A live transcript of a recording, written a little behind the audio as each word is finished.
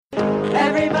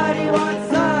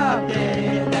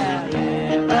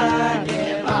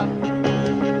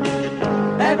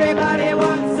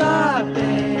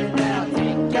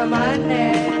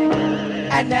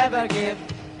and never give,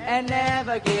 and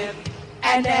never give,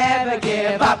 and never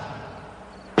give up.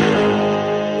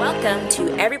 Welcome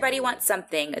to Everybody Wants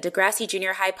Something, a Degrassi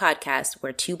Junior High podcast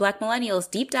where two Black millennials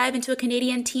deep dive into a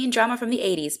Canadian teen drama from the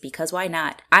 80s, because why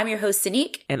not? I'm your host,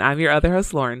 Sanique. And I'm your other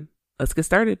host, Lauren. Let's get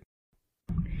started.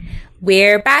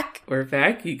 We're back. We're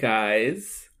back, you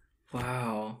guys.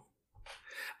 Wow.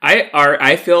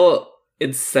 I feel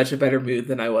in such a better mood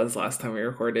than I was last time we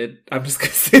recorded. I'm just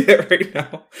going to say that right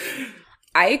now.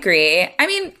 I agree. I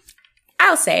mean,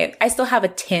 I'll say I still have a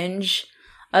tinge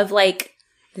of like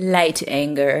light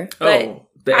anger. But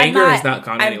the anger has not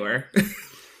gone anywhere.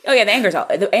 Oh yeah,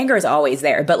 the anger is always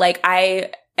there. But like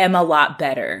I am a lot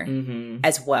better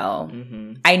as well.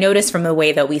 Mm-hmm. I noticed from the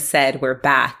way that we said we're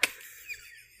back.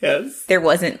 Yes. There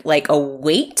wasn't like a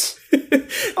weight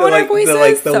on our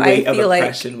voices. The weight of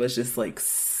oppression was just like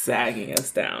sagging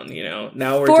us down, you know?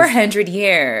 Now we're 400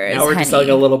 years. Now we're just like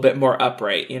a little bit more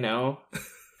upright, you know?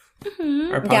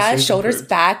 Mm-hmm. Yeah, shoulders improved.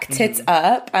 Back, tits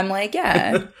up. I'm like,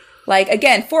 yeah. Like,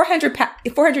 again,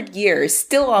 400 years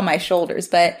still on my shoulders,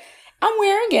 but I'm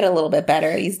wearing it a little bit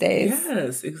better these days.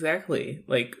 Yes, exactly.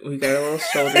 Like, we got a little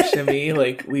shoulder shimmy.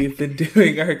 Like, we've been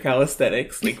doing our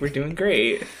calisthenics. Like, we're doing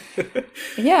great.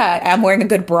 Yeah, I'm wearing a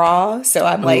good bra, so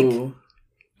I'm like...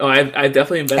 Oh, I've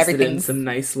definitely invested in some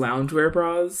nice loungewear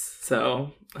bras,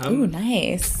 so... Ooh,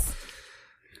 nice.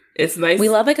 It's nice. We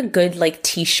love, like, a good, like,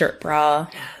 t-shirt bra,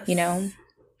 you know?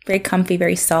 Very comfy,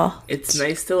 very soft. It's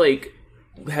nice to, like,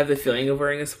 have the feeling of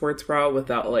wearing a sports bra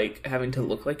without, like, having to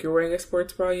look like you're wearing a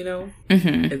sports bra, you know?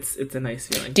 Mm-hmm. It's a nice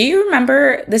feeling. Do you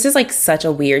remember, this is, like, such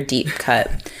a weird deep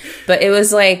cut, but it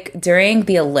was, like, during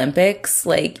the Olympics,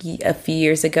 like, a few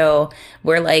years ago,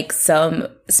 where, like, some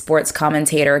sports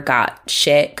commentator got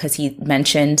shit because he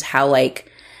mentioned how,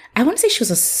 like, I want to say she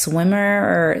was a swimmer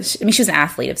or, I mean, she was an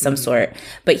athlete of some sort,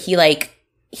 but he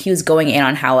was going in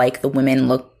on how, like, the women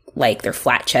look like they're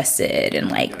flat-chested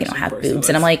and, like, you know, have boobs.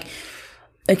 And I'm like,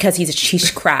 because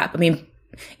he's crap. I mean,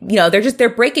 you know, they're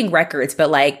breaking records,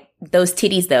 but like those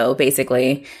titties though,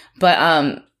 basically.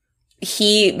 But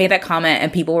he made that comment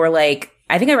and people were like,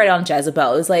 I think I read it on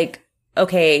Jezebel. It was like,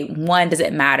 okay, one, does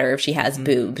it matter if she has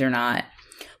boobs or not?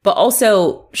 But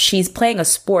also she's playing a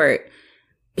sport.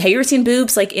 Have you ever seen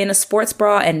boobs like in a sports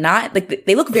bra and not? Like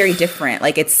they look very different.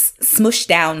 Like it's smushed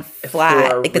down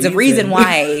flat. Like there's a reason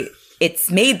why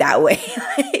it's made that way.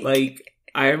 Like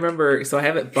I remember, so I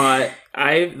haven't bought,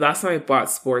 last time I bought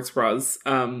sports bras,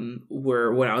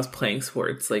 were when I was playing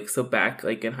sports, like, so back,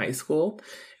 like, in high school,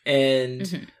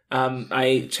 and,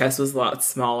 my chest was a lot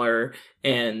smaller,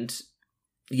 and,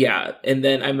 yeah, and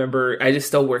then I remember, I just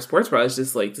still wear sports bras,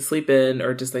 just, like, to sleep in,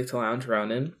 or just, like, to lounge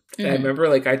around in, and I remember,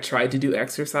 like, I tried to do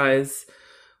exercise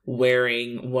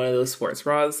wearing one of those sports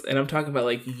bras, and I'm talking about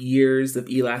like years of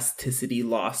elasticity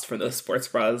lost from those sports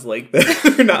bras, like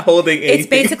they're not holding anything. It's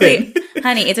basically,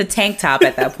 honey, it's a tank top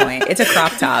at that point. It's a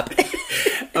crop top.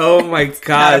 Oh my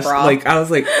gosh. Like I was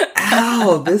like,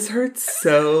 ow, this hurts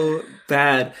so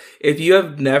bad. If you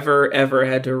have never ever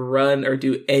had to run or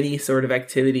do any sort of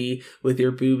activity with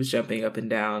your boobs jumping up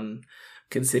and down,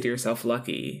 consider yourself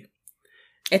lucky.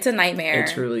 It's a nightmare.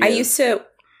 It truly is. I used to,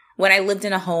 when I lived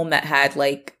in a home that had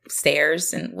like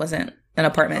stairs and wasn't an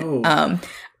apartment,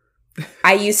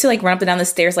 I used to like run up and down the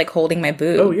stairs like holding my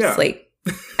boobs. Oh yeah. Like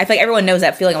I feel like everyone knows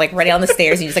that feeling, like running down the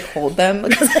stairs and you just like hold them.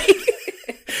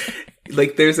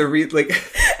 Like there's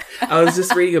I was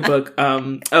just reading a book.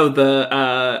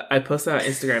 I posted on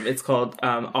Instagram. It's called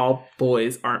All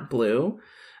Boys Aren't Blue,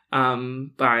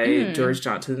 by George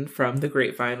Johnson from The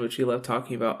Grapevine, which we love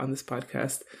talking about on this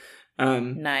podcast.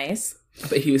 Nice.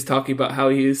 But he was talking about how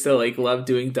he used to like love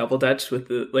doing double dutch with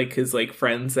his like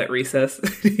friends at recess.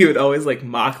 He would always like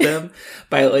mock them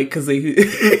by like, because he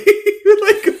would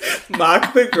like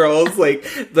mock the girls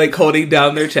like holding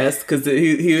down their chest, because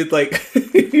he would like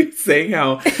he was saying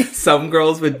how some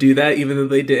girls would do that even though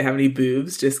they didn't have any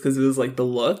boobs, just because it was like the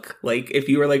look. Like if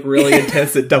you were like really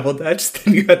intense at double dutch,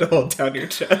 then you had to hold down your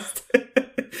chest.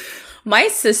 My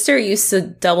sister used to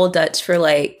double dutch for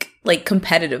like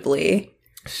competitively.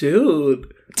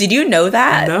 Shoot. Did you know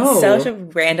that? No. Such a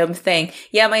random thing.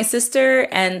 Yeah, my sister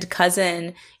and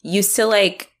cousin used to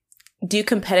like do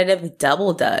competitive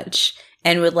double dutch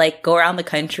and would like go around the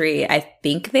country. I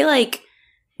think they like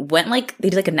went like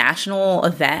they did like a national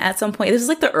event at some point. This was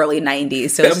like the early 90s.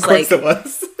 So it was of course like it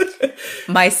was.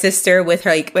 my sister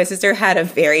my sister had a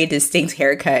very distinct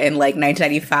haircut in like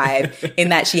 1995 in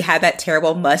that she had that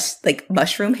terrible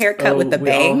mushroom haircut with the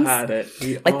bangs. We all had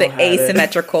it. Like the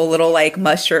asymmetrical little like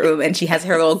mushroom, and she has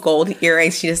her little gold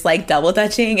earrings. She just like double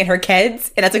dutching and her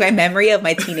kids. And that's like my memory of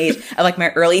my my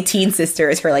early teen sister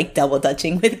is her like double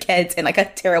dutching with kids and like a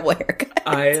terrible haircut.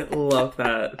 I love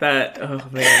that. Oh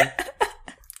man.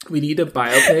 We need a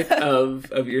biopic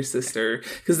of your sister,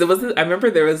 because I remember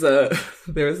there was a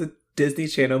Disney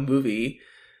Channel movie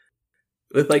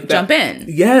with like that, Jump In.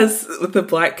 Yes, with the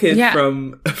black kid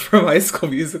from High School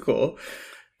Musical.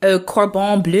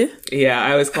 Cordon bleu. Yeah,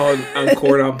 I always call him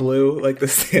cordon bleu, like the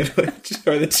sandwich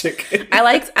or the chicken. I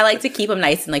like to keep them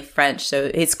nice and like French, so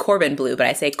it's cordon bleu, but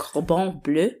I say cordon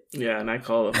bleu. Yeah, and I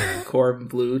call him cordon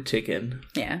bleu chicken.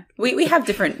 Yeah, we have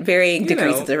different varying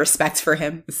degrees of respect for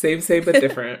him. Same but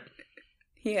different.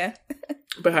 Yeah.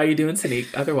 But how you doing, Sanique?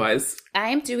 Otherwise,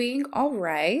 I'm doing all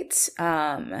right.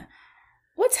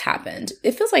 What's happened?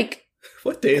 It feels like,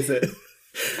 what day is it?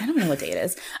 I don't know what day it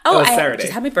is. I Saturday.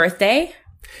 just had my birthday.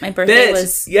 My birthday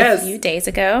was a few days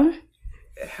ago.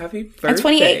 Happy birthday. I'm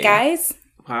 28, guys.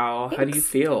 Wow. Thanks. How do you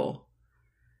feel?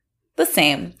 The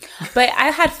same. But I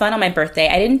had fun on my birthday.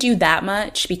 I didn't do that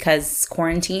much because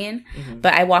quarantine,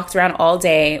 but I walked around all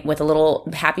day with a little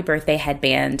happy birthday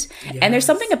headband. Yes. And there's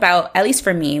something about, at least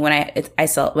for me, when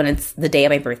when it's the day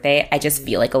of my birthday, I just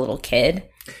feel like a little kid.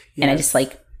 Yes. And I just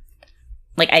like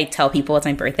I tell people it's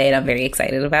my birthday and I'm very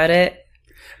excited about it.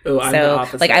 Oh, I'm the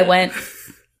opposite. Like I went...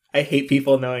 I hate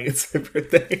people knowing it's my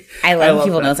birthday. I love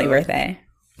people knowing it's my birthday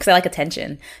because I like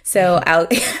attention. So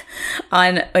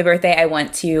on my birthday, I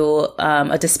went to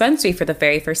a dispensary for the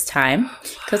very first time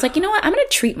because like, you know what? I'm going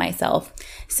to treat myself.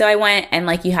 So I went and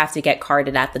like you have to get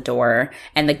carded at the door,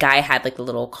 and the guy had like the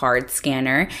little card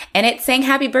scanner and it sang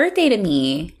happy birthday to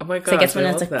me. Oh my god. So I guess when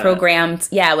it's like programmed,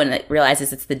 when it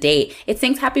realizes it's the date, it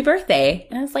sings happy birthday.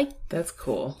 And I was like, that's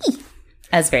cool.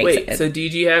 I was very excited. So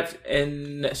did you have,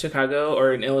 in Chicago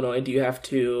or in Illinois, do you have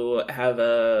to have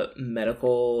a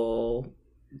medical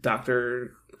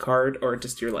doctor card or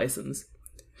just your license?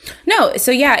 No.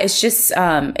 So yeah, it's just,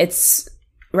 it's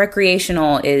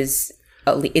recreational is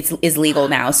legal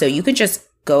now. So you can just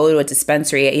go to a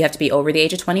dispensary. You have to be over the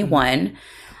age of 21.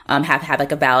 Have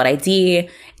like a valid ID,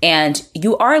 and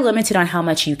you are limited on how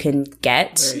much you can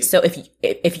get. Right. So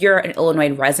if you're an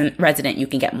Illinois resident, you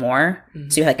can get more. Mm-hmm.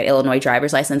 So you have like an Illinois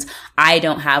driver's license. I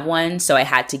don't have one, so I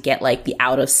had to get like the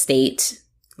out of state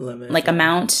limit, like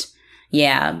amount.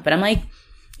 Yeah, but I'm like,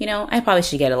 you know, I probably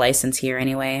should get a license here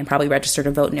anyway, and probably register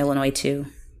to vote in Illinois too.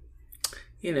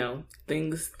 You know,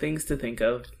 things to think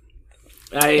of.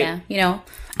 You know,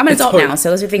 I'm an adult now, so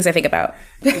those are things I think about.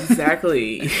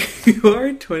 Exactly. You are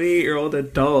a 28-year-old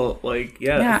adult. Like,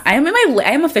 yes. Yeah, I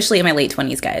am officially in my late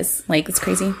 20s, guys. Like, it's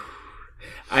crazy.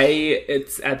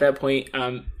 It's at that point,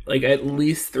 like at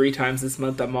least 3 times this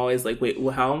month, I'm always like, wait,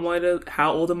 well,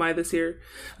 how old am I this year?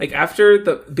 Like after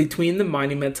between the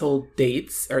monumental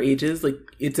dates or ages, like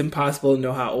it's impossible to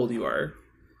know how old you are.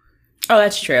 Oh,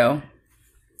 that's true.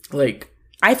 Like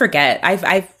I forget.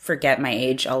 I forget my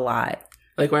age a lot.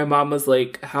 Like my mom was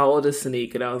like, how old is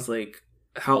Sanique? And I was like,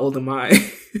 how old am I?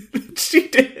 She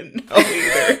didn't know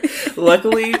either.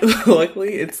 Luckily,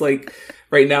 it's like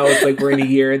right now it's like we're in a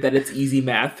year that it's easy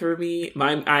math for me.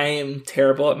 I am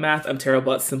terrible at math. I'm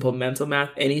terrible at simple mental math.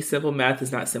 Any simple math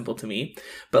is not simple to me.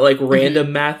 But like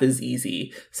random math is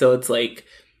easy. So it's like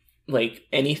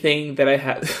anything that I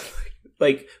have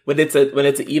like when it's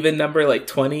an even number like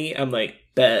 20, I'm like,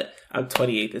 bet I'm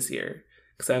 28 this year.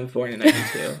 Because I'm born in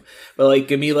 92. But like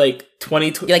give me like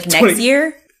 20 like next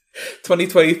year?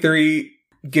 2023,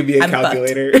 give me a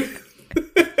calculator.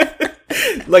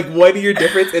 Like 1 year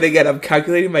difference, and again, I'm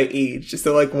calculating my age.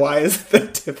 So like, why is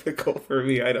that difficult for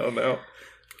me? I don't know.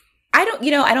 I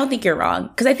don't think you're wrong,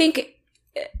 because I think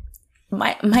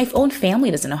my own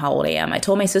family doesn't know how old I am. I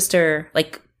told my sister,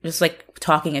 like, just like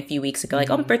talking a few weeks ago, like,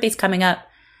 oh, my birthday's coming up.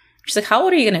 She's like, how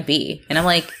old are you gonna be? And I'm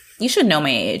like, you should know my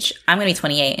age. I'm gonna be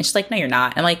 28. And she's like, no, you're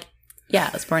not. I'm like, yeah,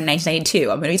 I was born in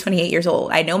 1992. I'm gonna be 28 years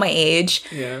old. I know my age.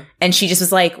 Yeah. And she just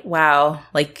was like, wow,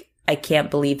 like, I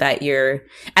can't believe that I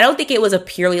don't think it was a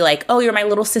purely like, oh, you're my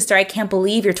little sister, I can't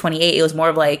believe you're 28. It was more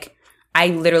of like, I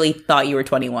literally thought you were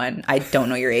 21. I don't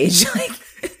know your age. Like,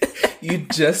 you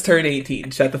just turned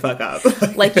 18. Shut the fuck up.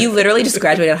 Like, you literally just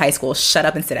graduated high school. Shut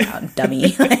up and sit down,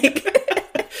 dummy. Like,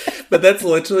 but that's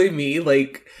literally me.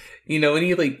 Like, you know, when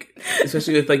you like,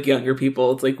 especially with like younger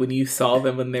people, it's like when you saw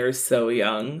them when they're so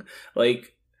young,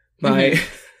 like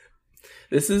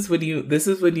This is when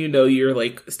you know you're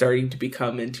like starting to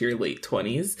become into your late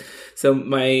 20s. So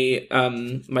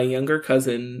my younger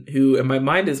cousin, who in my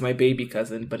mind is my baby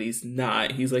cousin, but he's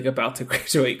not. He's like about to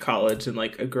graduate college and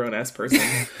like a grown ass person.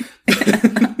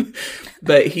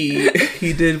 But he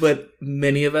did what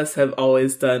many of us have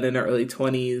always done in our early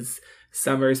 20s,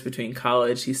 summers between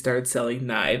college. He started selling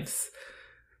knives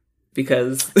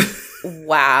because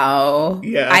wow.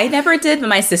 Yeah. I never did, but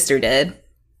my sister did.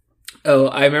 Oh,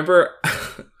 I remember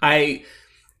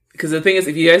because the thing is,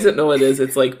 if you guys don't know what it is,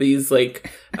 it's like these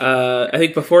like I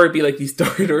think before it'd be like these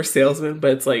door-to-door salesmen,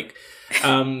 but it's like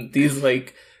these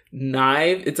like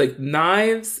it's like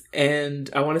knives, and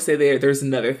I want to say there's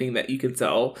another thing that you can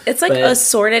sell. It's like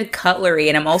assorted cutlery,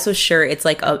 and I'm also sure it's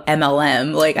like a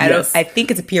MLM. Like I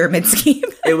think it's a pyramid scheme.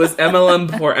 It was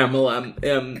MLM before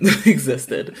MLM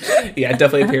existed. Yeah,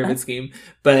 definitely a pyramid scheme.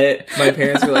 But my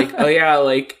parents were like, "Oh yeah,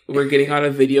 like we're getting on a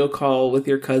video call with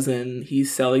your cousin.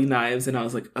 He's selling knives," and I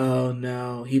was like, "Oh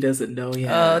no, he doesn't know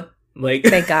yet." Like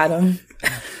they got him.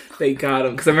 They got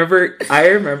him. Because I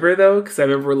remember though, because I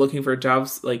remember looking for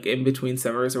jobs like in between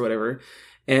summers or whatever,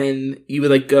 and you would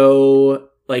like go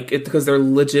like it because they're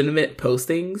legitimate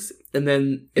postings, and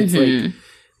then it's like,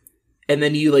 and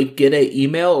then you like get an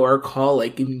email or a call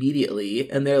like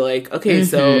immediately, and they're like, okay,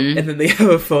 so, and then they have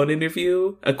a phone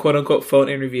interview, a quote unquote phone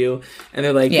interview, and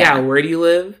they're like, yeah, where do you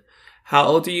live? How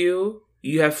old are you?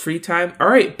 You have free time? All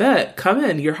right, bet. Come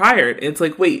in. You're hired. And it's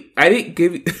like, wait, I didn't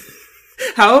give you.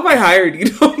 How am I hired? You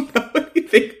don't know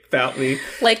anything about me.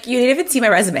 Like, you didn't even see my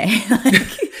resume.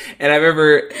 And I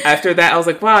remember after that, I was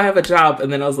like, wow, I have a job.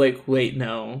 And then I was like, wait,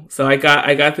 no. So I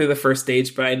got through the first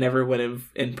stage, but I never went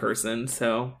in person.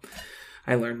 So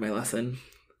I learned my lesson.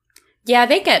 Yeah,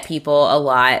 they get people a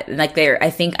lot. Like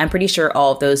I'm pretty sure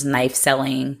all of those knife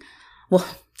selling, well,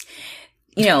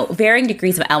 you know, varying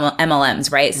degrees of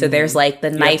MLMs, right? So there's like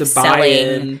the knife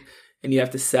selling. And you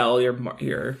have to sell your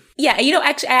yeah. You know,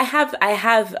 actually, I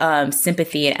have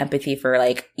sympathy and empathy for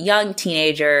like young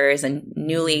teenagers and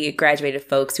newly graduated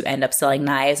folks who end up selling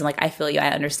knives. I'm like, I feel you, I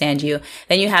understand you.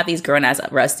 Then you have these grown ass,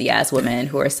 rusty ass women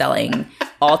who are selling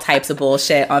all types of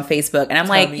bullshit on Facebook, and I'm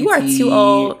like, you are too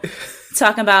old.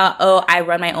 Talking about, oh, I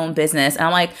run my own business, and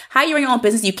I'm like, how you run your own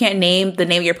business? You can't name the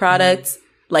name of your products.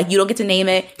 Like, you don't get to name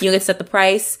it. You don't get to set the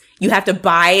price. You have to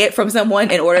buy it from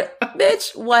someone in order.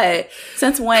 Bitch, what?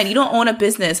 Since when? You don't own a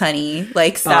business, honey.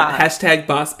 Like, stop. Hashtag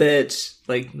boss bitch.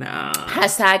 Like, nah.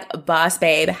 Hashtag boss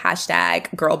babe.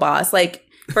 Hashtag girl boss. Like,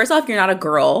 first off, you're not a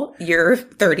girl. You're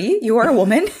 30. You are a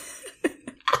woman.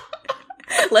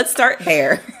 Let's start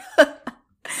there.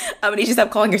 I mean, you just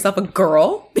stop calling yourself a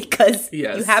girl because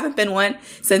you haven't been one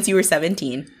since you were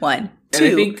 17. 1. 2.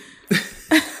 And I think...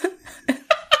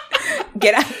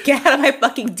 Get out of my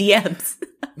fucking DMs.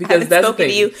 Because that's the thing.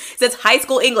 To you since high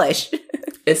school English.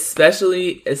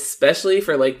 especially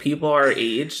for like people our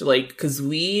age, like, because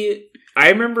I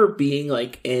remember being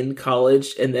like in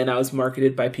college, and then I was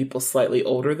marketed by people slightly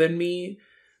older than me,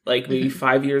 like maybe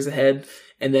 5 years ahead,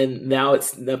 and then now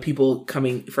it's the people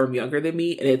coming from younger than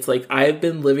me, and it's like, I've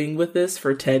been living with this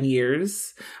for 10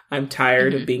 years. I'm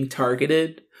tired of being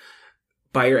targeted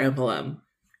by your MLM.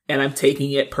 And I'm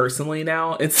taking it personally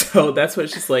now. And so that's what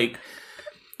it's just like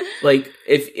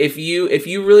if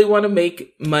you really want to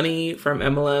make money from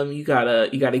MLM, you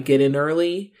gotta get in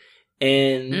early,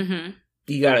 and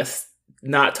you gotta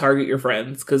not target your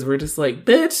friends, because we're just like,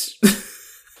 bitch.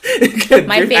 Again,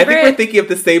 I think we're thinking of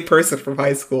the same person from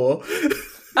high school.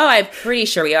 Oh, I'm pretty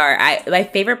sure we are. My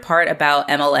favorite part about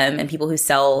MLM and people who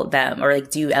sell them or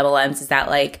like do MLMs is that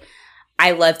like,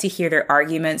 I love to hear their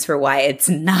arguments for why it's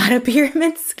not a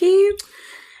pyramid scheme.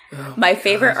 Oh my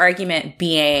favorite argument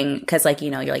being, because like,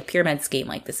 you know, you're like, pyramid scheme,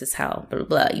 like this is how blah,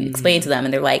 blah, blah. You explain to them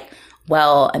and they're like,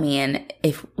 well, I mean,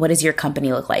 what does your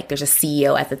company look like? There's a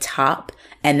CEO at the top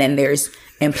and then there's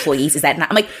employees. Is that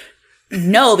not? I'm like,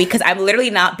 no, because I'm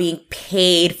literally not being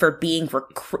paid for being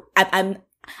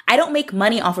I don't make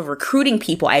money off of recruiting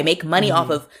people. I make money off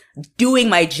of doing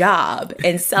my job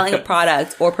and selling a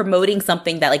product or promoting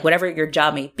something that, like, whatever your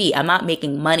job may be. I'm not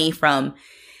making money from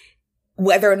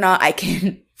whether or not I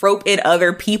can rope in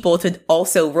other people to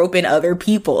also rope in other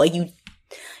people. Like,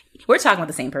 we're talking about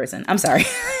the same person. I'm sorry.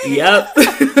 Yep.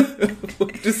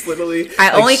 Just literally.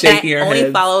 I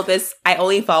only follow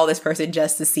this person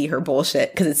just to see her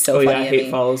bullshit because it's so funny. Yeah,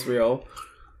 hate follows real.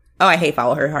 Oh, I hate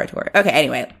follow her hardcore. Okay,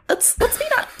 anyway, let's be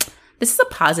not. This is a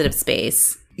positive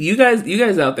space. You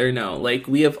guys out there know, like,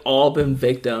 we have all been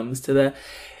victims to the.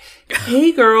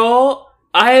 Hey, girl,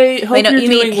 I hope you're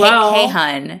doing well. Hey,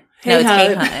 hun. No, it's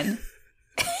hey, hun.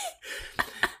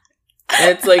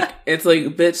 It's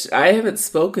like, bitch, I haven't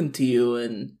spoken to you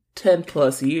in 10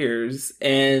 plus years,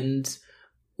 and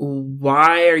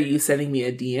why are you sending me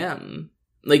a DM?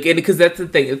 Like, because that's the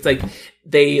thing. It's like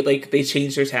they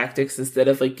change their tactics. Instead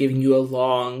of like giving you a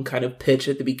long kind of pitch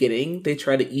at the beginning, they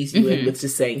try to ease you in with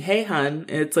just saying, "Hey, hun,"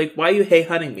 and it's like, why are you hey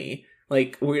hunning me?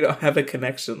 Like, we don't have a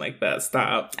connection like that.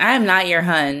 Stop. I am not your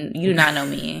hun. You do not know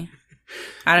me.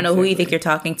 I don't know who you think you're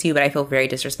talking to, but I feel very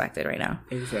disrespected right now.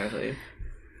 Exactly.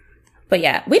 But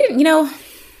yeah, we didn't,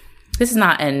 this is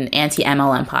not an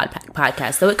anti-MLM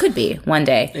podcast, though it could be one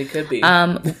day. It could be.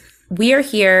 We are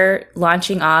here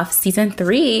launching off season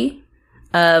 3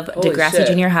 of Degrassi shit.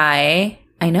 Junior High.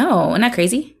 I know. Isn't that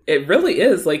crazy? It really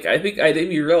is. Like, I think I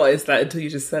didn't even realize that until you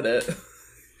just said it.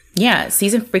 Yeah,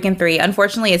 season freaking 3.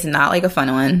 Unfortunately, it's not like a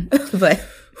fun one, but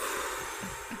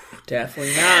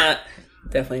Definitely not.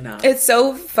 Definitely not. It's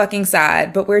so fucking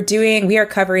sad, but we are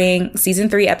covering season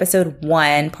 3, episode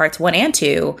 1, parts 1 and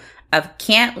 2 of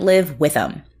Can't Live With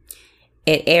 'Em.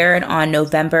 It aired on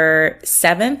November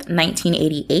 7th,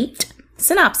 1988.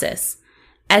 Synopsis.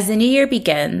 As the new year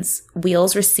begins,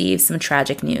 Wheels receives some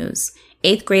tragic news.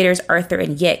 8th graders Arthur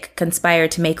and Yick conspire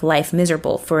to make life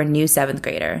miserable for a new 7th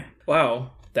grader.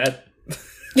 Wow. That...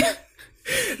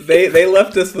 They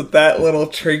left us with that little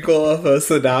trinkle of a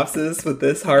synopsis with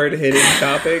this hard-hitting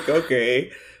topic.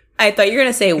 Okay. I thought you were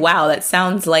going to say, wow, that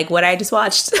sounds like what I just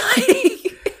watched.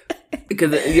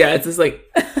 Because, it's just like,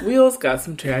 Wheels got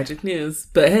some tragic news.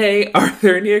 But hey,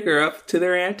 Arthur and Yick are up to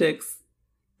their antics.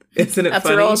 Isn't it Up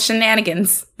funny? to old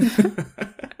shenanigans.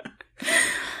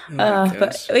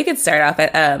 But we could start off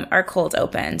at our cold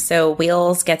open. So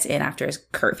Wheels gets in after his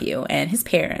curfew, and his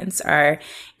parents are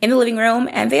in the living room,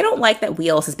 and they don't like that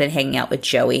Wheels has been hanging out with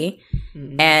Joey.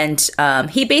 Mm-hmm. And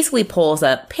he basically pulls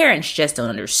up, parents just don't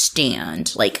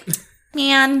understand. Like,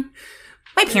 man,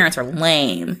 my parents are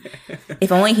lame.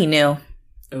 If only he knew.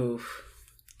 Oof.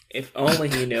 If only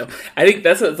he knew. I think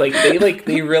that's what it's like.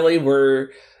 They really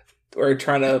were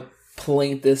trying to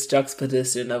paint this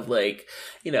juxtaposition of like,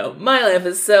 my life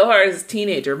is so hard as a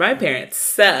teenager. My parents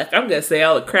suck. I'm going to say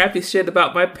all the crappy shit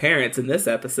about my parents in this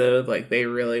episode. Like, they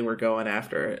really were going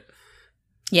after it.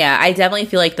 Yeah, I definitely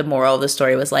feel like the moral of the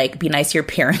story was like, be nice to your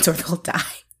parents or they'll die.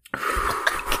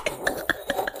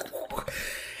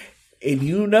 And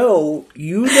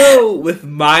with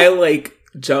my like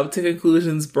jump to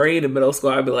conclusions brain in middle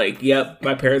school, I'd be like, yep,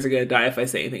 my parents are going to die if I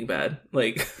say anything bad.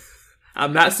 Like,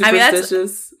 I'm not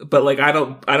superstitious, but like, I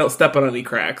don't step on any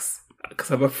cracks.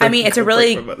 Because I'm afraid. It's a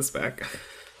really back.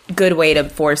 good way to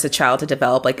force a child to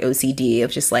develop like OCD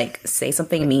of just like say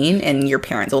something mean and your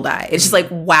parents will die. It's just like,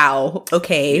 wow,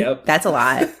 okay, yep. That's a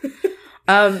lot.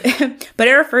 But in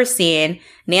our first scene,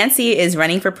 Nancy is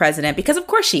running for president because of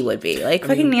course she would be. Like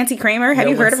fucking Nancy Kramer. Have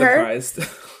you heard of her?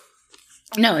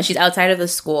 No, she's outside of the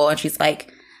school and she's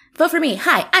like, vote for me.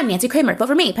 Hi, I'm Nancy Kramer. Vote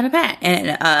for me.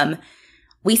 And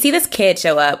we see this kid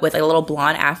show up with a little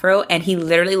blonde afro and he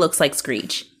literally looks like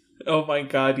Screech. Oh my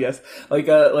god, yes. Like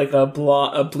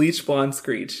a bleach blonde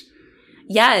Screech.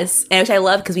 Yes, and which I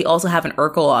love because we also have an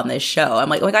Urkel on this show. I'm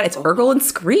like, oh my god, it's Urkel and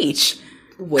Screech.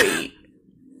 Wait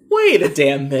a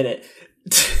damn minute.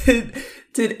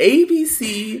 Did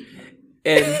ABC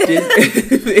and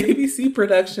ABC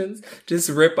Productions just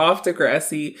rip off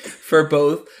Degrassi for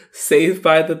both Saved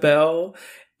by the Bell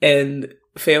and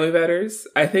Family Matters?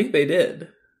 I think they did.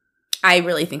 I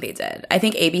really think they did. I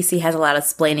think ABC has a lot of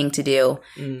splaining to do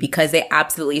because they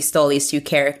absolutely stole these two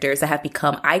characters that have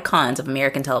become icons of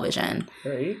American television.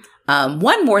 Right.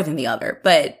 One more than the other,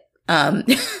 but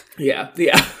yeah.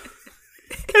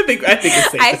 I think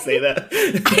it's safe to say that.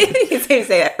 I think it's safe to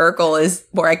say that Urkel is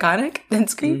more iconic than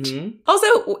Screech. Mm-hmm.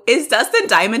 Also, is Dustin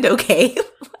Diamond okay?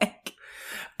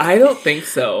 I don't think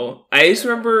so. I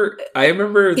remember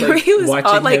like he was watching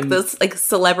on like him... those like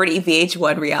celebrity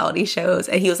VH1 reality shows,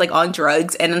 and he was like on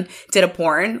drugs and did a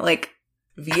porn. Like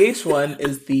VH1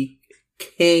 is the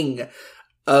king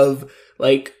of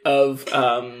what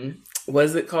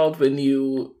is it called when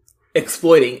you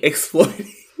exploiting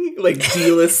like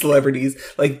D-list celebrities.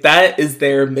 Like that is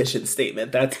their mission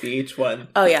statement. That's VH1.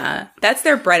 Oh yeah, that's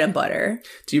their bread and butter.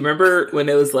 Do you remember when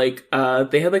it was like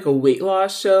they had like a weight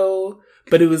loss show?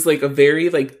 But it was like a very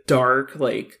like dark,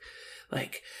 like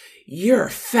you're a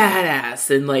fat ass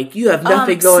and like you have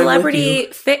nothing going Celebrity with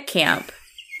you. Fit Camp.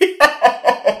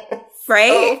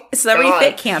 Right? Celebrity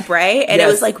Fit Camp, right? And it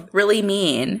was like really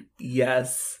mean.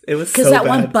 Yes. It was because that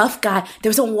one buff guy, there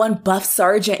was one buff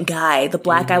sergeant guy, the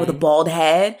black guy with the bald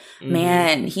head.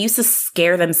 Man, he used to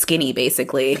scare them skinny,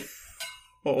 basically.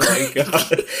 Oh my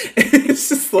god. It's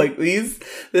just like this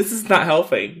is not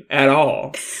helping at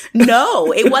all.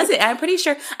 No, it wasn't. I'm pretty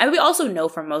sure. I mean, we also know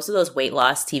from most of those weight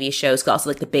loss TV shows,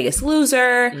 also like The Biggest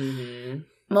Loser,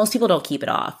 most people don't keep it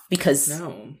off because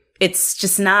it's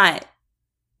just not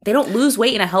they don't lose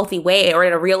weight in a healthy way or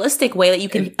in a realistic way that you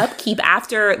can upkeep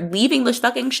after leaving the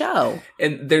fucking show.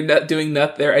 And they're not doing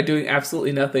they're doing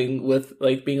absolutely nothing with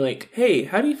like being like, hey,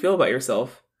 how do you feel about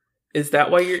yourself? Is that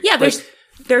why you're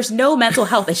there's no mental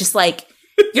health. It's just like,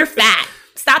 you're fat.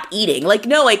 Stop eating. Like,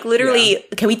 no, like literally,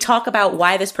 can we talk about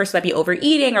why this person might be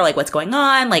overeating or like what's going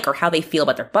on, like, or how they feel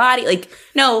about their body? Like,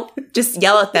 no, just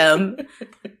yell at them.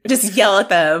 Just yell at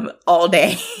them all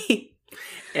day.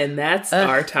 And that's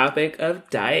our topic of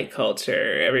diet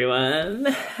culture, everyone.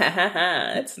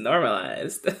 It's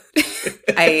normalized.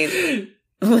 I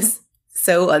was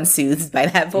so unsoothed by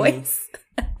that voice.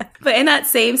 But in that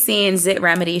same scene, Zit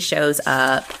Remedy shows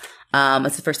up.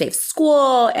 It's the first day of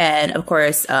school. And of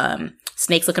course,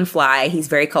 Snake's looking fly. He's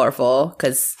very colorful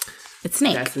because it's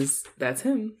Snake. That's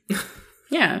him.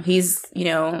 Yeah. He's,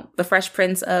 the Fresh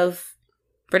Prince of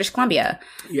British Columbia.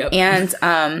 Yep.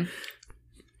 And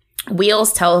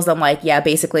Wheels tells them, like, yeah,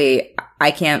 basically, I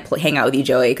can't hang out with you,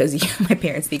 Joey, because my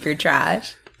parents think you're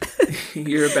trash.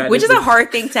 You're a bad Which is a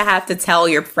hard thing to have to tell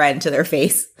your friend to their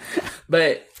face.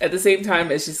 But at the same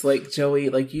time, it's just like, Joey,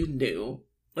 like, you knew.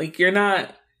 Like, you're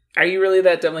not... Are you really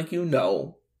that dumb? Like, you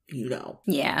know.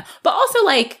 Yeah. But also,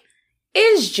 like,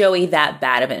 is Joey that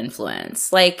bad of an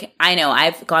influence? Like, I know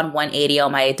I've gone 180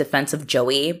 on my defense of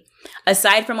Joey.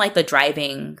 Aside from, like, the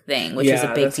driving thing, which is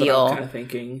a big deal. What I'm kind of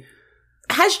thinking.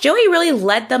 Has Joey really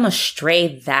led them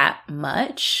astray that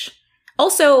much?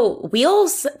 Also,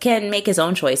 Wheels can make his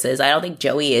own choices. I don't think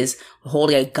Joey is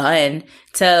holding a gun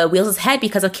to Wheels' head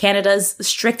because of Canada's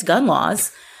strict gun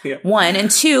laws. Yeah. 1. And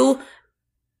 2,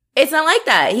 it's not like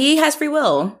that. He has free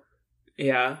will.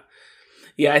 Yeah.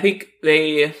 Yeah, I think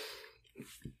it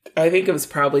was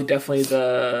probably definitely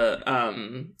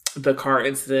the car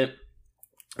incident.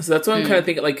 So that's what I'm kind of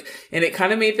thinking, like, and it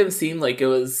kind of made them seem like it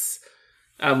was,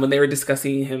 when they were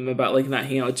discussing him about, like, not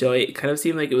hanging out with Joey, it kind of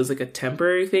seemed like it was, like, a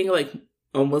temporary thing, like,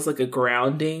 almost like a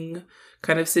grounding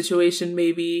kind of situation,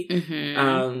 maybe.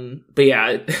 Mm-hmm. But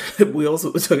yeah, Wheels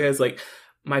took it as, like,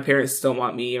 my parents don't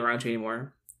want me around you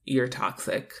anymore. You're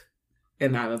toxic.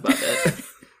 And I'm above it.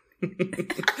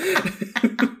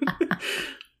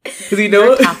 Because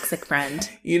you're a toxic friend.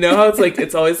 You know how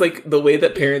it's always like the way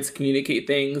that parents communicate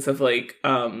things of like,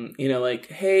 like,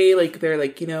 hey, like they're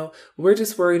like, we're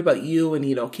just worried about you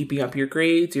and, keeping up your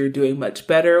grades. You're doing much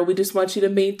better. We just want you to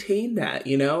maintain that,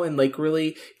 and like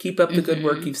really keep up the good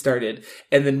work you've started.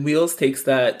 And then Wheels takes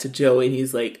that to Joey and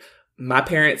he's like, my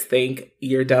parents think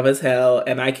you're dumb as hell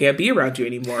and I can't be around you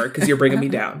anymore because you're bringing me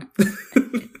down.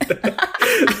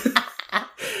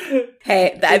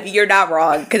 Hey, you're not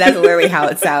wrong, because that's literally how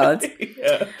it sounds.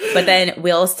 Yeah. But then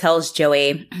Wheels tells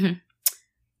Joey,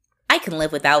 I can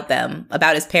live without them,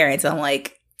 about his parents. And I'm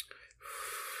like,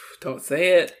 don't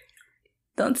say it.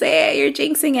 Don't say it. You're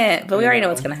jinxing it. But we already know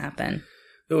what's going to happen.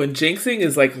 And jinxing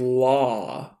is like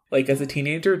law. Like as a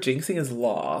teenager, jinxing is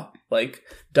law. Like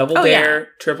double dare,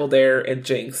 triple dare, and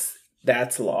jinx.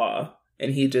 That's law.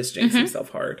 And he just jinxed himself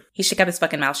hard. He should keep his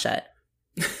fucking mouth shut.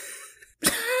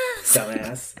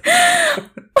 Dumbass.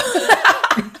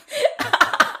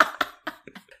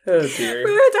 Oh dear.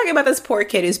 We were talking about this poor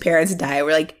kid whose parents died.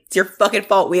 We're like, it's your fucking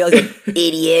fault, Wheels, you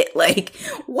idiot. Like,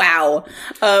 wow.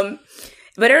 But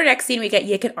in our next scene, we get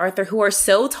Yick and Arthur, who are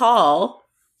so tall.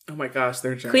 Oh my gosh,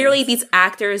 they're giants. Clearly, these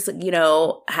actors,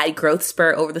 had growth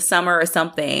spurt over the summer or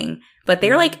something. But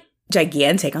they're like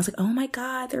gigantic. I was like, oh my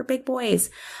God, they're big boys.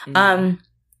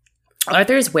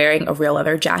 Arthur is wearing a real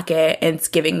leather jacket, and it's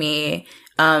giving me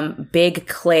Big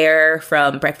Claire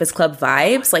from Breakfast Club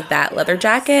vibes, like that leather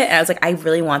jacket. And I was like, I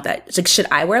really want that. It's like, should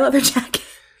I wear a leather jacket?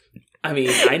 I mean,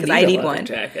 I need a leather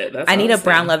jacket. That's I need a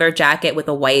brown leather jacket with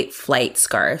a white flight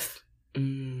scarf. I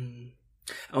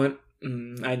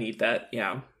need that.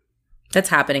 Yeah. That's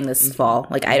happening this fall.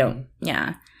 Like, I don't,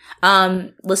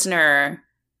 listener,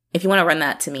 if you want to run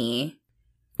that to me,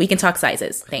 we can talk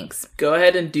sizes. Thanks. Go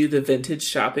ahead and do the vintage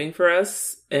shopping for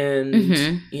us and,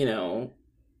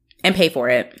 and pay for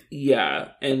it. Yeah.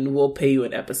 And we'll pay you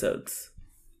in episodes.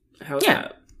 How's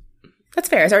that? That's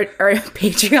fair. It's our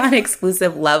Patreon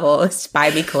exclusive level is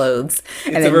buy me clothes.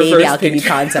 And then maybe I'll give you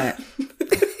content.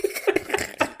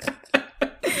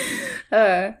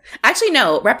 Actually,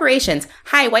 no. Reparations.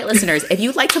 Hi, white listeners. If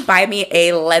you'd like to buy me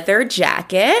a leather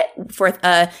jacket for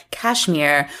a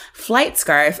cashmere flight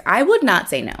scarf, I would not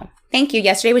say no. Thank you.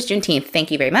 Yesterday was Juneteenth.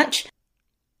 Thank you very much.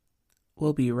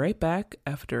 We'll be right back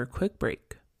after a quick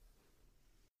break.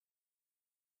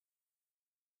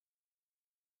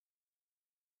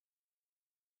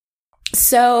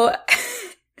 So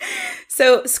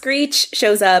Screech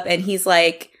shows up and he's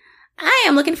like, hi,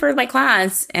 I'm looking for my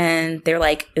class. And they're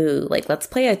like, ooh, like, let's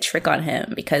play a trick on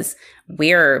him because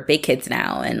we're big kids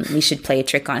now and we should play a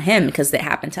trick on him because it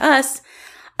happened to us.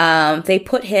 They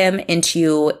put him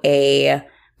into a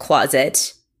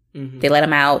closet. Mm-hmm. They let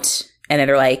him out and then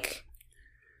they're like,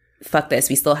 fuck this.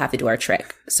 We still have to do our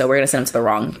trick. So we're going to send him to the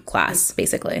wrong class,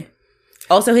 basically.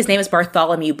 Also, his name is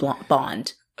Bartholomew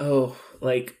Bond. Oh,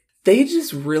 like, they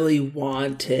just really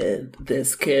wanted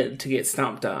this kid to get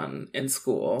stomped on in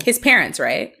school. His parents,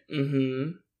 right? Mm-hmm.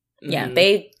 Mm-hmm. Yeah,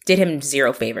 they did him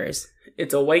zero favors.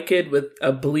 It's a white kid with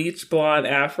a bleach blonde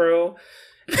afro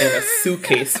and a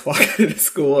suitcase walking to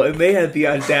school, and they had the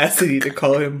audacity to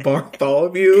call him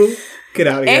Bartholomew. Get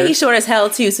out of here. And he's short as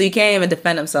hell, too, so he can't even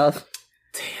defend himself.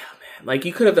 Damn, man. Like,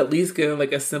 you could have at least given him,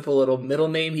 like, a simple little middle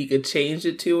name he could change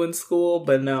it to in school,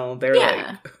 but no, they're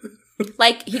like...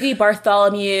 Like, he could be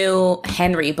Bartholomew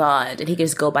Henry Bond, and he could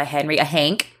just go by Henry. A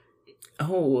Hank.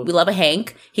 Oh. We love a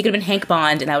Hank. He could have been Hank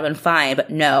Bond, and that would have been fine,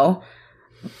 but no.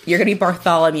 You're going to be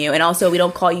Bartholomew. And also, we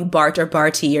don't call you Bart or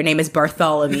Barty. Your name is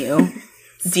Bartholomew.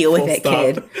 Deal with it,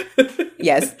 kid.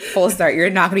 Yes, full start. You're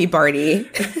not going to be Barty.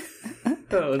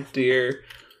 Oh, dear.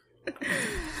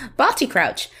 Barty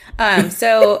Crouch.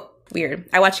 So, weird.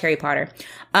 I watched Harry Potter.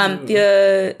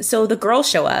 So the girls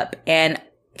show up, and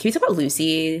can we talk about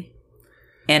Lucy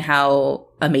and how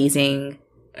amazing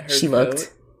she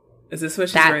looked? Is this what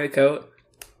she's wearing, the coat?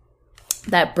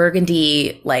 That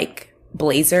burgundy, like,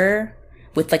 blazer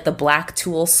with, like, the black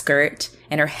tulle skirt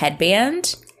and her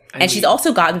headband. She's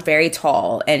also gotten very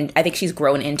tall, and I think she's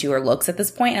grown into her looks at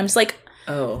this point. And I'm just like,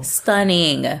 oh,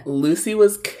 stunning. Lucy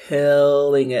was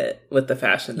killing it with the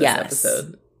fashion this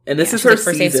episode. And this is her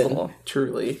first season,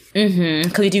 truly. Mm-hmm.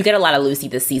 Because we do get a lot of Lucy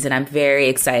this season. I'm very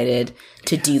excited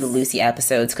to do the Lucy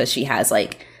episodes because she has,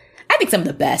 like, I think some of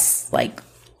the best, like,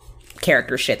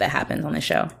 character shit that happens on the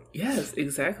show. Yes,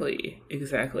 exactly.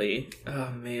 Exactly.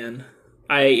 Oh, man.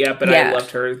 I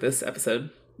loved her this episode.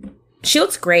 She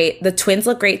looks great. The twins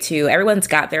look great, too. Everyone's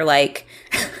got their, like...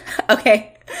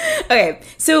 Okay.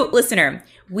 So, listener...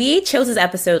 We chose this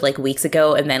episode, like, weeks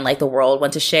ago, and then, like, the world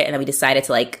went to shit, and then we decided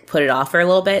to, like, put it off for a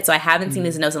little bit, so I haven't seen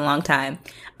these notes in a long time.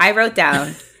 I wrote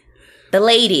down, the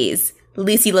ladies,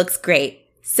 Lucy looks great.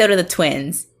 So do the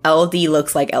twins. LD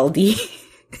looks like LD.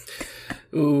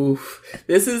 Ooh.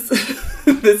 This is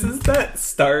that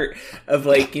start of,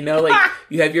 like, you know, like,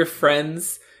 you have your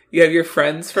friends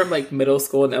from, like, middle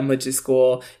school and elementary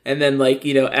school, and then, like,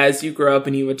 you know, as you grow up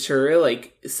and you mature,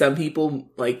 like, some people,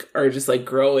 like, are just, like,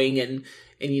 growing and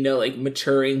you know, like,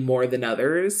 maturing more than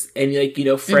others. And, like, you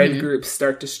know, friend groups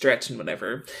start to stretch and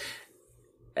whatever.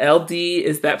 LD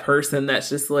is that person that's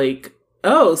just like,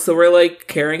 oh, so we're, like,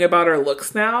 caring about our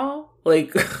looks now?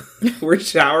 Like, we're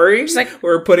showering? She's like,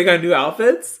 we're putting on new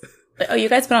outfits? Oh, you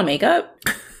guys put on makeup?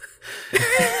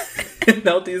 And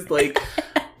LD's like,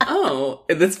 oh.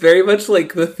 And that's very much,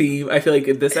 like, the theme, I feel like,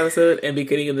 in this episode and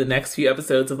beginning in the next few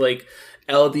episodes of, like,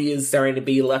 LD is starting to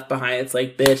be left behind. It's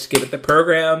like, bitch, get with the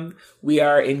program. We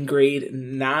are in grade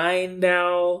 9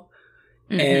 now.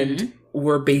 Mm-hmm. And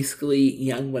we're basically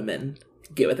young women.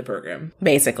 Get with the program.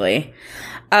 Basically.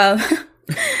 This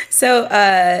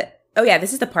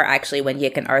is the part, actually, when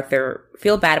Yick and Arthur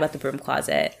feel bad about the broom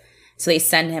closet. So they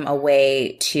send him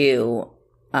away to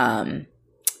the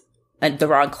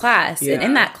wrong class. Yeah. And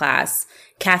in that class,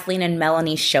 Kathleen and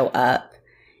Melanie show up.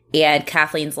 And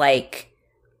Kathleen's like...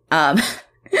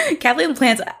 Kathleen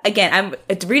plans, again, I'm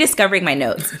rediscovering my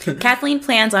notes. Kathleen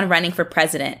plans on running for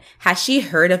president. Has she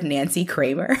heard of Nancy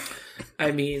Kramer?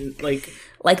 I mean, like,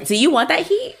 do you want that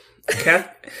heat?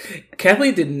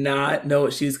 Kathleen did not know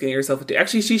what she was getting herself into.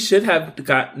 Actually, she should have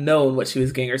known what she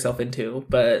was getting herself into,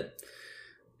 but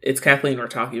it's Kathleen we're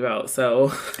talking about,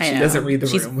 so she doesn't read the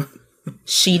room.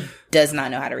 She does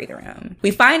not know how to read the room.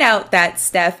 We find out that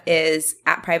Steph is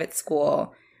at private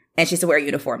school, and she has to wear a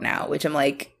uniform now, which I'm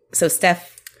like, so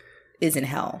Steph is in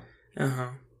hell.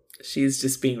 Uh-huh. She's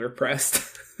just being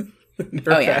repressed in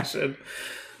her fashion.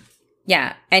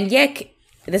 Yeah. And Yick,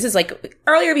 this is like,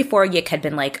 earlier before Yick had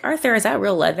been like, Arthur, is that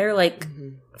real leather? Like,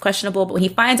 questionable. But when he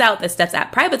finds out that Steph's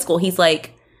at private school, he's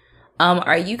like,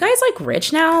 are you guys, like,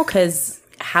 rich now? Because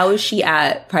how is she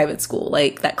at private school?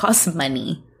 Like, that costs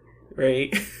money.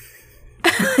 Right.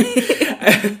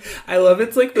 I love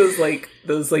it's like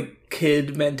those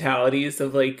kid mentalities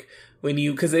of, like, when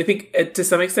you, because I think to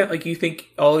some extent, like, you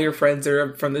think all your friends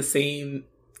are from the same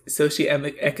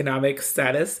socioeconomic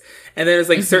status, and there's,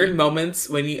 like, certain moments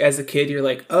when you, as a kid, you're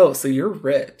like, oh, so you're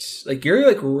rich, like, you're,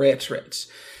 like, rich.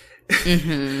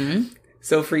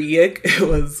 So for Yick, it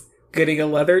was getting a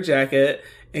leather jacket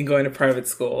and going to private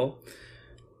school.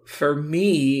 for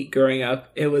me growing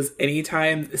up, it was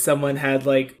anytime someone had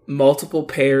like multiple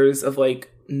pairs of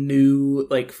like new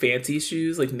like fancy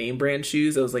shoes, like name brand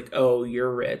shoes, I was like, oh,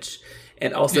 you're rich.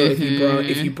 And also if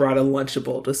you brought a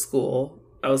Lunchable to school,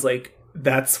 I was like,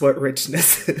 that's what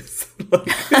richness is. Like,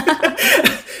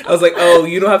 I was like, oh,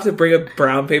 you don't have to bring a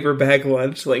brown paper bag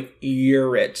lunch. Like, you're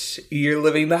rich. You're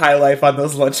living the high life on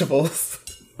those Lunchables.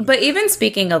 But even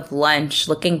speaking of lunch,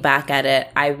 looking back at it,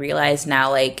 I realize now,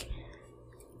 like,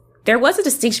 there was a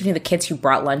distinction between the kids who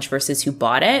brought lunch versus who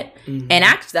bought it. Mm-hmm. And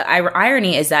actually, the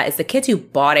irony is that the kids who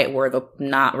bought it were the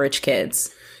not rich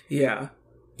kids. Yeah.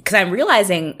 Because I realize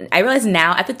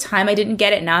now, at the time I didn't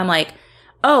get it. Now I'm like,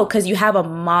 oh, because you have a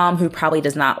mom who probably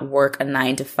does not work a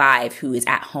 9 to 5 who is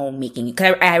at home making it.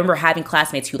 Because I remember having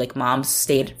classmates who like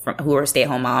who were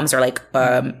stay-at-home moms or like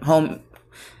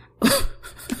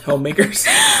homemakers.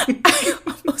 I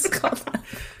almost called them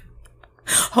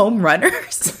home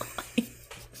runners.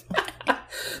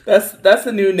 That's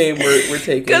the new name we're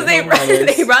taking. Because they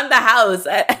run the house.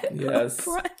 Yes.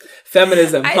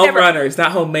 Feminism. Home runners,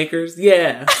 not homemakers.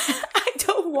 Yeah. I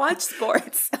don't watch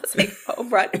sports. I was like, home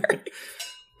runner.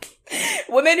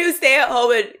 Women who stay at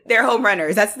home and they're home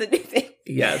runners. That's the new thing.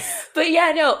 Yes. But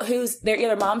yeah, no,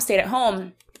 their mom stayed at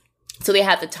home. So they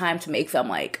had the time to make them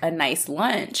like a nice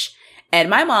lunch. And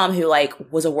my mom, who like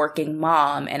was a working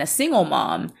mom and a single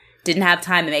mom, didn't have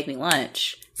time to make me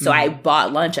lunch. So I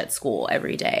bought lunch at school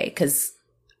every day because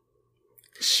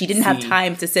she didn't have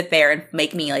time to sit there and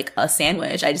make me like a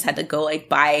sandwich. I just had to go like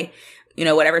buy,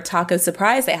 whatever taco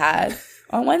surprise they had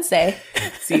on Wednesday.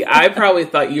 See, I probably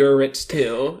thought you were rich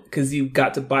too because you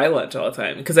got to buy lunch all the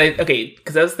time. Because that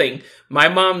was the thing. My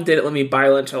mom didn't let me buy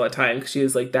lunch all the time because she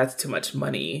was like, that's too much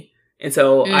money. And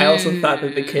so I also thought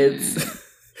that the kids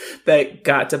that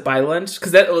got to buy lunch,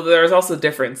 because there was also a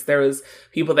difference. There was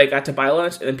people that got to buy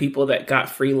lunch and then people that got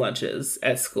free lunches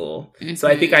at school. Mm-hmm. So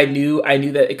I think I knew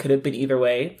that it could have been either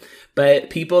way.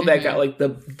 But people that got like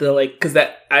the like, because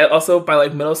that I also by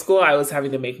like middle school I was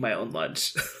having to make my own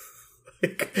lunch.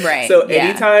 Right. So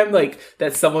anytime like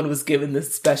that someone was given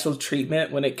this special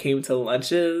treatment when it came to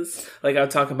lunches, like I'm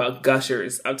talking about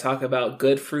Gushers, I'm talking about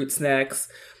good fruit snacks,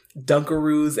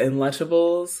 Dunkaroos and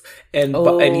Lunchables, and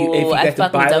if you get to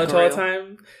buy lunch all the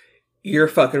time, you're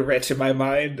fucking rich in my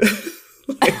mind.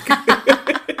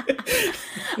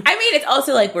 I mean, it's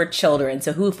also like we're children,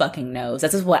 so who fucking knows?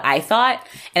 That's just what I thought,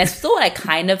 and it's still what I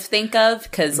kind of think of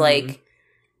because, like,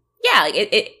 yeah,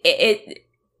 it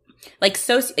like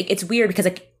so it's weird because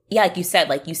like like you said,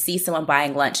 like you see someone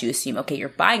buying lunch, you assume okay, you're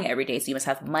buying it every day, so you must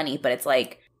have money, but it's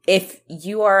like, if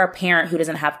you are a parent who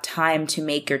doesn't have time to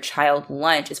make your child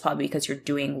lunch, it's probably because you're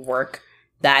doing work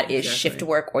that is shift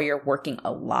work or you're working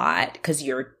a lot because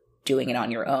you're doing it on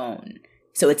your own.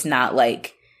 So it's not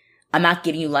like, I'm not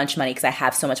giving you lunch money because I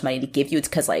have so much money to give you. It's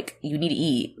because like you need to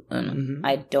eat.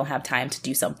 I don't have time to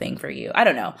do something for you. I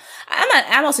don't know.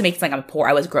 I'm also making it like I'm poor.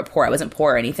 I grew up poor. I wasn't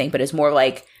poor or anything, but it's more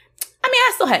like, I mean,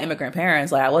 I still had immigrant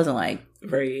parents. Like I wasn't like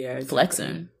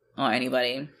flexing on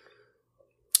anybody.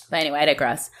 But anyway, I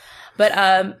digress.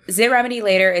 But Zit Remedy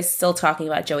later is still talking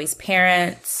about Joey's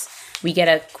parents. We get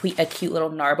a cute little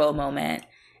Narbo moment.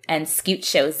 And Scoot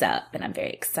shows up, and I'm very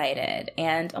excited.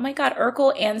 And, oh my god,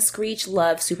 Urkel and Screech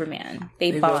love Superman.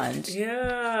 They bond.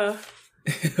 Yeah.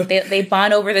 they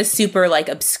bond over this super, like,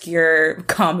 obscure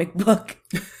comic book.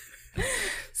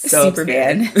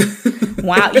 Superman.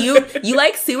 Wow, you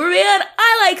like Superman?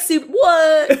 I like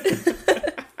what?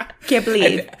 Can't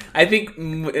believe. I think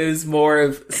it was more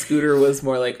of Scooter was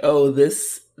more like, oh,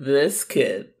 this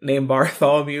kid named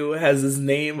Bartholomew has his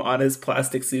name on his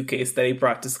plastic suitcase that he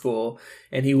brought to school,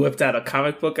 and he whipped out a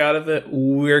comic book out of it.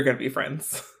 We're gonna be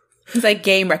friends. It's like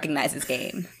game recognizes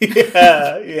game.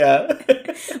 Yeah.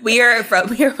 We are from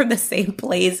the same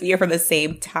place. We are from the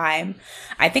same time.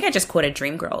 I think I just quoted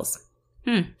Dreamgirls.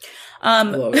 I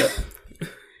love it.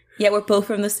 Yeah, we're both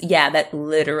from this. Yeah,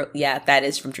 that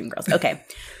is from Dreamgirls. Okay.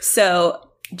 So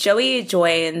Joey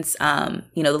joins, the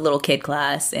little kid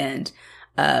class, and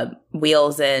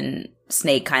Wheels and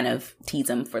Snake kind of tease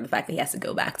him for the fact that he has to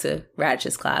go back to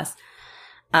Radish's class.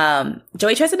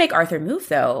 Joey tries to make Arthur move,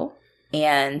 though,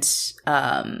 and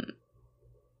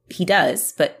he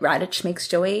does, but Radish makes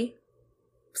Joey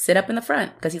sit up in the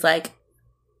front because he's like,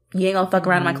 you ain't gonna fuck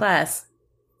around in my class.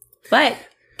 But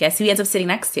guess who he ends up sitting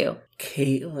next to?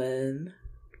 Caitlin.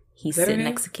 He's sitting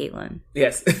next to Caitlin.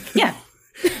 Yes. Yeah.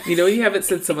 You know, you haven't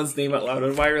said someone's name out loud,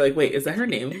 and why you're like, wait, is that her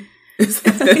name?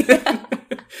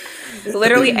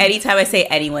 Literally, anytime I say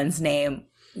anyone's name,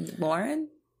 Lauren?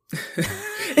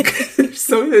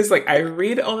 So there's like, I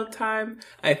read it all the time.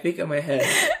 I think in my head,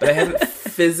 but I haven't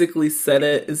physically said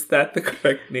it. Is that the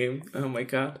correct name? Oh my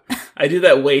God. I do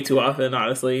that way too often,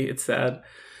 honestly. It's sad.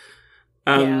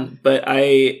 But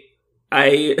I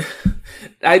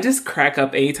just crack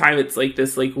up anytime it's like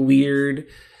this like weird,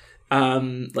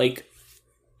 like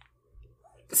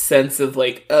sense of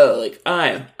like, oh, like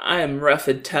I'm rough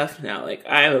and tough now. Like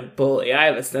I'm a bully. I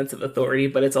have a sense of authority,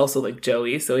 but it's also like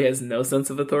Joey, so he has no sense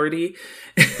of authority.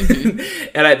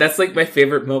 And that's like my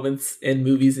favorite moments in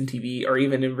movies and TV, or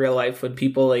even in real life, when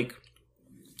people like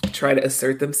try to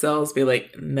assert themselves, be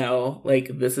like, no,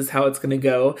 like this is how it's gonna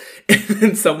go, and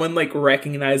then someone like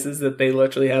recognizes that they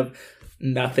literally have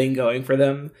nothing going for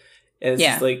them, and it's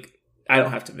just like, I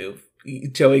don't have to move.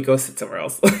 Joey, go sit somewhere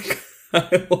else.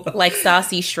 Like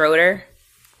Stassi Schroeder.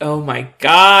 Oh my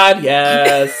God,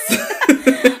 yes.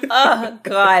 Oh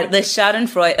God, the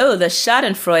Schadenfreude. Oh, the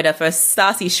Schadenfreude for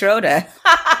Stassi Schroeder.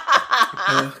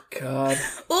 Oh God.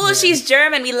 Oh, yeah. She's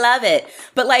German. We love it.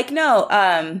 But like, no.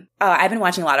 I've been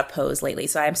watching a lot of Pose lately,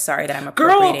 so I'm sorry that I'm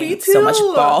appropriating so much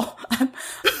ball.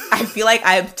 I feel like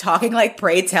I'm talking like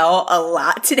Pray Tell a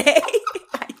lot today.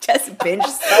 I just binged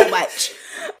so much.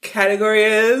 Category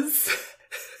is.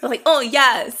 I was like, oh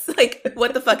yes, like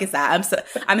what the fuck is that?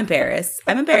 I'm embarrassed.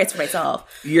 I'm embarrassed for myself.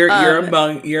 You're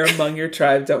among your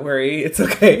tribe. Don't worry, it's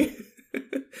okay.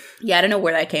 Yeah, I don't know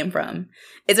where that came from.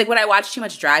 It's like when I watch too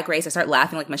much Drag Race, I start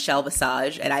laughing like Michelle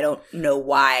Visage, and I don't know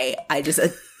why. I just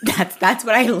that's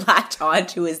what I latch on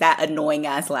to, is that annoying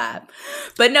ass laugh.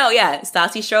 But no, yeah,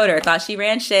 Stassi Schroeder thought she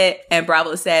ran shit, and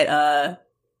Bravo said,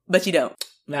 but you don't.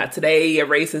 Not today, you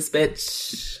racist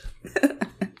bitch.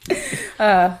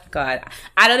 Oh God,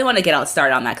 I don't even want to get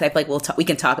started on that, because I feel like we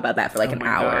can talk about that for like an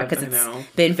hour, because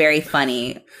it's been very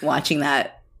funny watching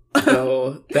that.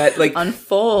 Oh, that like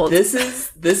unfold. This is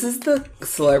the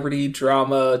celebrity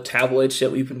drama tabloid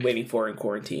shit we've been waiting for in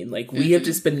quarantine. Like we have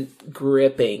just been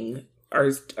gripping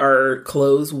our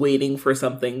clothes, waiting for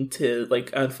something to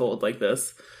like unfold like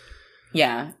this.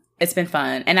 Yeah, it's been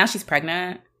fun, and now she's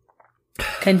pregnant.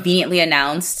 Conveniently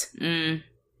announced.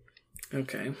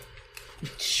 Okay.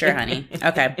 Sure, honey.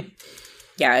 Okay.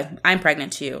 Yeah, I'm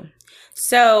pregnant too.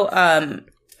 So, I'm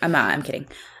not. I'm kidding.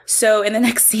 So, in the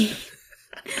next scene,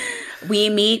 we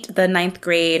meet the 9th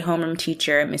grade homeroom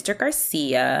teacher, Mr.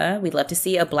 Garcia. We'd love to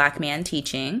see a black man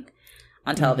teaching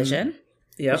on television,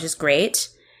 which is great.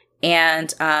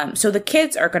 And so the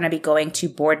kids are going to be going to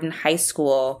Borden High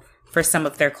School for some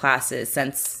of their classes,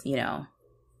 since, you know,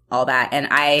 all that. And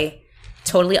I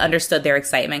totally understood their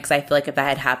excitement, because I feel like if that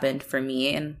had happened for me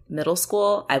in middle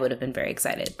school, I would have been very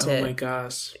excited to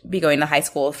be going to high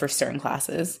school for certain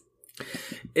classes.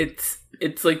 It's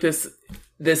like this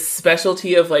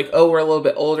specialty of like, oh, we're a little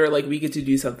bit older, like we get to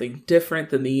do something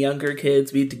different than the younger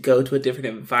kids. We get to go to a different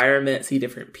environment, see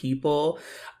different people.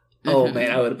 Oh man,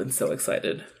 I would have been so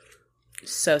excited.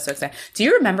 So excited. Do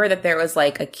you remember that there was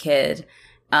like a kid,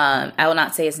 I will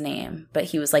not say his name, but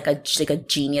he was like a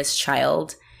genius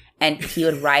child, and he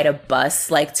would ride a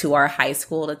bus like to our high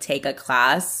school to take a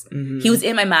class. He was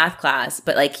in my math class,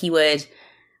 but like he would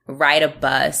ride a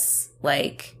bus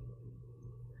like,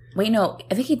 wait, no,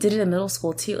 I think he did it in middle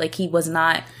school too. Like he was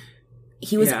a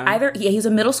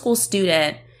middle school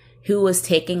student who was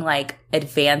taking like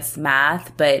advanced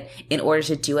math, but in order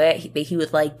to do it, he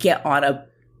would like get on a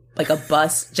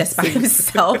bus just by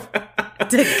himself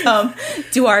to come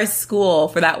to our school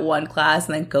for that one class,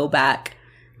 and then go back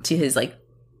to his like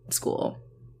school.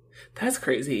 That's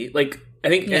crazy. Like I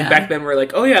think and back then we're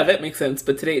like, oh yeah, that makes sense.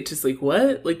 But today it's just like,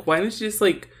 what? Like why don't you just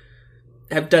like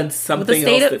have done something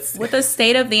else? With the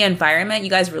state of the environment, you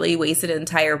guys really wasted an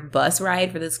entire bus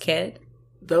ride for this kid.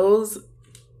 Those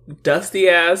dusty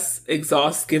ass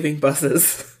exhaust giving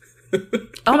buses.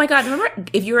 Oh my God. Remember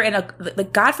if you were in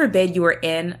God forbid you were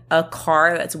in a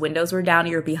car that's windows were down and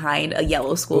you're behind a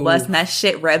yellow school bus, and that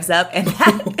shit revs up and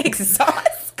that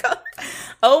exhaust goes.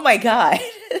 Oh my God.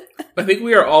 I think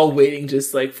we are all waiting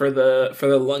just like for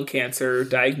the lung cancer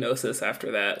diagnosis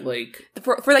after that. Like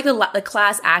for like the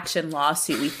class action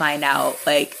lawsuit, we find out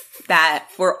like that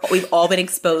we've all been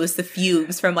exposed to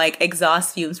fumes from like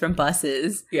exhaust fumes from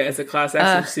buses. Yeah, it's a class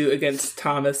action suit against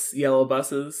Thomas Yellow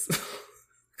Buses.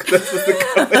 That's what the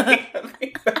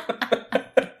company.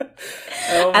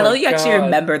 I love you actually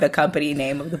remember the company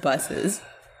name of the buses.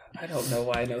 I don't know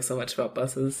why I know so much about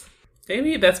buses.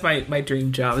 Maybe that's my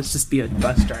dream job, is just be a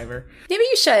bus driver. Maybe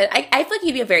you should. I feel like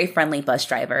you'd be a very friendly bus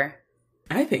driver.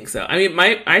 I think so. I mean,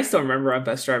 I still remember on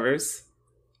bus drivers.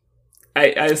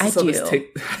 I saw this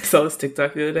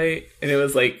TikTok the other day, and it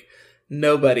was like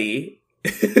nobody.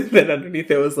 Then underneath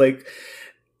it was like,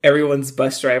 everyone's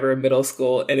bus driver in middle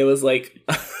school, and it was like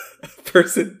a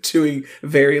person chewing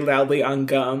very loudly on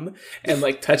gum and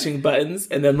like touching buttons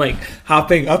and then like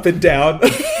hopping up and down on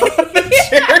the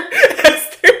chair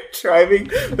as they're driving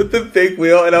with the big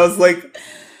wheel. And I was like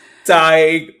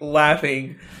dying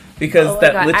laughing because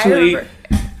that literally...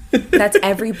 That's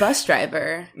every bus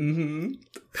driver. Mm-hmm.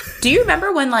 Do you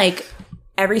remember when like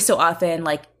every so often,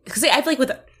 like, because I feel like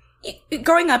with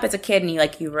growing up as a kid and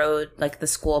you rode like the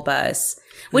school bus,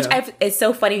 which it's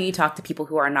so funny when you talk to people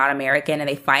who are not American and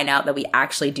they find out that we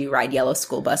actually do ride yellow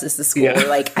school buses to school. Yeah.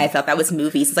 Like, I thought that was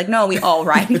movies. It's like, no, we all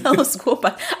ride yellow school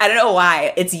bus. I don't know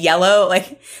why. It's yellow.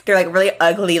 Like, they're like really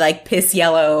ugly, like piss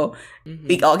yellow. Mm-hmm.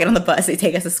 We all get on the bus. They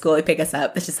take us to school. They pick us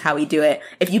up. That's just how we do it.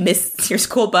 If you miss your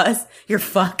school bus, you're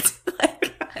fucked.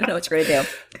 Like, I don't know what you're going to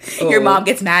do. Your mom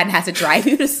gets mad and has to drive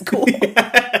you to school.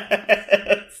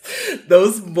 Yes.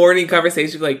 Those morning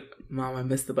conversations, like, Mom, I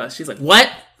missed the bus. She's like, what?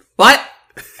 I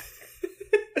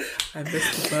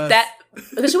missed the bus.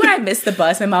 Especially when I missed the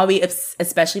bus, my mom would be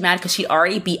especially mad because she'd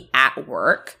already be at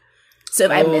work. So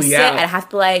if I missed it, I'd have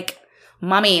to be like,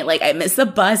 Mommy, like, I missed the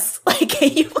bus. Like,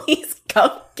 can you please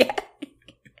come get me?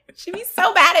 She'd be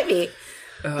so mad at me.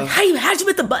 Like, how did you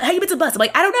miss the bus? How you miss the bus? I'm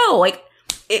like, I don't know. Like,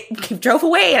 it drove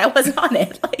away and I wasn't on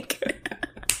it. Like,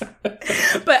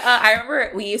 but I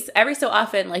remember we used to, every so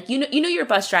often, like, you know your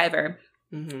bus driver.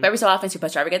 Mm-hmm. But every so often, your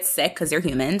bus driver gets sick because they're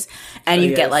humans, and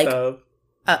you get like a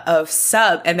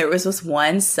sub. And there was this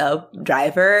one sub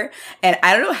driver, and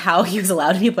I don't know how he was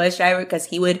allowed to be a bus driver because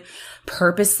he would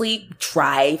purposely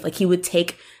drive, like he would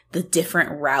take the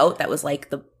different route that was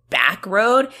like the back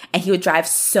road, and he would drive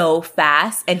so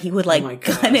fast, and he would like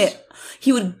gun it.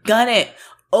 He would gun it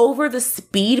over the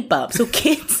speed bump. So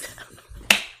kids.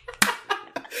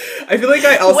 I feel like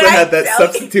I also had that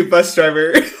substitute bus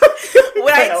driver.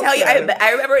 When I tell you,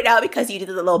 I remember it now because you did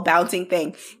the little bouncing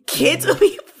thing. Kids would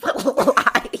be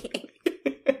flying.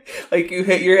 Like you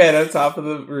hit your head on top of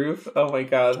the roof. Oh my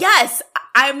God. Yes,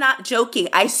 I'm not joking.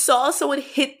 I saw someone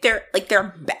hit their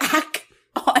back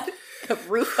on the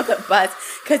roof of the bus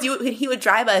because he would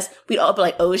drive us. We'd all be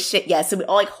like, oh shit, yes. So we'd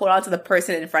all like hold on to the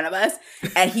person in front of us,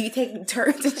 and he'd take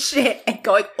turns and shit and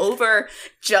going over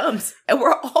jumps, and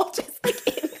we're all just like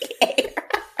in the air.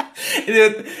 And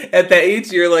then at that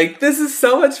age, you're like, this is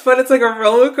so much fun. It's like a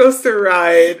roller coaster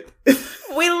ride.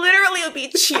 We literally would be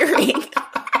cheering.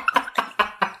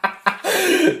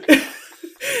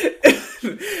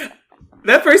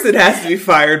 That person has to be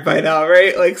fired by now,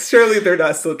 right? Like, surely they're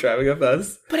not still driving a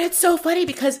bus. But it's so funny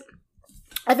because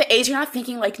at the age, you're not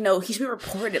thinking like, no, he should be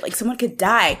reported. Like, someone could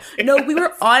die. No, we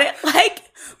were on it like,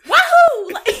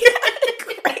 wahoo! Like,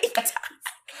 great time.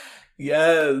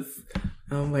 Yes.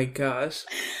 Oh my gosh.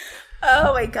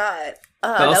 Oh my God.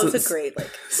 That was a great,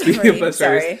 like, speaking of bus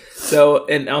drivers. So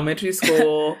in elementary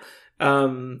school,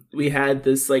 we had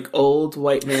this like old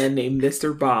white man named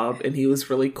Mr. Bob, and he was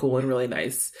really cool and really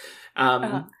nice.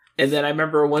 And then I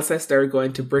remember once I started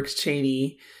going to Brooks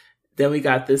Cheney, then we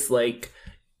got this like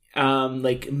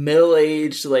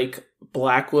middle-aged like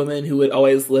black woman who would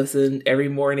always listen every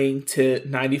morning to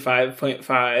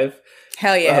 95.5.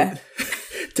 Hell yeah.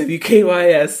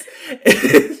 WKYS.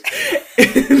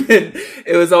 And then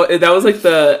it was all that was like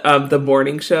the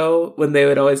morning show when they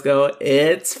would always go,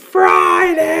 it's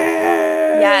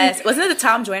Friday. Yes. Wasn't it the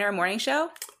Tom Joyner morning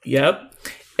show? Yep.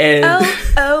 And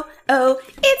oh,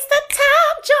 it's the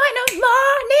Tom Joyner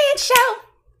morning show.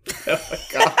 Oh my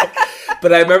God.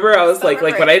 But I remember I was like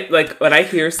when I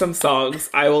hear some songs,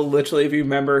 I will literally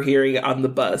remember hearing it on the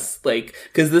bus. Like,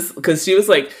 cause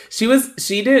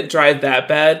she didn't drive that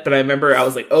bad, but I remember I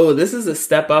was like, oh, this is a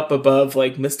step up above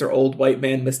like Mr. Old White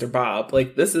Man, Mr. Bob.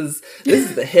 Like this is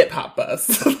the hip hop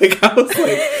bus. Like I was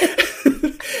like,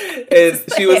 and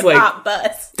she was like, hip-hop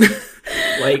bus.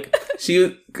 Like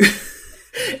she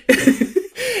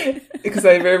because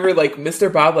I remember like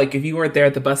Mr. Bob, like if you weren't there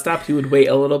at the bus stop, he would wait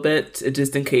a little bit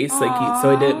just in case, like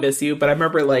so I didn't miss you. But I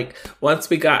remember like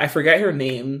once I forgot her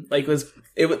name, like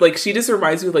it was like she just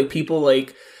reminds me of like people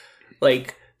like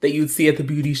that you'd see at the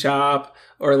beauty shop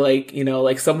or like, you know,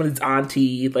 like someone's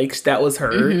auntie, like that was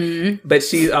her. Mm-hmm. But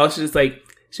she was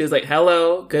like,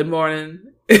 hello, good morning.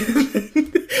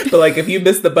 But like if you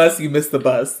missed the bus, you missed the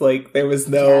bus. Like there was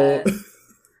no.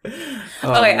 Yes.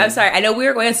 Okay, I'm sorry. I know we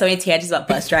were going on so many tangents about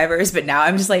bus drivers, but now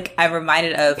I'm just like, I'm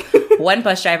reminded of one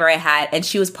bus driver I had, and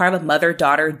she was part of a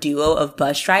mother-daughter duo of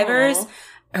bus drivers. Aww.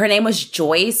 Her name was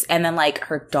Joyce, and then like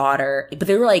her daughter, but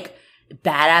they were like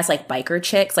badass like biker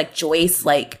chicks. Like Joyce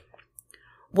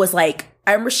was like,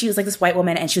 I remember she was like this white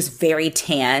woman, and she was very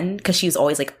tan because she was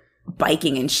always like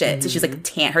biking and shit. So she's like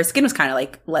tan. Her skin was kind of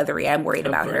like leathery. I'm worried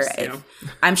about her.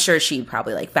 I'm sure she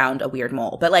probably like found a weird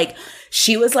mole, but like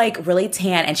she was like really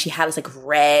tan and she had this like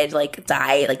red like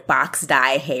dye, like box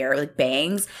dye hair, like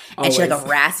bangs. And she had like a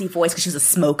raspy voice because she was a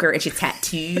smoker and she had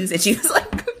tattoos and she was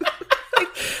like,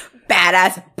 like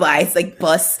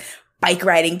badass bike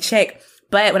riding chick.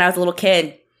 But when I was a little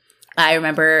kid, I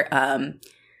remember,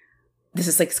 this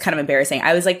is like kind of embarrassing.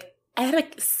 I had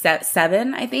like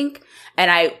 7, I think. And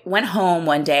I went home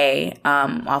one day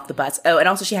off the bus. Oh, and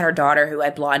also she had her daughter who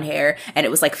had blonde hair and it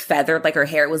was like feathered, like her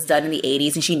hair was done in the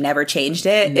 80s and she never changed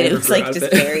it. And it was like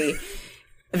just very,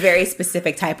 very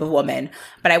specific type of woman.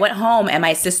 But I went home and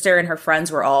my sister and her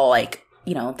friends were all like,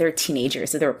 you know, they're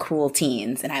teenagers. So they were cool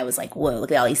teens. And I was like, whoa,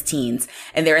 look at all these teens.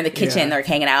 And they're in the kitchen, they're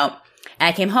hanging out. And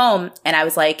I came home and I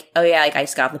was like, oh yeah, like I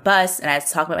just got off the bus and I was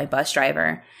talking about my bus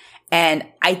driver. And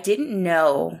I didn't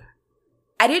know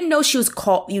she was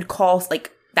you'd call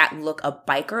like that look a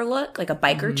biker look, like a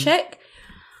biker chick.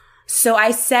 So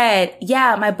I said,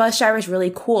 yeah, my bus driver is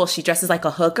really cool. She dresses like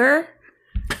a hooker.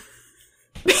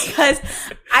 Because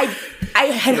I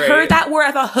had heard that word.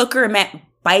 I thought hooker meant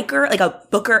biker, like a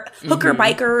hooker,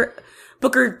 biker,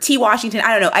 Booker T. Washington.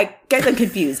 I don't know. I get them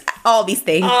confused. All these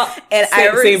things. And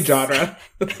same genre.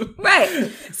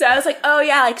 Right. So I was like, oh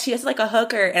yeah, like she has like a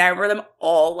hooker. And I remember them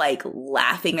all like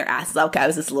laughing their asses off. I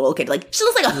was this little kid, like, she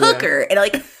looks like a hooker. And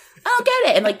like, I don't get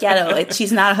it. And like, yeah, no, like,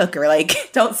 she's not a hooker.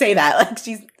 Like, don't say that.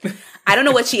 Like I don't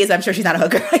know what she is. I'm sure she's not a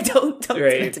hooker. Like, don't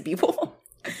say it to people.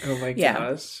 Oh my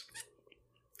gosh.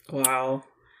 Wow.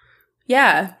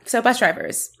 Yeah. So bus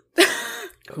drivers.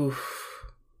 Oof.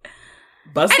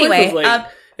 Bus anyway, was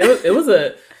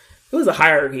like, it was a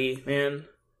hierarchy, man.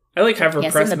 I like have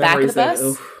repressed memories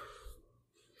of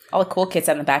all the cool kids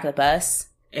on the back of the bus,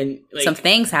 and like, some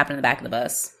things happen in the back of the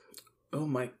bus. Oh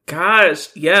my gosh,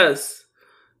 yes,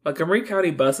 Montgomery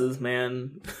County buses,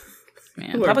 man.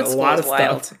 Public school is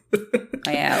wild. Oh,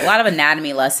 yeah, a lot of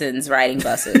anatomy lessons riding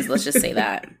buses. Let's just say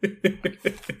that.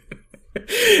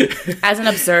 As an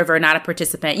observer, not a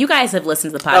participant. You guys have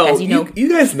listened to the podcast. You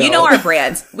guys know. You know our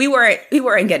brands. We weren't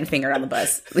getting fingered on the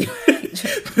bus.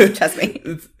 Trust me.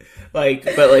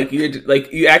 But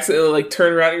you accidentally like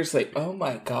turn around and you're just like, oh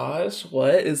my gosh,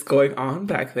 what is going on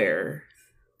back there?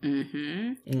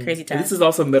 Crazy time. This is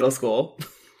also middle school.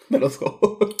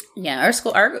 Yeah,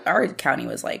 our county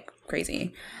was like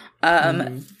crazy.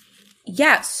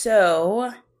 Yeah,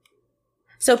 so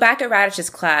back at Radish's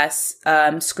class,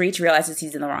 Screech realizes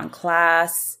he's in the wrong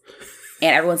class,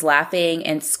 and everyone's laughing,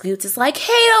 and Scoots is like,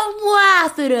 hey, don't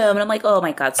laugh at him. And I'm like, oh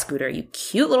my God, Scooter, you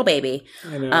cute little baby.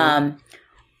 I know.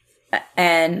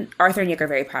 And Arthur and Nick are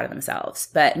very proud of themselves.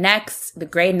 But next, the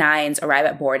grade 9s arrive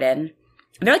at Borden,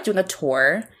 and they're like doing a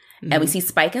tour, and we see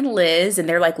Spike and Liz, and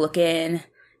they're like looking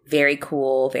very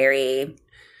cool, very,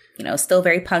 still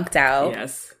very punked out.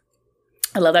 Yes.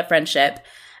 I love that friendship.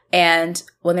 And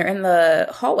when they're in the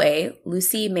hallway,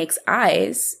 Lucy makes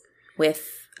eyes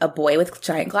with a boy with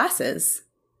giant glasses.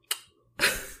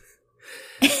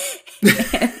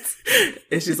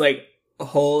 And she's like,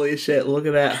 holy shit, look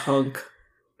at that hunk.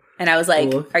 And I was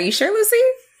like, are you sure, Lucy?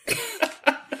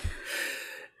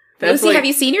 Lucy, like, have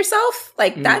you seen yourself?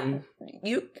 Like, that,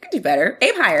 you could do better.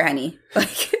 Aim higher, honey.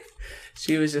 Like,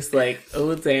 she was just like,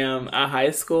 oh, damn, a high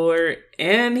schooler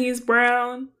and he's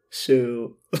brown?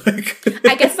 Shoot.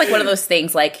 I guess like one of those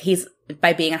things, like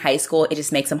by being in high school, it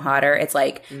just makes him hotter. It's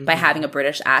like by having a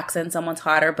British accent, someone's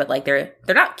hotter, but like they're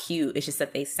not cute. It's just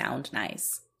that they sound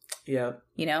nice. Yeah.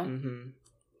 You know?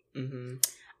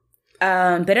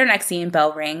 But our next scene,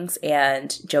 bell rings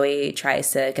and Joey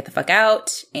tries to get the fuck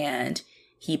out and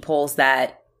he pulls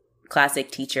that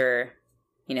classic teacher,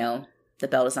 the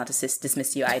bell does not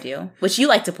dismiss you, I do. Which you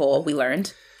like to pull, we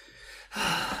learned.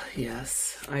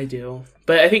 Yes, I do.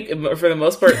 But I think for the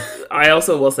most part, I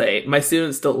also will say my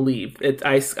students don't leave.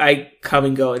 I come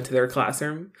and go into their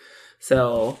classroom.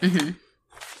 So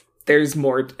there's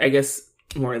more, I guess,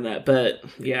 more in that. But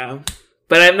yeah.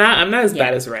 But I'm not as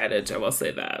bad as Radich, I will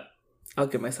say that. I'll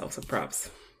give myself some props.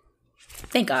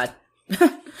 Thank God.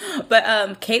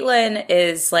 But Caitlin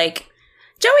is like,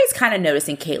 Joey's kind of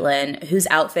noticing Caitlin, whose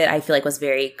outfit I feel like was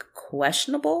very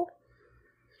questionable.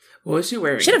 What was she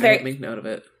wearing? I didn't make note of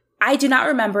it. I do not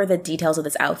remember the details of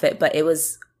this outfit, but it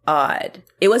was odd.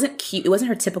 It wasn't cute. It wasn't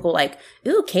her typical like,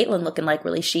 ooh, Caitlin looking like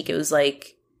really chic. It was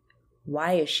like,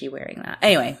 why is she wearing that?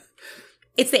 Anyway,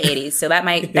 it's the 80s, so that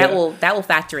might that will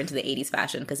factor into the 80s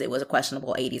fashion because it was a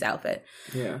questionable 80s outfit.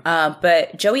 Yeah.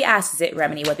 But Joey asks Zit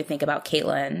Remini what they think about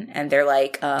Caitlin, and they're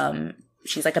like,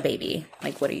 she's like a baby.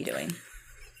 Like, what are you doing?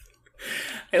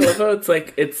 I love how it's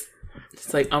like,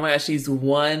 oh my gosh, she's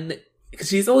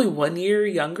only 1 year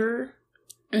younger.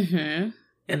 Mm-hmm.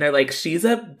 And they're like, she's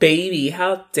a baby.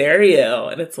 How dare you?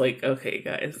 And it's like, okay,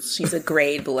 guys. She's a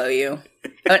grade below you.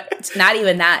 It's not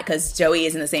even that, because Joey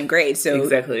is in the same grade. So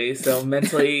exactly. So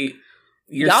mentally,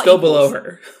 you're y'all still equals. below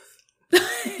her. As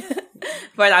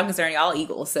far as I'm concerned, y'all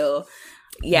equal. So,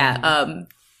 yeah.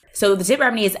 So the dip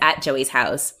remedy is at Joey's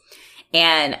house.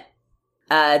 And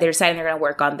they're deciding they're going to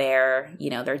work on their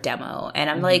demo. And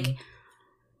I'm like,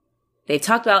 they've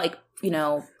talked about, like,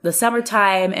 the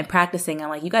summertime and practicing. I'm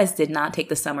like, you guys did not take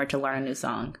the summer to learn a new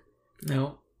song.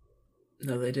 No,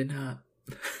 they did not.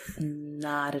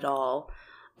 Not at all.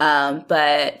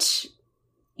 But,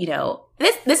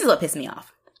 this is what pissed me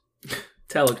off.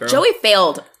 Tell a girl. Joey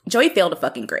failed a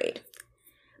fucking grade,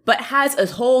 but has a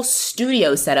whole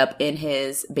studio set up in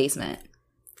his basement.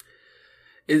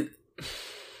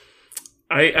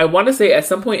 I want to say at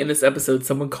some point in this episode,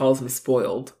 someone calls him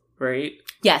spoiled, right?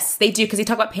 Yes, they do, because they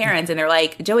talk about parents, and they're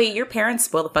like, Joey, your parents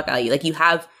spoil the fuck out of you. Like, you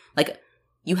have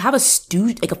a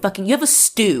stew, you have a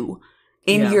stew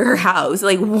in your house.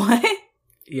 Like, what?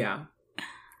 Yeah.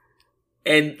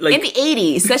 And, like, in the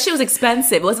 80s, that shit was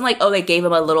expensive. It wasn't like, oh, they gave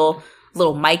him a little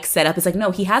mic setup. It's like, no,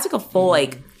 he has, like, a full,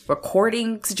 like,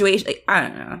 recording situation. Like, I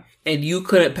don't know. And you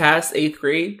couldn't pass 8th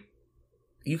grade?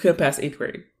 You couldn't pass 8th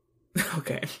grade.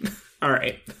 Okay. All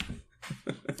right.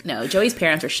 No, Joey's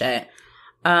parents are shit.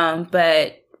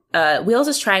 But Wheels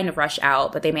is trying to rush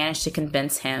out, but they managed to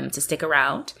convince him to stick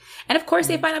around. And of course,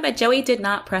 they find out that Joey did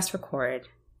not press record.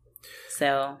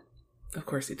 So, of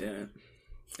course he didn't.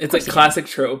 It's like classic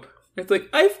trope. It's like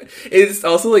it's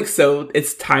also like, so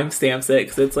it's timestamps it,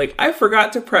 because it's like, I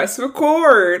forgot to press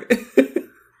record.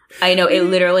 I know, it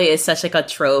literally is such like a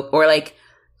trope. Or like,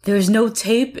 there's no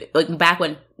tape. Like back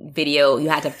when video, you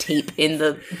had to have tape in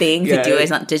the thing to do it.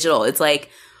 It's not digital. It's like,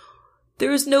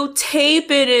 there's no tape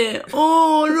in it.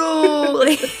 Oh no!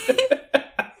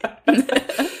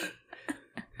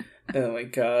 Oh my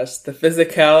gosh, the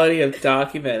physicality of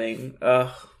documenting.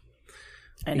 Ugh.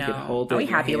 I know. Are we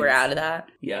happy we're out of that?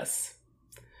 Yes.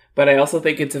 But I also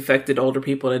think it's affected older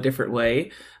people in a different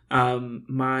way.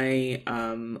 My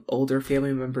older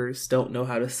family members don't know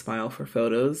how to smile for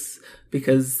photos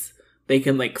because they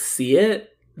can like see it.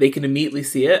 They can immediately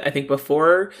see it. I think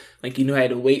before, like, you had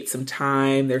to wait some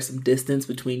time. There's some distance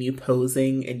between you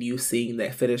posing and you seeing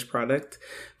that finished product.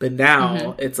 But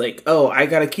now it's like, oh, I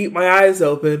got to keep my eyes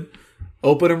open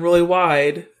them really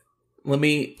wide. Let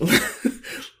me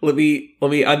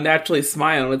unnaturally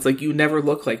smile. And it's like, you never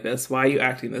look like this. Why are you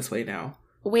acting this way now?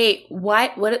 Wait,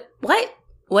 what? What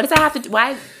does that have to do?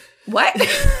 Why? What?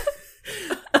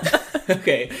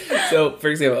 Okay, so for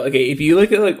example, if you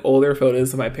look at like older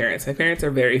photos of my parents are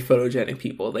very photogenic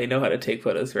people. They know how to take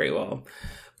photos very well.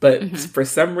 But for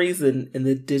some reason, in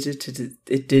the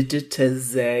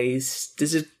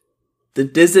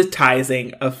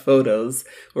digitizing of photos,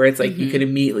 where it's like you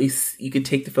can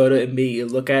take the photo and maybe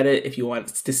look at it if you want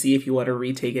to see if you want to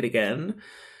retake it again.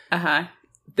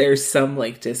 There's some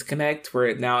like disconnect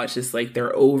where now it's just like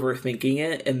they're overthinking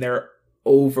it and they're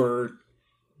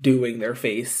overdoing their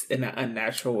face in an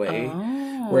unnatural way,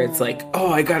 where it's like, oh,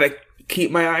 I gotta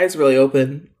keep my eyes really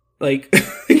open, like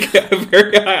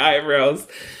very high eyebrows,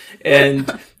 and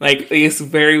like these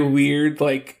very weird,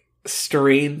 like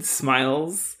strained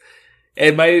smiles.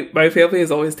 And my family has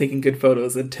always taken good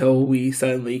photos until we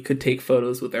suddenly could take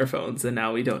photos with our phones, and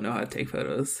now we don't know how to take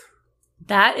photos.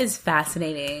 That is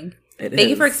fascinating. Thank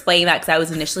you for explaining that, because I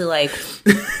was initially like,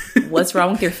 what's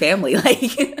wrong with your family?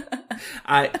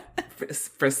 Like,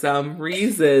 for some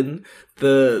reason,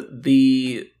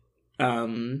 the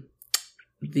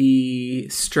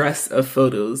stress of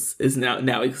photos is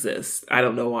now exists. I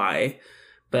don't know why,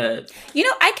 but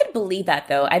I could believe that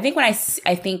though. I think I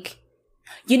think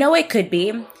it could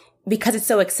be because it's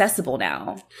so accessible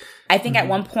now. I think at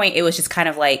one point it was just kind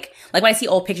of like when I see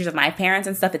old pictures of my parents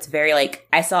and stuff, it's very like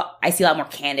I see a lot more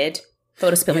candid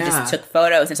photos. People just took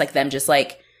photos, and it's like them just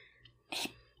like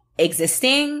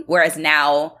existing. Whereas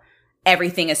now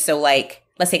everything is so like,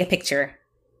 let's take a picture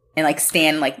and like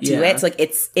stand like do it. So like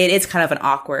it is kind of an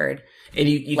awkward. And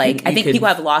I think people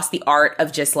have lost the art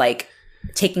of just like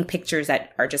taking pictures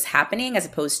that are just happening, as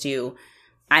opposed to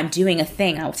I'm doing a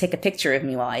thing. I'll take a picture of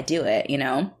me while I do it.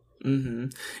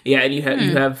 Yeah, and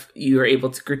you are able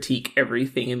to critique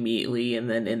everything immediately, and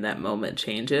then in that moment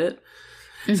change it.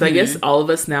 So I guess all of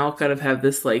us now kind of have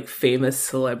this like famous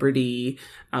celebrity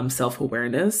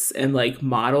self-awareness and like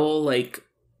model, like,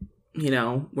 we're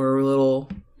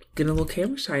getting a little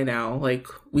camera shy now. Like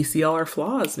we see all our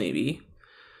flaws maybe.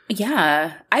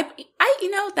 Yeah. I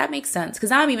that makes sense. Cause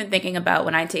now I'm even thinking about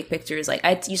when I take pictures, like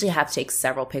I usually have to take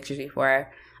several pictures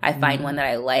before I find one that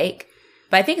I like.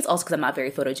 But I think it's also because I'm not very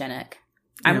photogenic.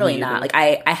 I'm really not. Like,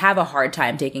 I have a hard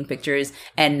time taking pictures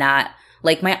and not,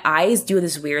 like, my eyes do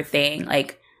this weird thing.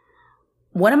 Like,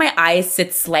 one of my eyes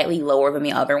sits slightly lower than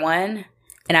the other one,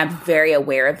 and I'm very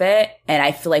aware of it. And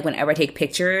I feel like whenever I take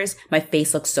pictures, my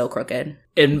face looks so crooked.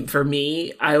 And for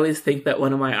me, I always think that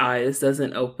one of my eyes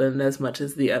doesn't open as much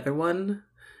as the other one.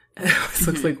 It always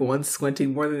looks like one's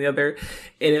squinting more than the other.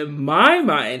 And in my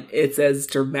mind, it's as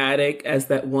dramatic as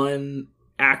that one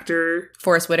actor.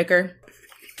 Forrest Whitaker.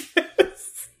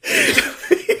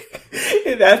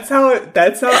 That's how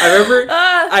I remember.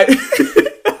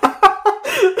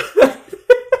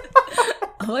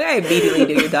 I immediately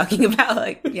knew you're talking about.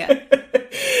 Like, yeah.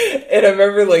 And I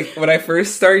remember, like, when I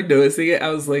first started noticing it, I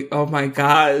was like, oh my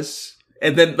gosh.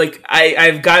 And then, like,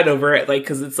 I've gotten over it, like,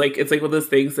 because it's like one of those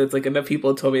things that's, like, enough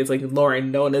people told me, it's like,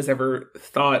 Lauren, no one has ever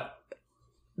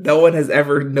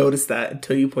noticed that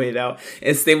until you point it out.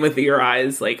 And same with your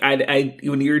eyes. Like, I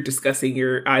when you were discussing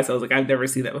your eyes, I was like, I've never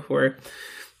seen that before.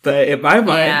 But in my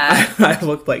mind, I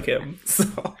looked like him.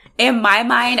 So in my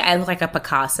mind, I look like a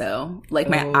Picasso. Like,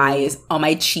 my eye is on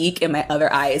my cheek and my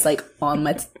other eye is, like, on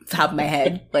my top of my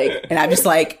head. Like, and I'm just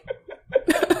like...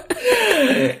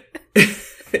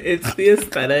 It's the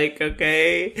aesthetic,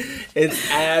 okay?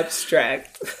 It's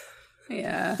abstract.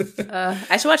 Yeah.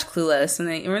 I should watch Clueless. And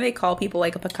remember they call people,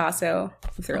 like, a Picasso?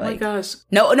 If they're my gosh.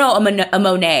 No, a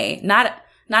Monet. Not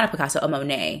a Picasso, a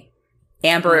Monet.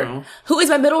 Amber, who is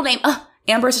my middle name?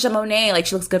 Amber is such a Monet. Like,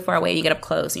 she looks good far away. You get up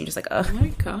close and you're just like, oh my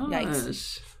gosh.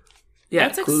 Yikes. Yeah,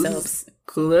 that's like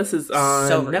Clueless is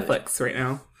on Netflix right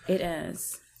now. It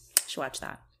is. Should watch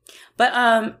that.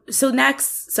 But so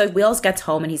Wills gets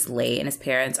home and he's late and his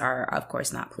parents are, of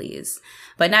course, not pleased.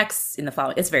 But next in the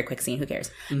following, it's a very quick scene. Who cares?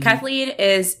 Mm-hmm. Kathleen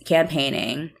is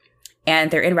campaigning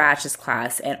and they're in Ratch's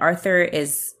class and Arthur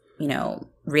is,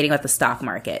 reading about the stock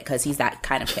market because he's that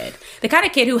kind of kid. The kind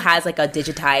of kid who has, like, a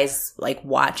digitized, like,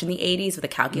 watch in the 80s with a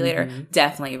calculator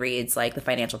definitely reads, like, the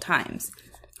Financial Times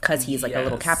because he's, like, a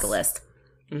little capitalist.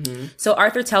 Mm-hmm. So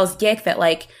Arthur tells Yick that,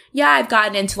 like, yeah, I've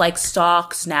gotten into, like,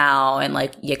 stocks now. And,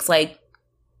 like, Yick's like,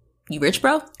 you rich,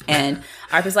 bro? And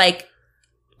Arthur's like,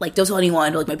 don't tell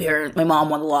anyone. Like, my mom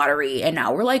won the lottery. And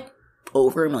now we're, like,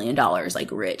 over $1 million,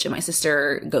 like, rich. And my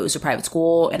sister goes to private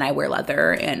school and I wear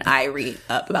leather and I read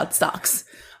up about stocks.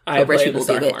 I rich people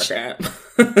do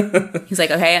bitch. He's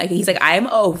like, okay. He's like, I'm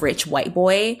a rich white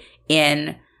boy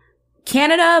in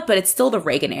Canada, but it's still the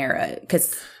Reagan era.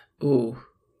 Because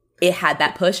it had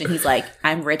that push, and he's like,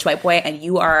 I'm rich white boy, and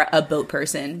you are a boat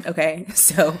person, okay?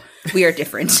 So we are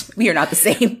different. We are not the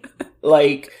same.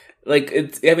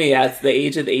 It's the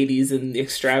age of the 80s and the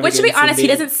extravagance. Which, to be honest, he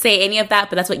doesn't say any of that,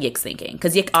 but that's what Yick's thinking.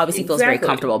 Because Yick obviously feels very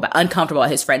uncomfortable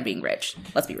about his friend being rich.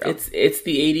 Let's be real. It's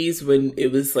the 80s when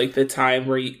it was, like, the time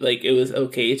where, like, it was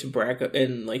okay to brag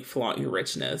and, like, flaunt your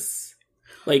richness.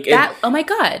 Like, oh my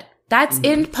God. That's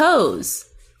in Pose.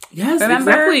 Yes,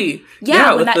 remember? Exactly.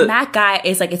 Yeah, when that Mac guy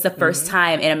is like, it's the first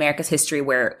time in America's history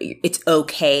where it's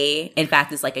okay, in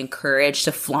fact, it's, like, encouraged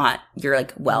to flaunt your,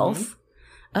 like, wealth.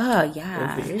 Oh,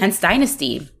 yeah. Hence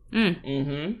Dynasty.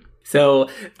 So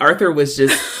Arthur was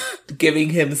just giving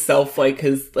himself, like,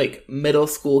 his, like, middle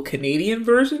school Canadian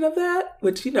version of that,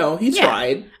 which, he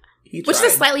tried. Which is a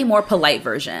slightly more polite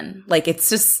version. Like, it's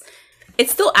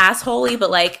still assholey,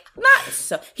 but, like, not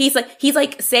so. He's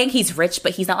like saying he's rich,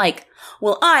 but he's not like,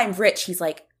 well, I'm rich. He's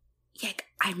like, yeah,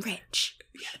 I'm rich.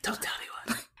 Yeah, don't tell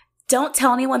anyone. Don't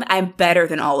tell anyone that I'm better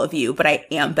than all of you, but I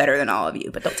am better than all of you.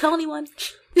 But don't tell anyone.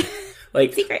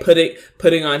 Like,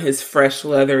 putting on his fresh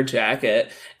leather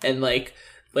jacket and, like,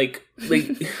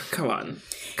 come on.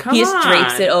 He just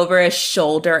drapes it over his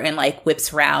shoulder and, like,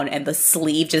 whips around, and the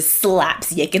sleeve just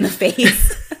slaps Yick in the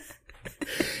face.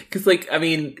 Because, like, I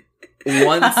mean,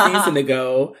 one season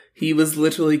ago, he was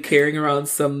literally carrying around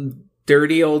some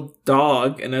dirty old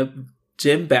dog in a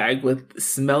gym bag with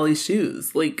smelly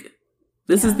shoes. Like,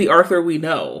 this is the Arthur we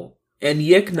know. And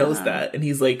Yick knows that. And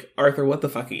he's like, Arthur, what the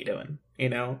fuck are you doing?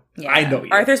 Yeah. I know you.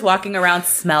 Arthur's walking around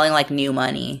smelling like new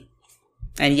money.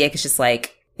 And Yick is just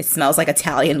like, it smells like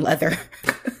Italian leather.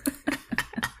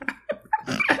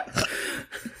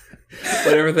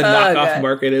 Whatever the knockoff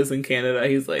market is in Canada,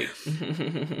 he's like...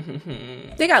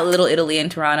 They got Little Italy in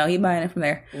Toronto. He's buying it from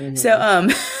there. Mm-hmm. So,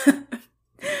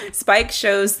 Spike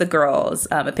shows the girls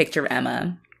a picture of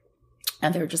Emma.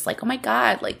 And they're just like, oh my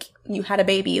God, like, you had a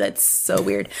baby. That's so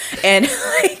weird. And,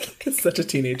 like... It's such a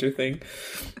teenager thing.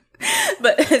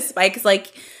 But Spike's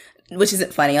like... Which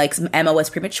isn't funny. Like, Emma was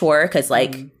premature because,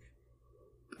 like...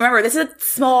 Remember, this is a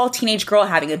small teenage girl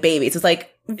having a baby. So it's,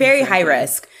 like, very high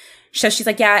risk. So she's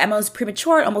like, yeah, Emma was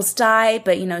premature, almost died,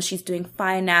 but, she's doing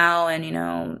fine now, and,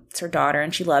 it's her daughter,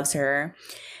 and she loves her.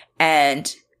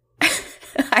 And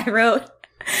I wrote,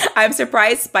 I'm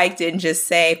surprised Spike didn't just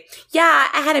say, yeah,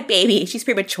 I had a baby. She's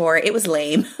premature. It was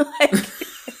lame.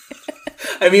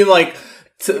 I mean, like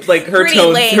her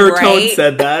tone, lame, her right? tone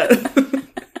said that.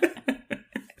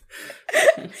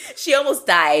 She almost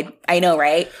died. I know,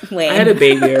 right? Lame. I had a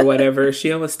baby or whatever.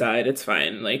 She almost died. It's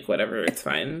fine. Like, whatever. It's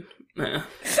fine.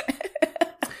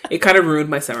 It kind of ruined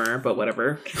my summer, but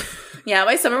whatever. Yeah,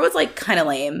 my summer was like kind of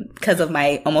lame because of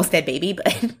my almost dead baby,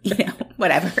 but you know,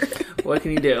 whatever. What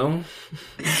can you do?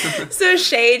 So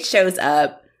Shade shows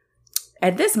up,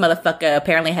 and this motherfucker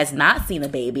apparently has not seen the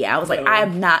baby. I was like,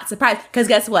 I'm not surprised, because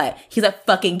guess what? He's at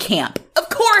fucking camp. Of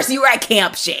course you were at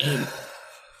camp, Shade.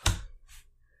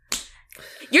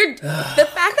 The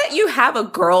fact that you have a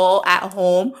girl at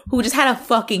home who just had a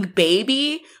fucking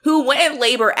baby, who went in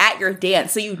labor at your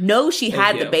dance, so you know she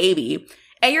had the baby,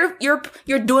 and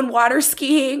you're doing water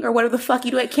skiing or whatever the fuck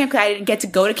you do at camp, because I didn't get to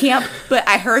go to camp, but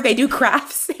I heard they do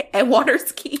crafts and water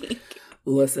skiing.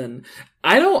 Listen,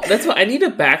 that's what I need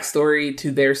a backstory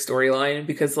to their storyline,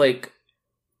 because like,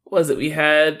 what was it? We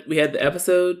had the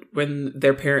episode when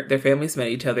their families met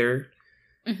each other.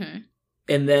 Mm-hmm.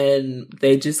 And then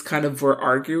they just kind of were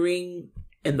arguing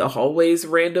in the hallways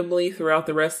randomly throughout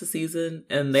the rest of the season.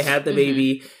 And they had the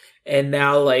baby. And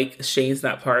now, like, Shane's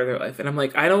not part of their life. And I'm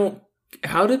like,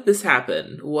 how did this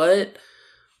happen? What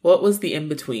was the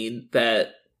in-between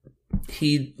that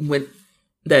he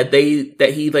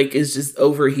like is just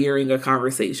overhearing a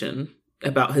conversation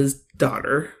about his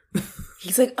daughter?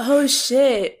 He's like, oh,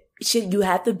 shit, you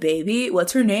had the baby?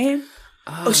 What's her name?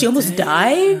 Oh, she almost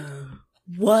died?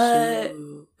 What?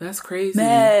 Shoot, that's crazy.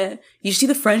 Man, you see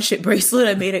the friendship bracelet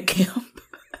I made at camp?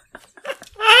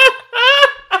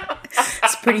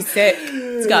 It's pretty sick.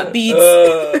 It's got beads.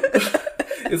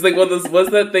 It's like one of those, what's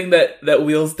that thing that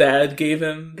Wheel's dad gave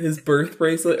him? His birth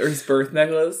bracelet or his birth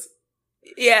necklace?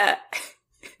 Yeah.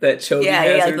 That Chody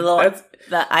has.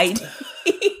 The ID.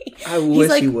 I wish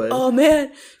like, he would. Oh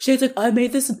man. Shade's like, I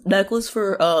made this necklace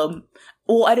for,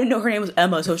 well, I didn't know her name was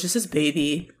Emma, so it's just his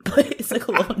baby. But it's like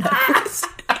a little necklace.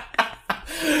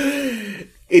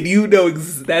 And you know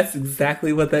that's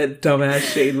exactly what that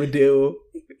dumbass Shane would do.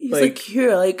 He's like,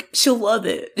 here, like, she'll love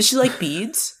it. Does she like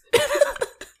beads?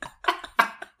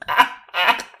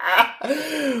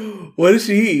 What does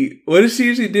she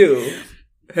usually do?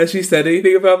 Has she said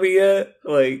anything about me yet?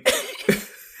 Like,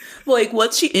 like,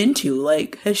 what's she into?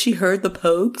 Like, has she heard the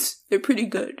Pogues? They're pretty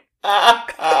good.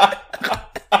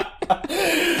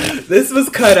 This was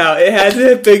cut out. It had to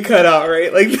have been cut out,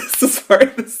 right? Like, this was part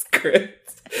of the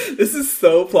script. This is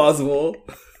so plausible.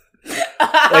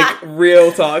 Like,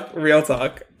 real talk.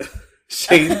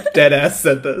 Shane deadass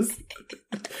said this.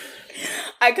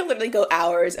 I could literally go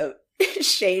hours of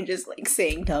Shane just like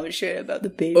saying dumb shit about the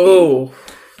baby. Oh,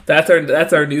 that's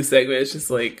our new segment. It's just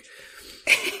like,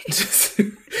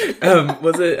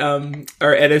 was it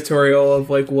our editorial of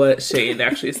like what Shane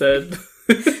actually said?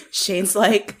 Shane's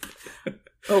like,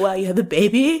 oh wow, you have the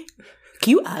baby?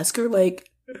 Can you ask her, like,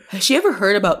 has she ever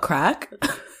heard about crack?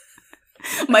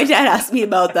 My dad asked me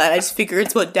about that. I just figure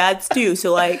it's what dads do.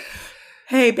 So like,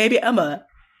 hey, baby Emma,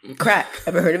 crack,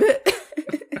 ever heard of it?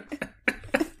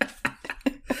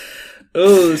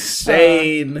 Oh,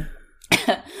 Shane.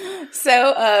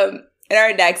 So, in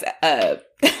our next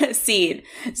scene,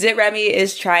 Zit Remy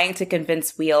is trying to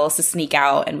convince Wheels to sneak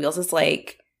out, and Wheels is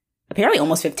like, apparently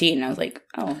almost 15. And I was like,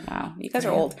 oh, wow, you guys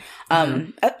are old.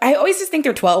 I always just think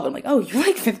they're 12. I'm like, oh, you're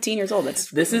like 15 years old.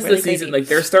 This is really the season. Crazy. Like,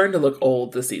 they're starting to look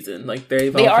old this season. Like, they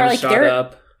all kind of shot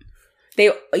up.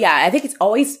 I think it's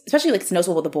always, especially like it's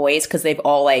noticeable with the boys, because they've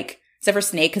all like, except for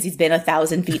Snake, because he's been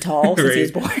 1,000 feet tall since he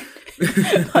was born.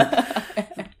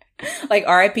 Like,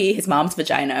 R.I.P. his mom's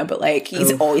vagina, but like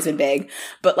he's always been big.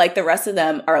 But like the rest of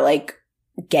them are like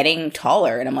getting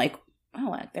taller, and I'm like,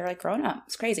 oh, they're like grown up.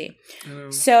 It's crazy.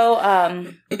 So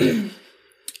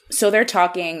so they're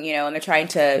talking, you know, and they're trying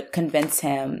to convince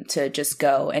him to just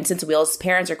go. And since Will's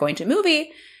parents are going to a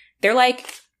movie, they're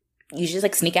like, you should just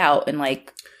like sneak out and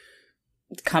like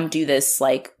come do this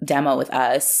like demo with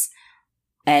us.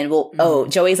 And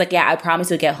Joey's like, yeah, I promise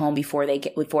to get home before they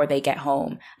get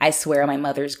home. I swear on my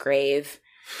mother's grave.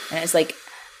 And it's like,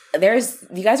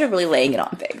 you guys are really laying it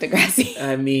on thick, Degrassi.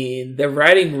 I mean, the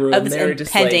writing room, of this they're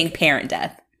just impending like, parent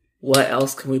death. What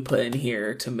else can we put in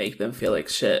here to make them feel like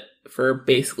shit for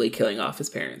basically killing off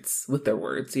his parents with their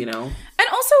words, you know? And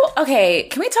also, okay,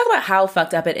 can we talk about how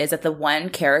fucked up it is that the one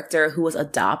character who was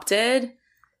adopted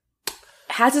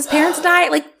has his parents die?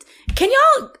 Like, can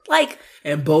y'all, like...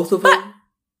 And both of them?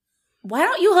 why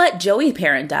don't you let Joey's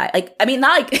parent die? Like, I mean,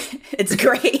 not like it's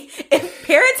great if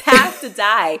parents have to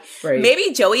die. Right.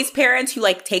 Maybe Joey's parents who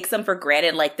like takes them for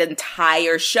granted, like the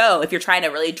entire show. If you're trying to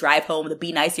really drive home the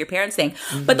be nice to your parents thing,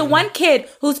 but the one kid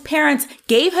whose parents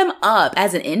gave him up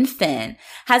as an infant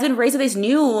has been raised with these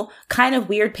new kind of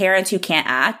weird parents who can't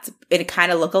act and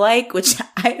kind of look alike, which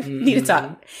I need to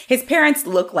talk. His parents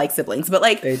look like siblings, but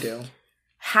like they do.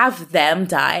 Have them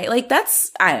die. Like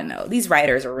that's, I don't know. These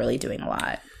writers are really doing a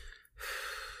lot.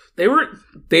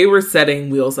 They were setting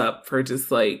Wheels up for just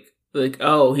like,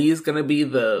 oh, he's gonna be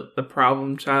the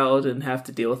problem child and have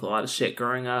to deal with a lot of shit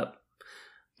growing up.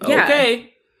 Yeah.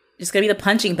 Okay. Just gonna be the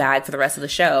punching bag for the rest of the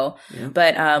show. Yeah.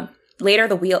 But later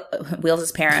the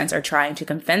Wheels' parents are trying to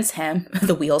convince him,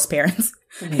 the Wheels parents,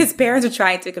 his parents are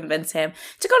trying to convince him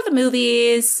to go to the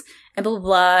movies and blah, blah,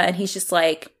 blah. And he's just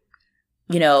like,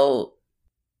 you know,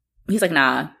 he's like,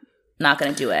 nah, not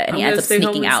gonna do it. And he ends up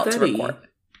sneaking out to record.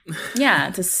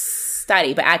 Yeah, to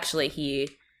study, but actually he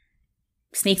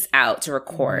sneaks out to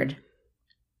record.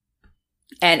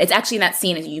 And it's actually in that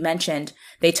scene, as you mentioned,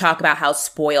 they talk about how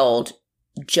spoiled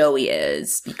Joey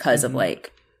is because of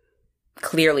like,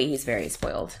 clearly he's very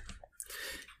spoiled.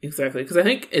 Exactly, because I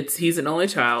think he's an only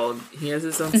child. He has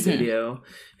his own studio.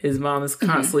 His mom is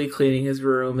constantly cleaning his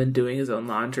room and doing his own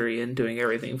laundry and doing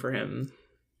everything for him.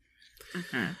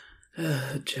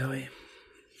 Joey.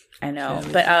 I know,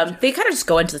 but they kind of just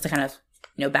go into this kind of,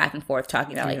 you know, back and forth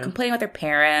talking about like complaining with their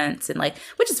parents and like,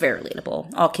 which is very relatable.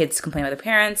 All kids complain with their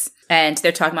parents, and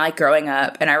they're talking about like growing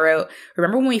up. And I wrote,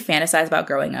 remember when we fantasized about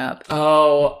growing up?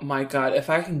 Oh my God.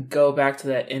 If I can go back to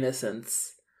that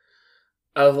innocence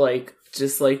of like,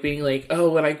 just like being like, oh,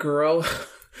 when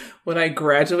I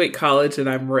graduate college and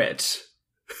I'm rich.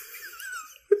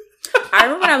 I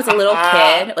remember when I was a little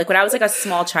kid, like when I was like a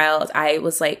small child, I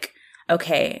was like,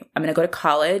 okay, I'm going to go to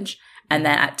college. And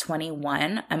then at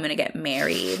 21, I'm going to get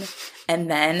married.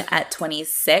 And then at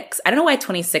 26, I don't know why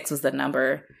 26 was the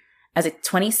number. I was like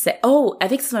 26. Oh, I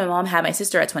think my mom had my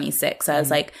sister at 26. So I was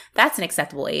like, that's an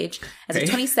acceptable age. I was like,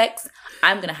 26,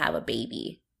 I'm going to have a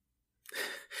baby.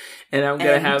 And I'm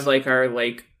going to have like our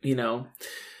like, you know,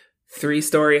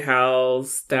 3-story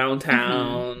house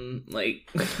downtown. Like.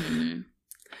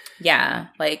 Yeah,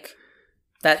 like.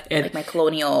 That, and, like, my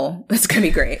colonial, it's going to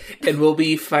be great. And we'll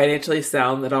be financially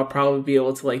sound that I'll probably be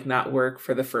able to, like, not work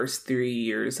for the first 3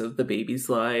 years of the baby's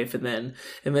life. And then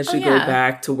eventually go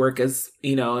back to work as,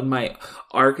 you know, in my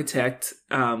architect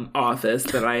office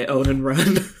that I own and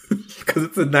run. Because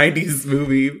it's a 90s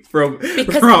movie from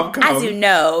rom-com. As you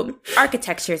know,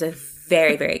 architecture is a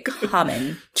very, very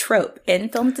common trope in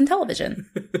films and television.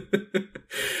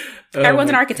 Everyone's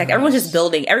an architect. Gosh. Everyone's just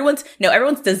building. Everyone's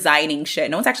designing shit.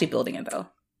 No one's actually building it, though.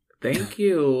 Thank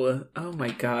you. Oh, my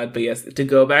God. But yes, to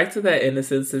go back to that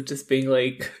innocence of just being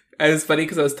like, it was funny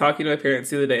because I was talking to my parents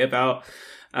the other day about,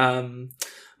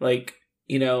 like,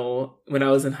 you know, when I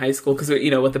was in high school, because,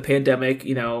 you know, with the pandemic,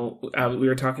 you know, we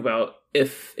were talking about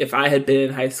if I had been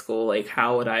in high school, like,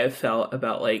 how would I have felt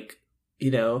about, like, you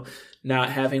know,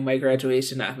 not having my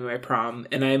graduation, not having my prom.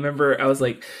 And I remember I was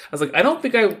like, I don't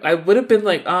think I would have been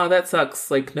like, oh, that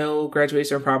sucks. Like no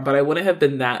graduation or prom, but I wouldn't have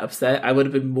been that upset. I would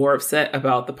have been more upset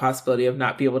about the possibility of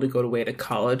not being able to go away to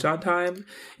college on time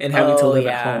and having to live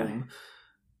at home.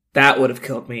 That would have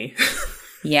killed me.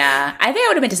 Yeah. I think I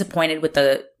would have been disappointed with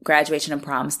the graduation and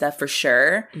prom stuff for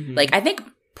sure. Like I think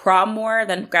prom more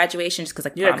than graduation just because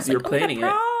like prom is like, you're planning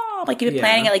it. Like you've been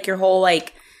planning it like your whole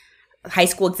like high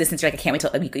school existence. You're like, I can't wait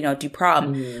till you know do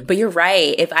prom. But you're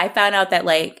right. If I found out that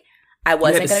like I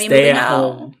wasn't going to be moving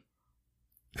out,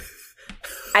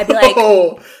 I'd be like,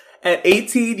 oh, at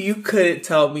 18 you couldn't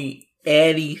tell me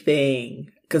anything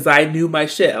because I knew my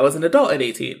shit. I was an adult at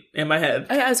 18 in my head.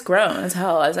 I was grown as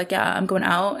hell. I was like, yeah, I'm going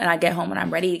out and I get home when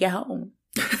I'm ready to get home.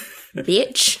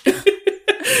 Bitch.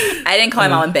 I didn't call my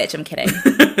mom a bitch. I'm kidding.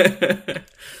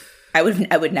 I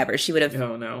would never. She would have.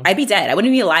 Oh, no. I'd be dead. I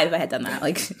wouldn't be alive if I had done that.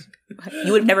 Like,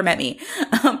 you would have never met me.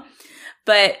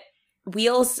 But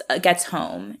Wheels gets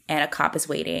home and a cop is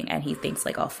waiting and he thinks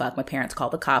like, oh fuck, my parents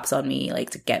called the cops on me like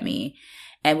to get me.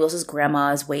 And Wheels'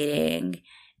 grandma is waiting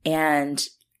and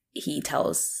she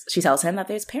tells him that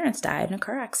his parents died in a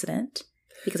car accident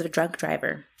because of a drunk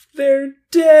driver. They're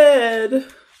dead.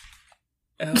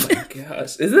 Oh my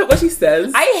gosh. Isn't that what she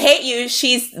says? I hate you.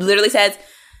 She literally says,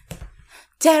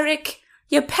 Derek,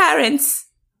 your parents,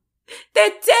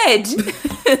 they're dead.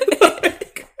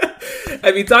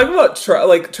 I mean, talking about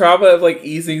trauma of like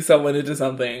easing someone into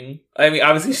something. I mean,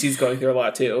 obviously she's going through a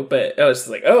lot too, but I was just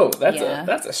like, oh,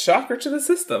 that's a shocker to the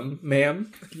system,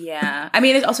 ma'am. Yeah. I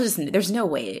mean, there's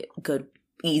no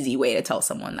easy way to tell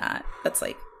someone that.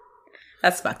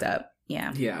 That's fucked up.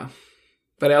 Yeah. Yeah.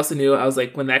 But I also knew, I was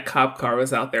like, when that cop car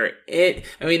was out there,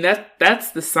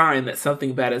 that's the sign that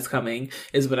something bad is coming,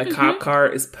 is when a cop car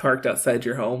is parked outside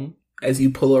your home as you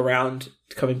pull around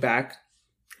coming back.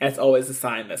 That's always a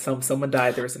sign that someone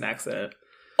died, there was an accident.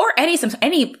 Or any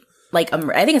like,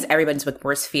 I think it's everybody's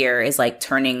worst fear is like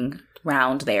turning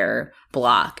around their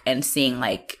block and seeing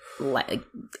like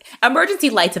emergency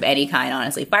lights of any kind,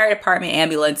 honestly. Fire department,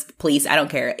 ambulance, police, I don't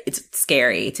care. It's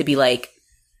scary to be like,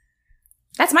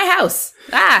 that's my house.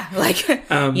 Like,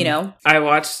 you know. I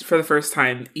watched for the first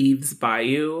time Eve's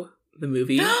Bayou, the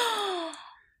movie.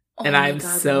 And I'm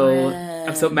so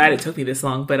mad it took me this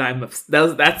long, but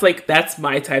that's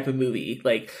my type of movie.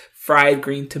 Like fried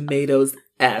green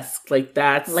tomatoes-esque. Like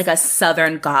that's like a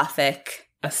Southern Gothic.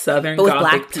 A Southern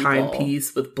Gothic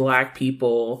timepiece with black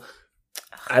people.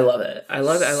 I love it. I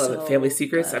love it. Family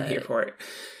Secrets, I'm here for it.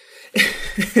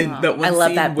 I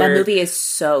love that. That movie is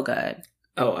so good.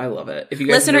 Oh, I love it. If you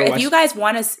guys if you guys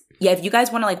want to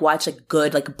like watch a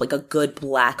good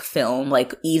black film,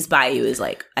 like Eve's Bayou is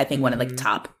like, I think one of like the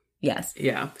top. Yes.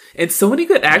 Yeah. And so many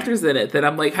good actors in it that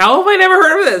I'm like, how have I never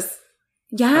heard of this?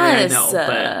 Yes. I know,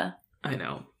 but I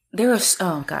know. There was,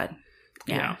 oh God.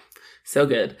 Yeah. So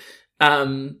good.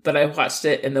 But I watched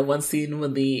it, and the one scene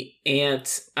when the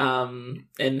aunt,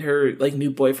 and her like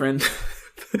new boyfriend,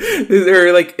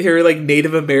 her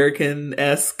Native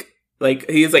American-esque, like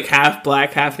he's like half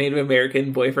black, half Native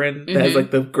American boyfriend that has like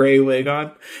the gray wig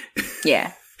on.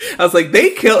 Yeah. I was like,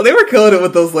 they were killing it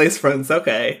with those lace fronts.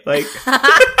 Okay. Like,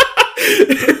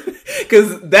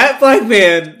 because that black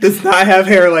man does not have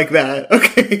hair like that.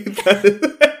 Okay.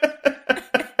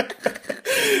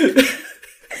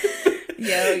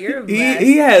 Yo, you're a mess.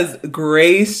 He has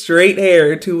gray straight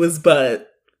hair to his butt.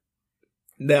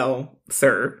 No,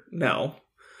 sir. No.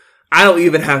 I don't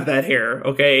even have that hair,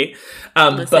 okay?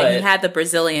 Listen, but he had the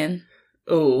Brazilian.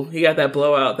 Oh, he got that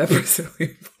blowout, that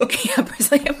Brazilian blowout. Yeah,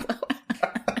 Brazilian blowout.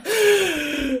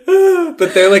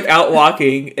 But they're like out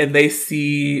walking and they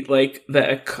see like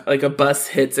a bus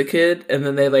hits a kid, and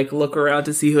then they like look around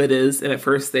to see who it is, and at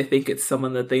first they think it's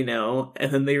someone that they know,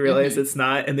 and then they realize it's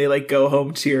not, and they like go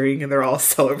home cheering, and they're all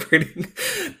celebrating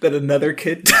that another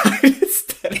kid died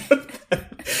instead of them.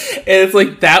 And it's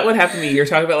like, that would happen to me. You're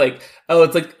talking about like, oh,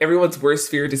 it's like everyone's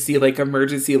worst fear to see like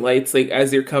emergency lights like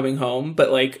as you're coming home.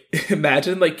 But like,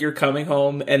 imagine like you're coming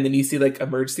home and then you see like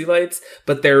emergency lights,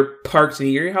 but they're parked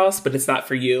near your house, but it's not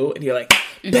for you. And you're like,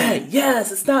 bang,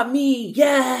 yes, it's not me.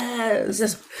 Yes. It's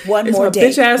just one it's more my day.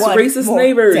 Bitch ass One racist more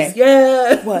neighbors. Day.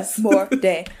 Yes. One more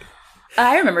day.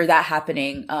 I remember that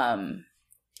happening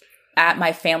at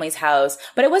my family's house,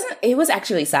 but it was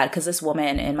actually sad because this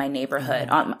woman in my neighborhood,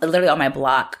 literally on my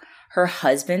block, her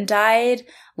husband died,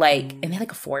 like, and they had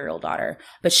like a 4-year-old daughter,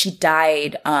 but she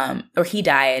died, or he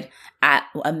died at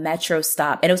a metro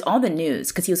stop. And it was all the news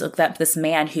because he was this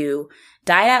man who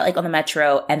died at like on the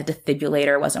metro, and the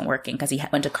defibrillator wasn't working because he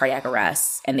went to cardiac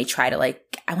arrest, and they tried to like,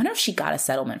 I wonder if she got a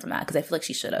settlement from that, because I feel like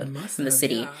she should have from the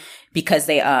city, because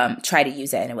they tried to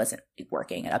use it and it wasn't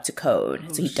working and up to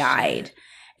code. So he died.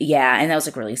 Yeah. And that was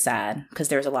like really sad because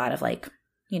there was a lot of like,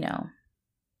 you know,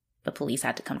 the police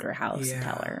had to come to her house and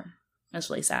tell her. It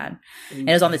was really sad. And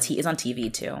it was on it's on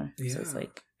TV too. Yeah. So it's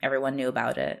like everyone knew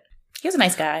about it. He was a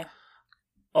nice guy.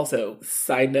 Also,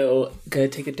 side note, gonna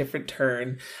take a different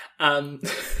turn.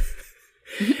 What's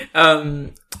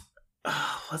her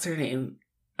name?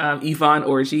 Yvonne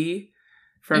Orji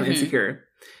from Insecure.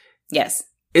 Yes.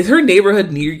 Is her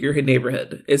neighborhood near your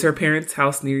neighborhood? Is her parents'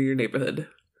 house near your neighborhood?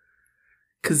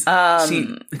 Because I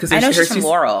know she's from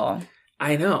Laurel.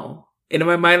 I know. And in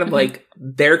my mind, I'm like,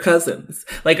 they're cousins.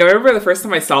 Like, I remember the first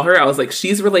time I saw her, I was like,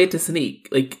 she's related to Sneak.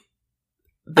 Like,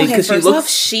 okay, first off,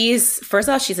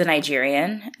 she's a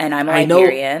Nigerian, and I'm a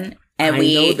Liberian, and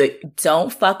we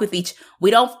don't fuck with each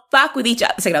other.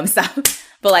 So I'm stop.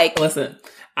 But like, listen,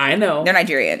 I know they're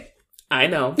Nigerian. I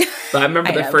know, but I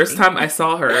remember the first time I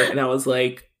saw her, and I was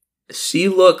like, she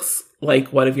looks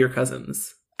like one of your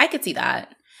cousins. I could see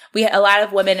that. A lot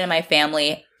of women in my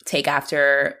family take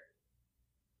after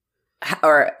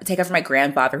my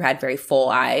grandfather, who had very full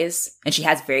eyes, and she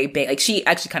has very big, like, she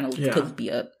actually kind of could be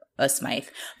a Smythe.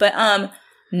 But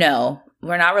no,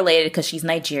 we're not related because she's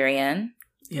Nigerian.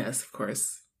 Yes, of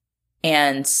course.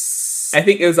 And I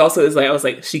think I was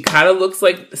like, she kind of looks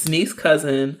like Sneak's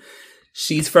cousin.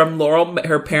 She's from Laurel.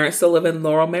 Her parents still live in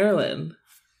Laurel, Maryland.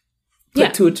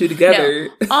 Put two and two together.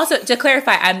 No. Also, to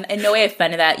clarify, I'm in no way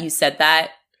offended that you said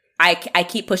that. I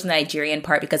keep pushing the Nigerian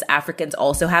part because Africans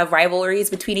also have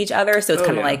rivalries between each other. So it's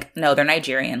kind of like, no, they're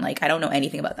Nigerian. Like, I don't know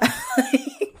anything about that.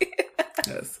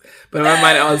 Yes. But in my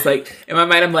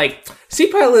mind, I'm like, she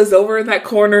probably lives over in that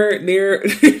corner near.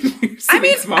 I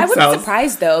mean, I wouldn't be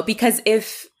surprised though, because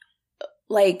if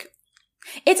like,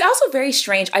 it's also very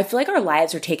strange. I feel like our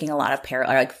lives are taking a lot of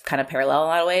parallel in a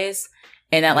lot of ways,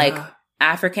 in that like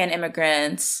African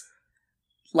immigrants,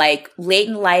 like late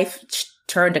in life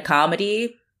turned to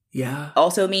comedy. Yeah.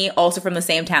 Also me, also from the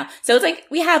same town. So it's like,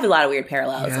 we have a lot of weird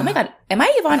parallels. Yeah. Oh my God. Am I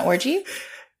Yvonne Orji?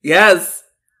 Yes.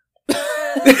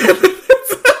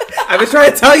 I've been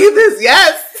trying to tell you this.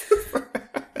 Yes.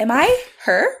 Am I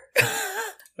her?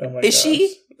 Oh my Is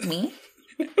she me?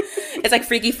 It's like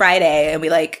Freaky Friday and we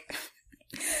like,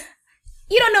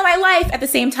 you don't know my life at the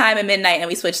same time at midnight and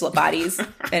we switch bodies. And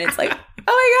it's like, oh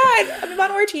my God, I'm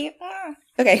Yvonne Orji.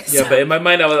 Okay. Yeah, but in my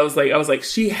mind, I was like,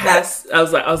 she has, I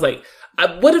was like,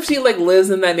 what if she like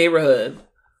lives in that neighborhood,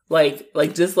 like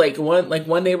just like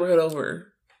one neighborhood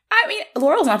over? I mean,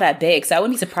 Laurel's not that big, so I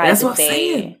wouldn't be surprised if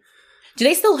they. Do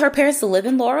they still? Her parents still live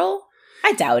in Laurel?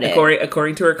 I doubt it.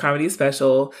 According to her comedy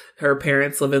special, her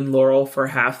parents live in Laurel for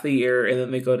half the year, and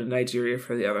then they go to Nigeria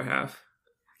for the other half.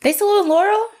 They still live in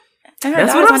Laurel?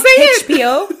 That's what I'm saying.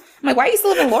 HBO. I'm like, why are you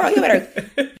still living in Laurel? You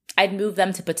better. I'd move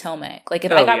them to Potomac. Like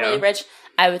if I got really rich,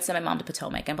 I would send my mom to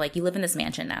Potomac and be like, you live in this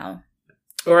mansion now.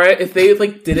 Or if they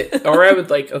like did it, or I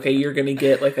would like, okay, you're gonna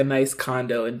get like a nice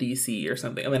condo in DC or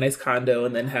something, and a nice condo,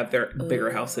 and then have their bigger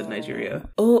house in Nigeria.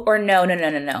 Oh, or no,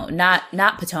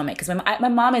 not Potomac, because my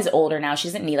mom is older now. She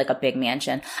doesn't need like a big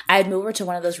mansion. I'd move her to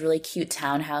one of those really cute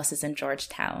townhouses in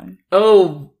Georgetown.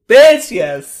 Oh, bitch,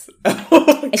 yes.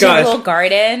 Oh, and she had a little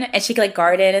garden, and she could like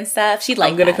garden and stuff. She'd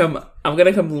like. I'm gonna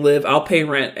come live. I'll pay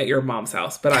rent at your mom's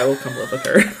house, but I will come live with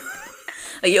her.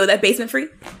 Like, yo, that basement free.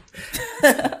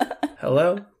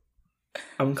 Hello?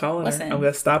 I'm calling her. I'm going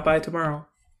to stop by tomorrow.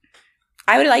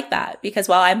 I would like that because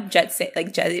while I'm jet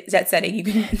setting, you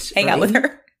can hang out with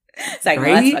her. It's like,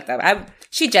 well, that's fucked up.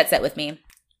 She jet set with me.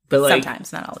 But like,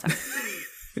 sometimes, not all the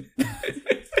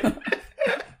time.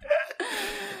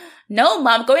 No,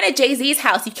 Mom, going to Jay-Z's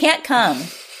house. You can't come.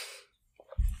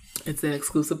 It's an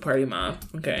exclusive party, Mom.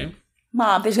 Okay.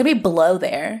 Mom, there's going to be blow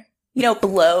there. You know,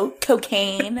 blow,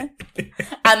 cocaine.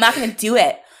 I'm not going to do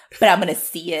it. But I'm gonna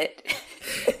see it.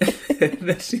 And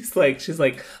then she's like,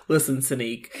 listen,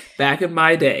 Sanique, back in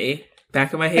my heyday,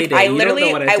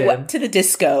 I went to the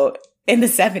disco in the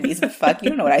 70s, but fuck, you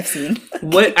don't know what I've seen.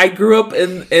 What? I grew up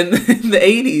in the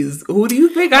 80s. Who do you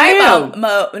think I am?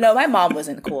 No, my mom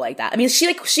wasn't cool like that. I mean,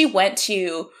 she went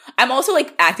to. I'm also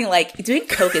like acting like doing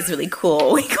coke is really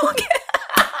cool.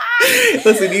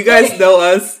 Listen, you guys know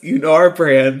us. You know our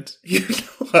brand. You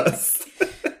know us.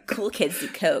 Cool kids do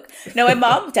coke. No, my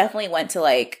mom definitely went to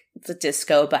like the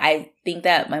disco, but I think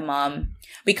that my mom,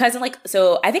 because I'm like,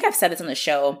 so I think I've said this on the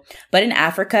show, but in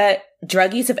Africa,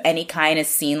 drug use of any kind is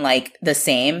seen like the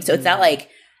same. So it's not like,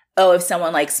 oh, if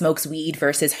someone like smokes weed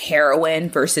versus heroin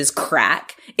versus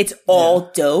crack, it's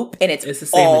all dope and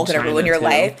it's all gonna ruin your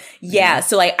life. Yeah.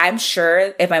 So like, I'm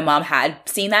sure if my mom had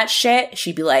seen that shit,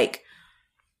 she'd be like,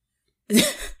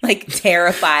 like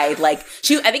terrified. Like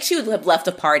I think she would have left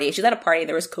a party. She was at a party and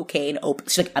there was cocaine open.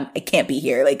 She's like, I can't be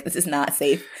here. Like, this is not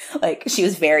safe. Like, she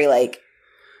was very like,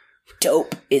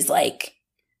 dope is like,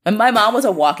 and my mom was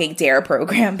a walking DARE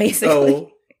program, basically.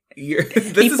 Oh,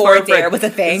 before DARE was a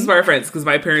thing. This is for our friends, because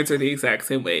my parents are the exact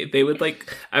same way. They would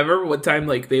like, I remember one time,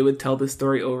 like, they would tell this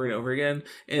story over and over again.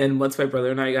 And once my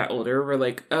brother and I got older, we're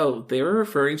like, oh, they were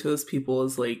referring to those people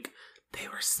as like, they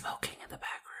were smoking in the back.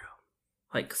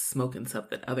 Like smoking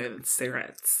something other than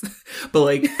cigarettes. But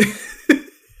like,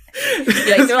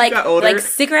 they're like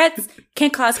cigarettes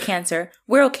can cause cancer.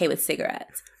 We're okay with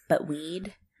cigarettes, but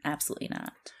weed, absolutely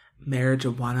not.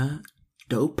 Marijuana,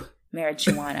 dope.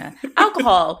 Marijuana,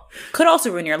 alcohol could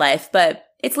also ruin your life, but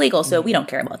it's legal, so we don't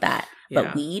care about that. Yeah.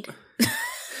 But weed,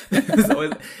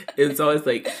 it's always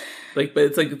like, but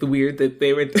it's like the weird that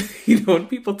they would, you know, when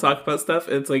people talk about stuff,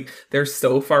 it's like they're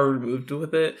so far removed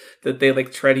with it that they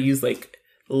like try to use like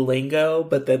lingo,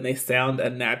 but then they sound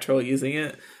unnatural using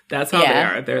it. That's how they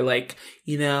are. They're like,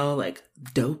 you know, like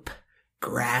dope,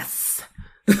 grass,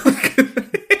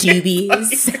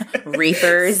 doobies,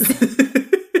 reefers,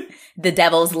 the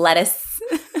devil's lettuce.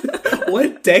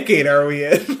 What decade are we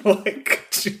in? Like,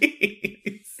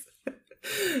 jeez.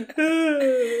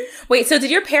 Wait, so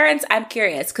did your parents? I'm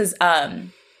curious because my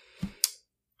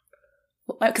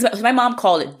mom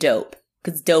called it dope.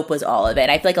 Because dope was all of it.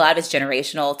 And I feel like a lot of it's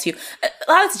generational too.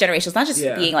 A lot of it's generational. It's not just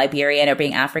being Liberian or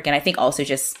being African. I think also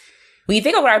just when you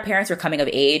think of when our parents were coming of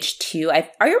age too.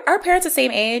 Are our parents the same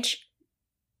age?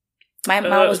 My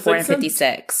mom was born in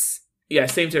 56. Yeah,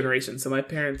 same generation. So my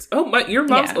parents. Oh, your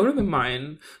mom's older than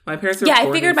mine. My parents are. Yeah,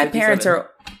 I figured my parents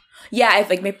are. Yeah,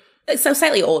 So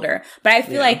slightly older. But I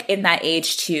feel like in that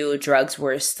age too, drugs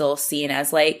were still seen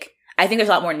as like, I think there's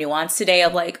a lot more nuance today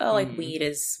of like, oh, like weed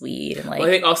is weed. And like, well,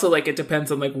 I think also like it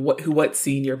depends on like what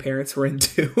scene your parents were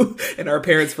into. And our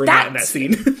parents were not in that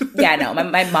scene. Yeah, no,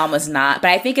 my mom was not.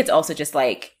 But I think it's also just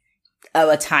like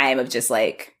a time of just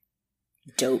like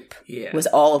dope was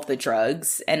all of the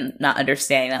drugs and not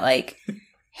understanding that like,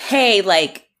 hey,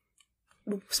 like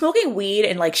smoking weed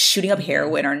and like shooting up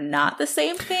heroin are not the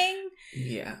same thing.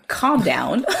 Yeah. Calm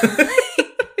down.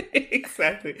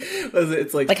 Exactly.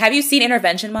 It's like have you seen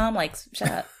Intervention, Mom? Like, shut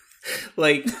up.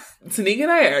 Like, Tanika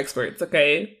and I are experts,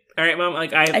 okay? All right, Mom.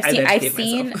 Like,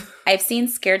 I've seen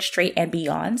Scared Straight and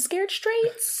beyond Scared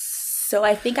Straight, so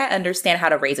I think I understand how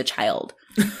to raise a child.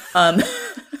 But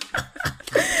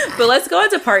let's go on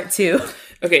to part 2.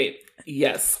 Okay.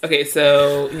 Yes. Okay.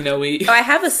 So I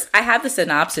have the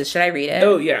synopsis. Should I read it?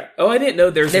 Oh yeah. Oh, I didn't know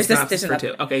there's a synopsis for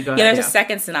 2. Okay, go ahead. Yeah, there's a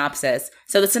second synopsis.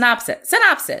 So the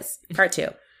synopsis, part 2.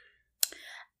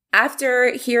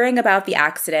 After hearing about the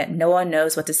accident, no one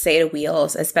knows what to say to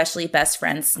Wheels, especially best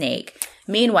friend Snake.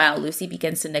 Meanwhile, Lucy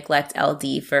begins to neglect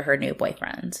LD for her new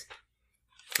boyfriend.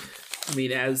 I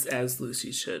mean, as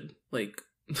Lucy should. Like,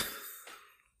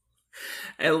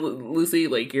 and Lucy,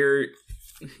 like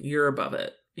you're above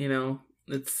it. You know,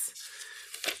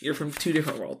 you're from 2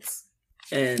 different worlds.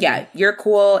 And yeah, you're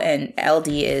cool, and LD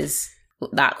is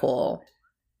not cool.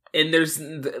 And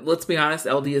let's be honest,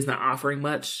 LD is not offering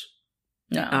much.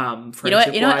 No.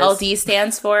 You know what LD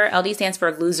stands for? LD stands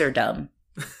for loserdom.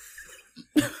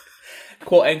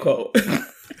 Quote unquote.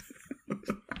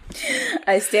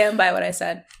 I stand by what I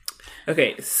said.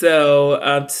 Okay, so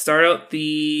to start out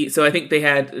so I think they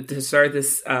had to start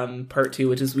this part 2,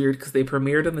 which is weird because they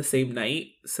premiered on the same night.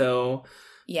 So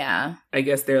yeah, I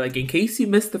guess they're like, in case you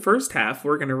missed the first half,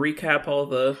 we're gonna recap all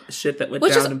the shit that went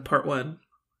down in part 1.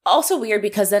 Also weird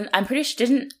because then I'm pretty sure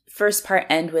didn't first part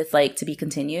end with like to be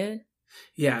continued.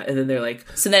 Yeah, and then they're like...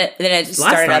 So then it just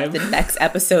started up the next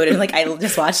episode, and like I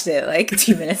just watched it like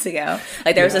 2 minutes ago.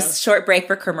 Like there was a short break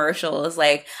for commercials.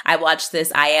 Like I watched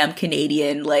this I Am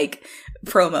Canadian like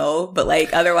promo, but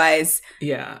like otherwise...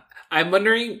 Yeah. I'm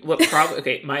wondering what probably...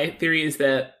 Okay, my theory is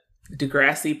that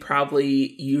Degrassi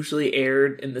probably usually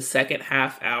aired in the second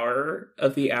half hour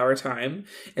of the hour time.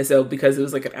 And so because it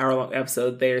was like an hour-long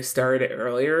episode, they started it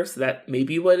earlier. So that may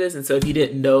be what it is. And so if you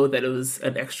didn't know that it was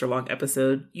an extra long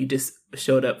episode, you just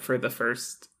showed up for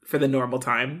the normal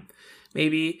time,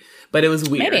 maybe. But it was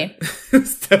weird. Maybe. It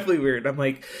was definitely weird. I'm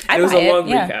like, it was a long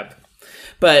recap.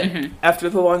 But after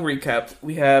the long recap,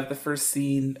 we have the first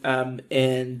scene.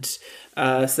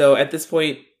 So at this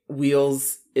point,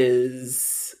 Wheels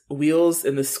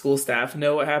and the school staff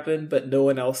know what happened, but no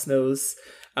one else knows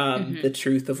the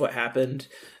truth of what happened.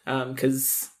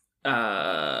 Because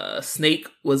Snake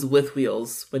was with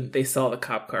Wheels when they saw the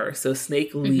cop car. So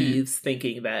Snake leaves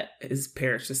thinking that his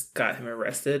parents just got him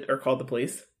arrested or called the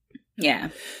police. Yeah.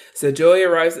 So Joey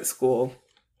arrives at school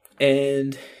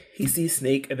and he sees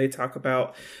Snake, and they talk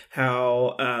about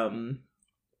how,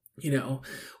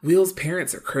 Wheels'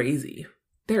 parents are crazy.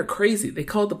 They're crazy. They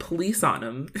called the police on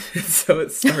him. So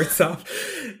it starts off,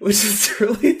 which is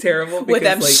really terrible. Because, with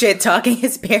them shit-talking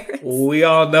his parents. We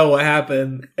all know what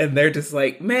happened. And they're just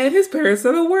like, man, his parents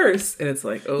are the worst. And it's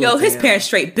like, oh, yo, his parents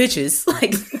straight bitches.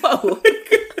 Like, whoa.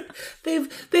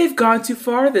 They've gone too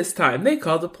far this time. They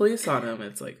called the police on him.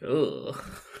 It's like, ugh.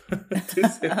 Too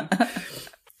soon.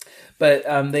 But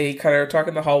they kind of talk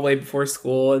in the hallway before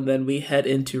school, and then we head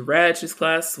into Radish's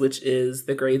class, which is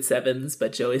the grade 7s,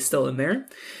 but Joey's still in there.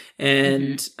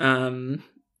 And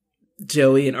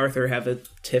Joey and Arthur have a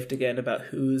tiff again about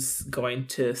who's going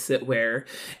to sit where.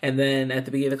 And then at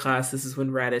the beginning of the class, this is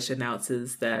when Radish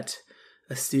announces that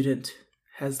a student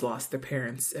has lost their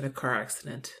parents in a car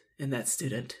accident, and that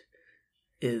student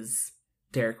is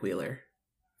Derek Wheeler.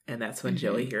 And that's when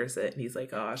Joey hears it, and he's like,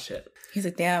 oh, shit. He's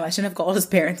like, damn, I shouldn't have called his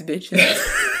parents bitches.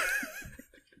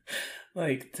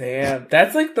 Like, damn.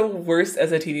 That's, like, the worst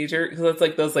as a teenager. Because it's,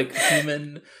 like, those, like,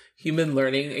 human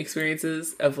learning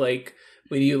experiences of, like,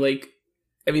 when you, like...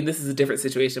 I mean, this is a different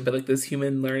situation, but, like, those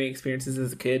human learning experiences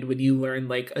as a kid, when you learn,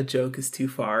 like, a joke is too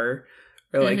far,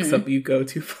 or, like, something you go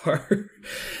too far...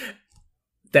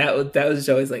 That was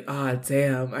Joey's like, ah, oh,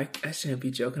 damn, I shouldn't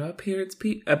be joking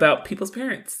about people's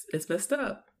parents. It's messed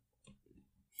up.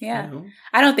 Yeah. You know?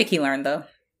 I don't think he learned, though.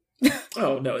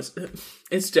 Oh, no,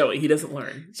 it's Joey. He doesn't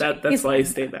learn. That's why he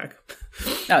stayed back.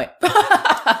 Oh,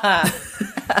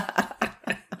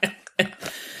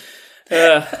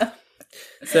 yeah.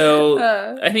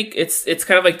 So I think it's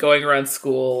kind of like going around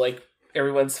school, like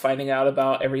everyone's finding out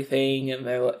about everything, and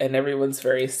everyone's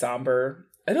very somber.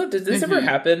 I don't. Did this ever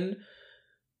happen?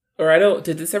 Or I don't,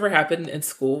 did this ever happen in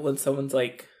school when someone's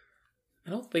like, I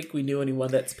don't think we knew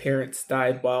anyone that's parents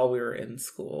died while we were in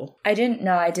school. I didn't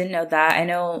know that. I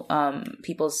know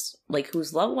people's, like,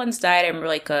 whose loved ones died. I remember,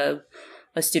 like, a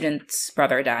student's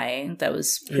brother dying. That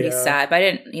was pretty sad. But I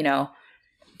didn't,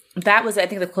 that was, I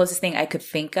think, the closest thing I could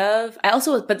think of. I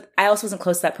also wasn't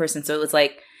close to that person. So it was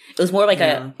like, it was more like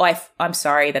I'm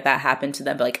sorry that happened to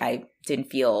them. But, like, I didn't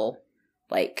feel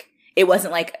like, it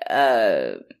wasn't like,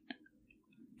 I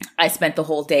spent the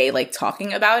whole day, like,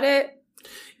 talking about it.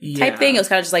 Type thing. It was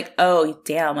kind of just like, oh,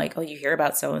 damn. Like, oh, you hear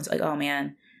about someone's like, oh,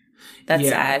 man, that's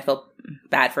sad. I feel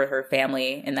bad for her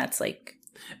family. And that's like.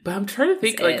 But I'm trying to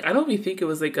think, like, I don't even think it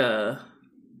was like because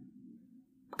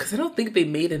I don't think they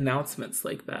made announcements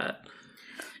like that.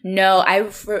 No, I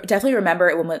definitely remember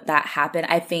it when that happened.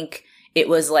 I think it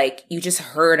was like you just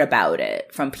heard about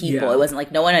it from people. Yeah. It wasn't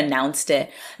like no one announced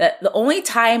it. The only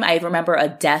time I remember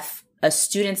a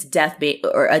student's death being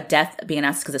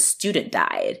announced because a student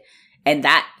died. And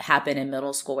that happened in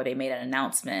middle school where they made an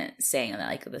announcement saying that,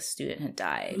 like, the student had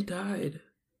died. Who died?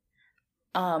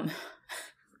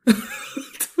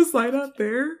 Was I not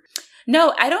there?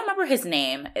 No, I don't remember his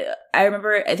name. I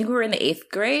think we were in the 8th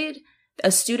grade.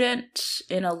 A student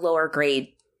in a lower grade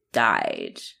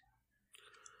died.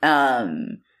 I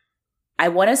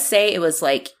want to say it was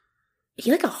like,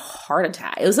 he like a heart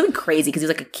attack. It was something crazy because he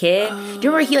was like a kid. Do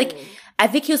you remember I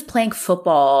think he was playing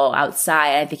football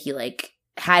outside. I think he like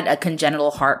had a congenital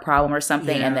heart problem or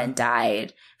something and then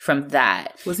died from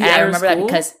that. Was he at our school?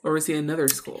 Or was he in another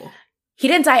school? He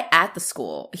didn't die at the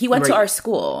school. He went to our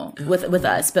school with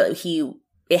us, but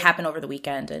it happened over the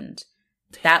weekend, and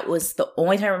that was the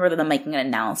only time I remember them making an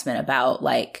announcement about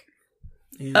like,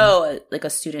 like a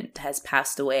student has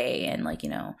passed away, and like,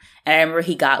 and I remember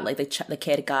he got like the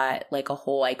kid got like a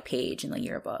whole like page in the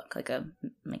yearbook, like a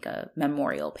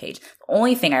memorial page. The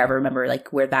only thing I ever remember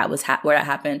like where that was where that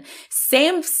happened.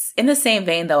 In the same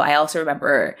vein though, I also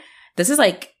remember this is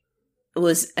like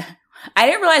I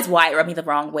didn't realize why it rubbed me the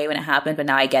wrong way when it happened, but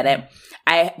now I get it.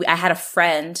 I had a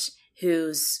friend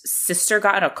whose sister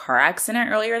got in a car accident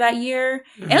earlier that year,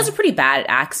 and it was a pretty bad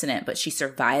accident, but she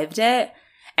survived it.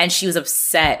 And she was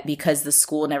upset because the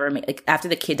school never made, like, after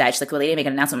the kid died, she's like, well, they didn't make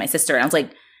an announcement with my sister. And I was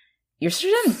like, your sister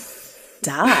didn't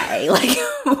die. Like,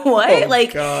 what? Oh,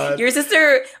 like, God. Your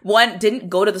sister, didn't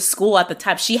go to the school at the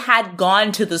time. She had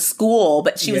gone to the school,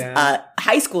 but she was a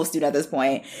high school student at this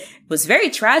point. It was very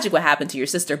tragic what happened to your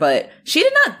sister, but she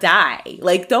did not die.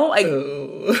 Like, not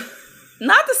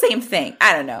the same thing.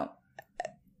 I don't know.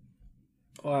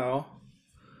 Wow.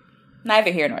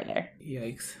 Neither here nor there.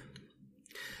 Yikes.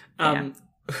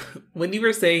 When you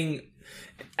were saying,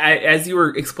 as you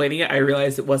were explaining it, I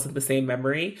realized it wasn't the same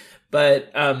memory. But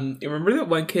you remember that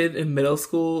one kid in middle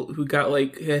school who got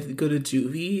had to go to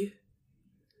juvie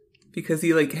because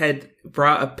he had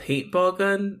brought a paintball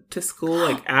gun to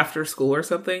school after school or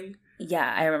something?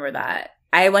 Yeah, I remember that.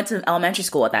 I went to elementary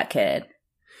school with that kid.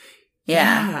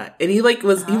 Yeah. And he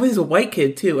was a white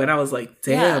kid too, and I was like,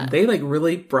 damn, they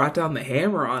really brought down the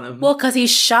hammer on him. Well, because he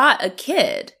shot a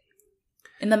kid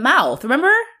in the mouth,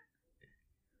 remember?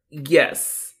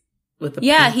 Yes. With a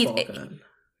paintball gun.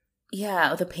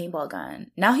 Yeah, with a paintball gun.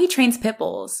 Now he trains pit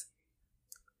bulls.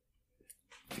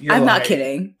 You're I'm not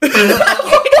kidding.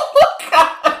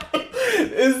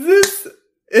 Is this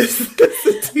a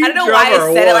teen I don't know why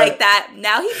I said it like that.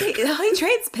 Now he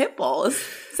trains pit bulls.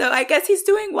 So I guess he's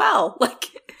doing well.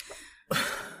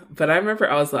 But I remember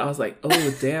I was like,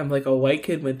 oh damn, a white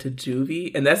kid went to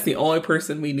juvie, and that's the only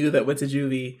person we knew that went to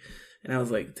juvie. And I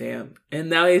was like, damn. And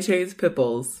now he trains pit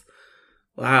bulls.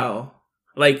 Wow.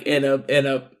 In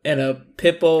a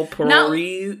pit bull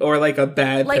parade or a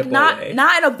bad pit bull way?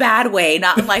 Not in a bad way,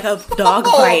 not in a dog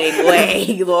fighting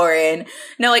way, Lauren.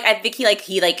 No, I think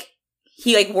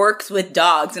he works with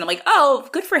dogs, and I'm like, oh,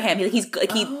 good for him. He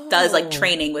does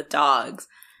training with dogs.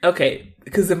 Okay,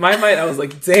 because in my mind I was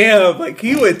like, damn,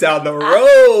 he went down the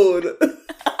road.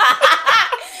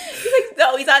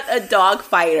 No, he's not a dog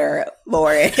fighter,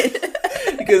 Lauren.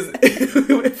 Because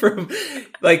we went from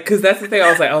because that's the thing. I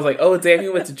was like, oh damn, he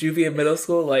went to juvie in middle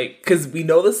school, because we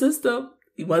know the system.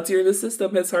 Once you're in the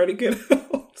system, it's hard to get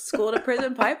out. School to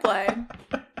prison pipeline,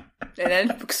 and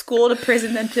then school to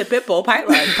prison, then to pit bull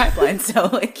pipeline.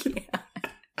 So yeah.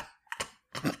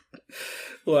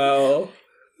 Wow.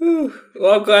 Well,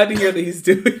 I'm glad to hear that he's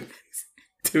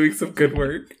doing some good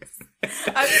work.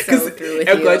 I'm so through with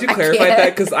I'm glad you clarified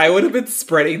that, because I would have been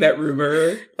spreading that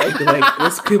rumor.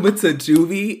 This kid went to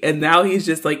juvie, and now he's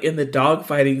just in the dog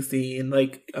fighting scene.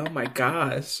 Oh my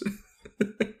gosh.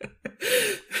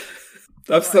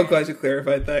 I'm so glad you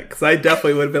clarified that, because I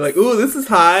definitely would have been like, ooh, this is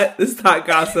hot. This is hot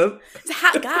gossip. It's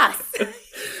hot goss.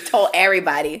 told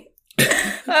everybody.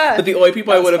 But the only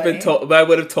people I would have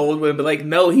told would have been like,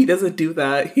 no, he doesn't do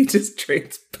that. He just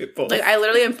trains pit bulls. Like I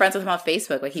literally am friends with him on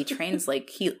Facebook. Like he trains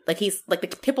he's like the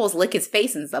pit bulls lick his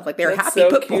face and stuff. Like they're That's happy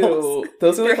so pit bulls. cute.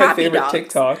 Those are like my favorite dogs.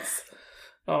 TikToks.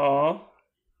 Aw.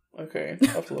 Okay, I'll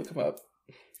have to look him up.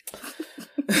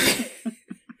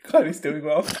 God, he's doing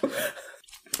well.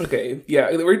 Okay,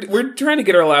 yeah, we're trying to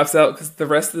get our laughs out because the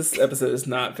rest of this episode is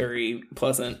not very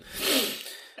pleasant,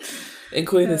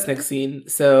 including this next scene.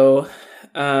 So,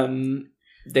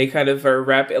 they kind of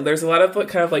are there's a lot of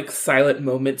kind of like silent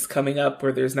moments coming up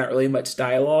where there's not really much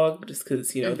dialogue, just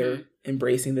because they're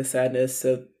embracing the sadness.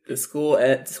 So the school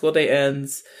day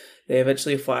ends. They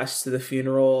eventually flash to the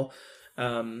funeral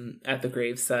at the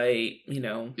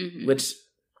gravesite. Which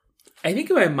I think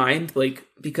in my mind, like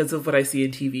because of what I see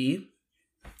in TV.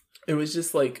 It was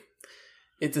just like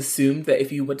it's assumed that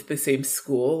if you went to the same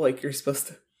school, like you're supposed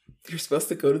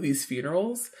to go to these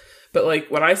funerals. But like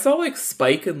when I saw like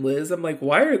Spike and Liz, I'm like,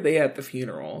 why are they at the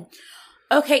funeral?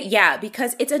 Okay, yeah,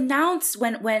 because it's announced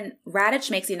when Raditch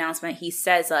makes the announcement, he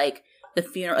says like the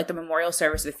funeral, like the memorial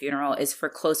service of the funeral is for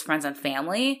close friends and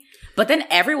family. But then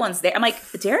everyone's there. I'm like,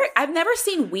 Derek, I've never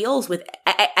seen Wheels with.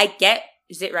 I get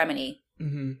Zit Remini.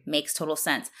 Mm-hmm. Makes total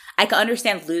sense. I can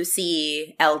understand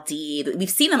Lucy, LD. We've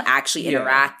seen them actually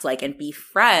interact, like, and be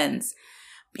friends.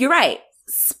 You're right.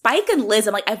 Spike and Liz,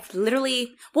 I'm like, I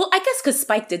guess because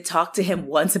Spike did talk to him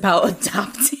once about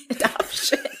adoption.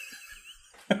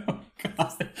 Oh,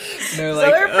 God.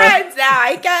 They're friends now,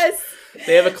 I guess.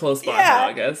 They have a close bond now,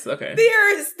 I guess. Okay.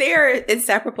 They're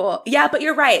inseparable. Yeah, but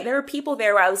you're right. There were people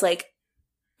there where I was like,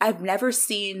 I've never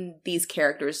seen these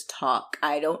characters talk.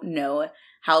 I don't know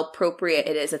how appropriate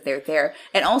it is that they're there.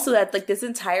 And also that like this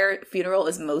entire funeral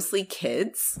is mostly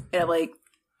kids. And I'm like,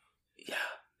 yeah.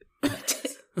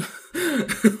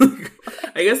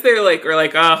 I guess they're like,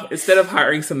 instead of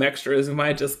hiring some extras, we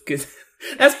might just get,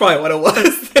 that's probably what it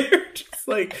was. They're just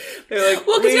like, they're like,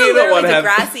 well, because don't want to have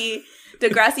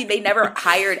Degrassi, they never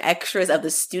hired extras of the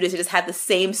students. They just had the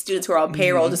same students who are on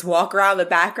payroll just walk around the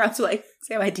background. So like,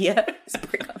 same idea. Just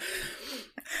bring them.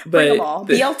 Bring them all.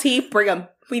 BLT, bring them.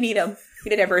 We need them. We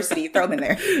need diversity. Throw them in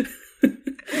there.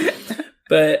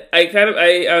 But I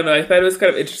don't know. I thought it was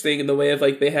kind of interesting in the way of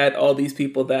like they had all these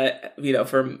people that,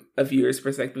 from a viewer's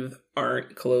perspective,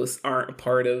 aren't a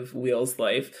part of Wheel's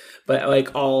life, but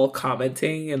like all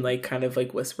commenting and like kind of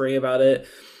like whispering about it.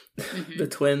 Mm-hmm. The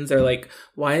twins are like,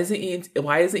 why isn't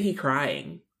he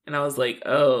crying? And I was like,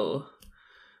 oh,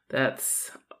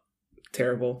 that's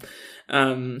terrible.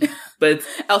 But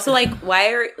also like,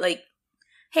 why are like,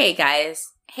 hey guys,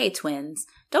 hey twins,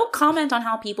 don't comment on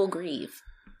how people grieve.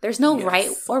 There's no right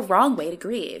or wrong way to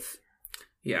grieve.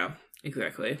 Yeah,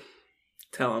 exactly.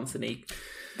 Tell them, Sanique.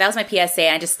 That was my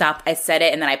PSA. I just stopped. I said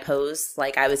it and then I posed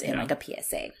like I was in like a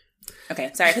PSA.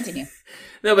 Okay, sorry, continue.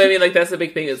 No, but I mean, like, that's the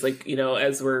big thing is, like,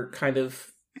 as we're kind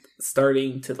of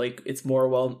starting to, like, it's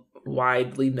more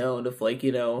widely known of, like,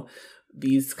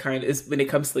 these when it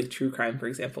comes to, like, true crime, for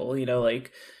example,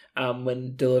 like,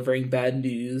 when delivering bad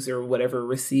news or whatever,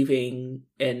 receiving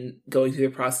and going through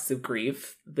the process of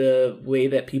grief, the way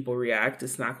that people react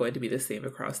is not going to be the same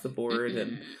across the board. Mm-hmm.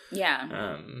 And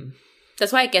yeah.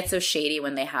 That's why it gets so shady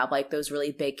when they have, like, those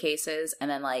really big cases.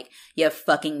 And then, like, you have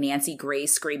fucking Nancy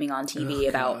Grace screaming on TV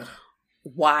about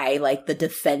why, like, the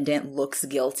defendant looks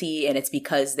guilty. And it's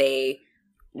because they,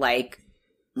 like,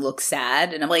 look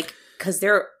sad. And I'm like, because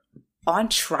they're on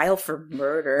trial for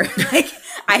murder. Like,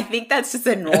 I think that's just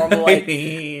a normal, like,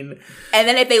 and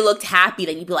then if they looked happy,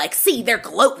 then you'd be like, see, they're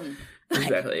gloating.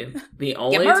 Exactly. The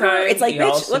only time it's like,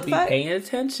 y'all should be paying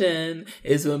attention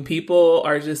is when people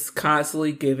are just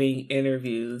constantly giving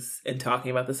interviews and talking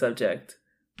about the subject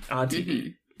on TV. Mm-hmm.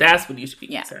 That's when you should be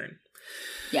concerned.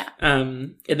 Yeah.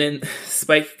 And then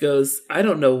Spike goes, I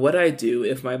don't know what I'd do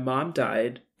if my mom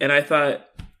died. And I thought,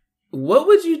 what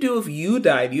would you do if you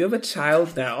died? You have a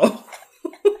child now.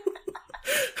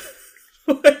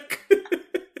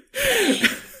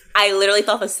 I literally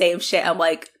thought the same shit. I'm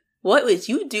like, what would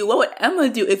you do? What would Emma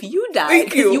do if you died?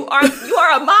 Because you are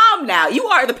a mom now. You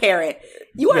are the parent.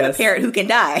 You are the parent who can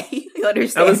die. You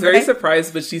understand? I was very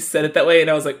surprised, but she said it that way,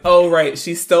 and I was like, oh, right.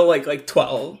 She's still like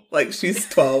 12. Like, she's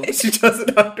 12. She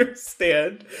doesn't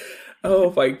understand.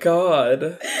 Oh, my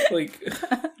God. Like...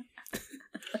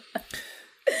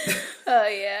 Oh,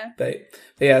 yeah. But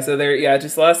yeah, so there,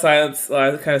 just a lot of silence, a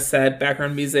lot of kind of sad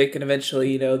background music, and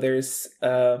eventually, there's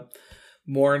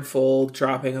mournful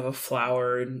dropping of a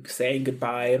flower and saying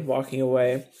goodbye and walking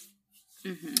away.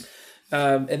 Mm-hmm.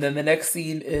 And then the next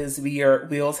scene is we are at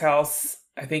Wheel's house,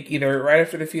 I think either right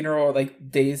after the funeral or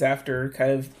like days after,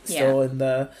 kind of still in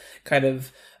the kind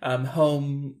of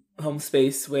home home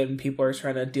space when people are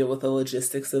trying to deal with the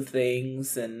logistics of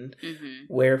things and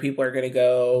where people are going to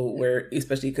go, where,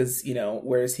 especially because, you know,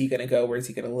 where is he going to go? Where is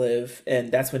he going to live?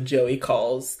 And that's when Joey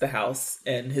calls the house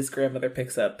and his grandmother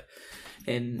picks up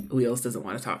and Wheels doesn't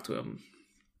want to talk to him.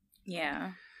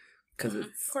 Yeah. Because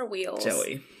it's poor Wheels.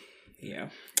 Joey. Yeah.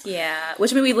 Yeah.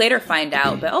 Which we later find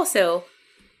out, but also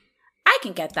I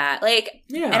can get that. Like,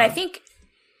 yeah. And I think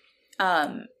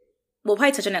we'll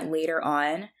probably touch on it later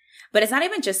on. But it's not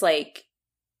even just like,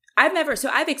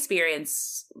 I've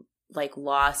experienced like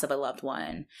loss of a loved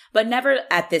one, but never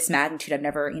at this magnitude. I've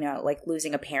never, you know, like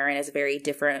losing a parent is a very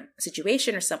different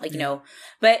situation or something, like, you know,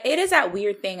 but it is that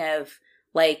weird thing of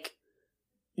like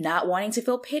not wanting to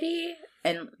feel pity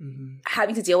and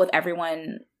having to deal with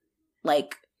everyone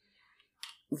like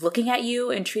looking at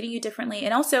you and treating you differently.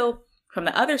 And also from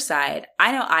the other side,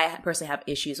 I know I personally have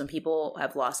issues when people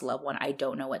have lost a loved one. I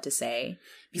don't know what to say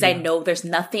because I know there's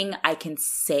nothing I can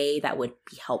say that would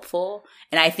be helpful.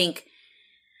 And I think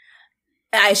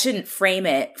I shouldn't frame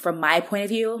it from my point of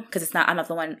view because I'm not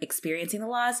the one experiencing the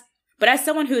loss. But as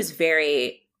someone who is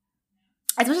very,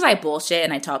 as much as I bullshit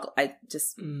and I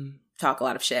just talk a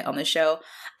lot of shit on this show,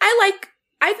 I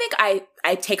think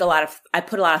I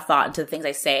put a lot of thought into the things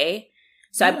I say.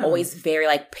 So I'm always very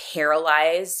like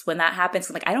paralyzed when that happens.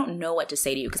 I'm like, I don't know what to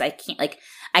say to you because I can't, like,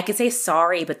 I can say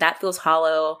sorry, but that feels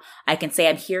hollow. I can say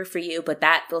I'm here for you, but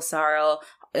that feels hollow.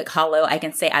 I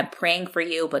can say I'm praying for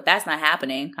you, but that's not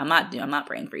happening. I'm not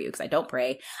praying for you because I don't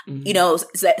pray. You know,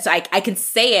 so I can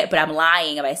say it, but I'm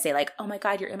lying if I say like, oh my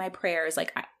God, you're in my prayers.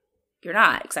 Like, you're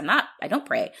not, because I don't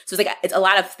pray. So it's like, it's a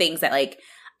lot of things that like,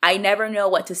 I never know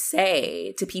what to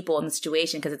say to people in the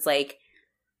situation because it's like,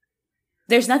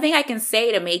 there's nothing I can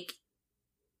say to make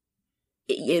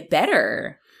it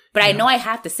better. But I know I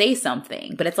have to say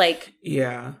something. But it's like,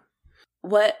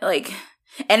 what, like,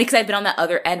 and because I've been on the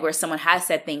other end where someone has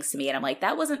said things to me and I'm like,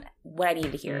 that wasn't what I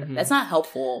needed to hear. That's not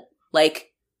helpful.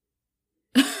 Like,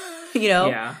 you know?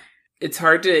 Yeah. It's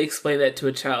hard to explain that to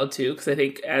a child too, because I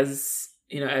think as,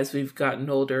 you know, as we've gotten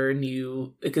older and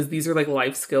because these are like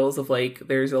life skills of like,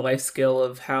 there's a life skill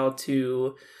of how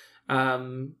to,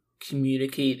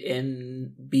 communicate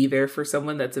and be there for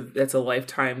someone. That's a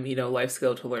lifetime, you know, life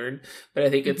skill to learn. But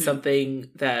I think it's something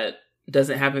that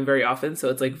doesn't happen very often. So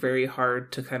it's like very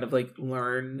hard to kind of like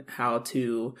learn how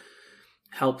to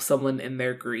help someone in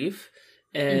their grief.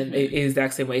 And the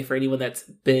exact same way for anyone that's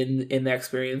been in that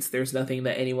experience, there's nothing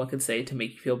that anyone can say to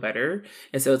make you feel better.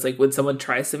 And so it's like when someone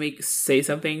tries to say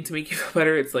something to make you feel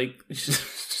better, it's like,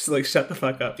 just like shut the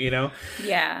fuck up, you know?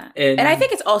 Yeah. And I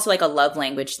think it's also like a love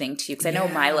language thing too, because I know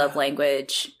my love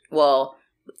language, well,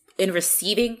 in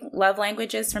receiving love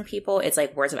languages from people, it's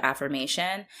like words of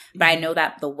affirmation. But I know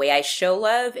that the way I show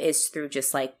love is through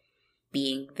just like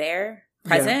being there,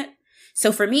 present. Yeah.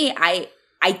 So for me,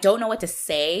 I don't know what to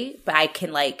say, but I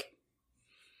can like,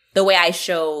 the way I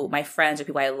show my friends or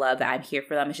people I love that I'm here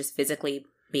for them is just physically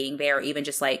being there, or even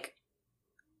just like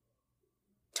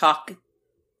talk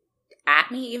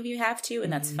at me if you have to,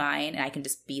 and that's fine. And I can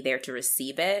just be there to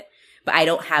receive it. But I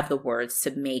don't have the words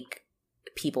to make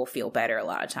people feel better a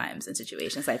lot of times in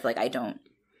situations. I feel like I don't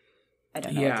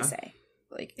know what to say.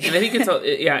 Like, and I think it's all,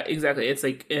 exactly. It's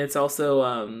like, it's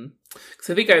also, because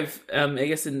I think I've, I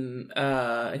guess in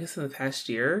the past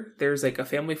year, there's like a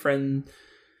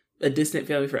distant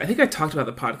family friend. I think I talked about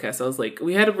the podcast. I was like,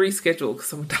 we had to reschedule because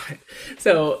someone died.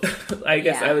 So I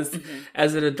guess I was,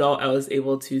 as an adult, I was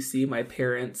able to see my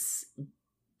parents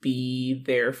be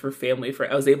there for family.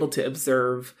 I was able to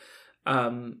observe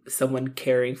someone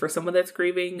caring for someone that's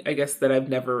grieving. I guess that I've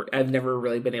never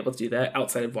really been able to do that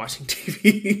outside of watching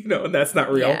TV, you know, and that's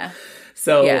not real. Yeah.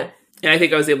 So, and I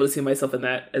think I was able to see myself in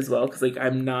that as well. Cause like,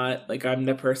 I'm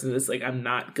the person that's like, I'm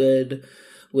not good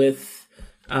with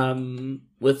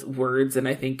words. And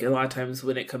I think a lot of times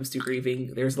when it comes to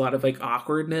grieving, there's a lot of like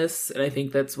awkwardness. And I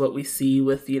think that's what we see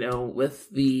with, you know, with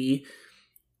the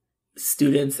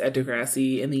students at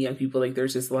Degrassi and the young people. Like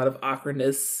there's just a lot of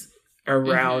awkwardness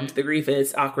around the grief, and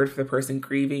it's awkward for the person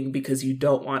grieving because you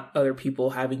don't want other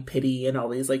people having pity and all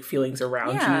these like feelings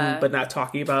around you but not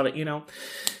talking about it, you know.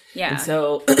 And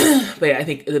so but I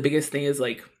think the biggest thing is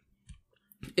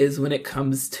when it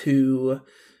comes to,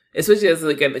 especially as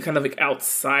like a kind of like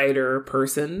outsider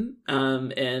person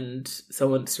and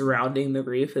someone surrounding the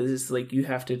grief, is just like you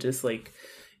have to just like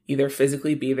either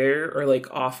physically be there or like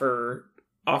offer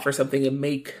something and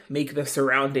make the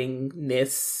surrounding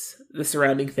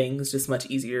things just much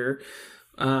easier.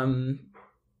 And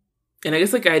I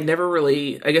guess like I'd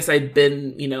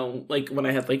been, you know, like when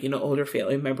I had like, you know, older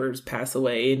family members pass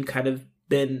away and kind of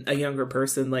been a younger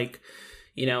person, like,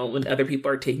 you know, when other people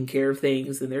are taking care of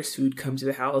things and there's food come to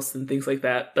the house and things like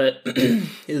that. But it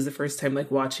was the first time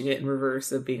like watching it in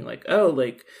reverse of being like, oh,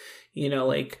 like, you know,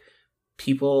 like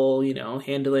people, you know,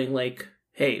 handling like,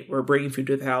 hey, we're bringing food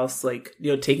to the house, like,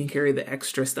 you know, taking care of the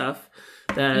extra stuff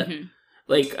that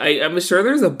like, I'm sure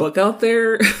there's a book out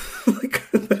there. Like,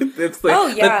 it's like, oh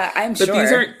yeah, I'm sure. But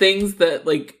these aren't things that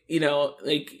like, you know,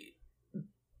 like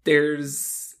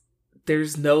there's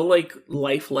no like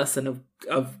life lesson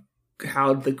of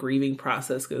how the grieving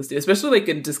process goes through, especially like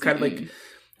in just kind of like,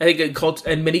 I think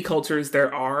in many cultures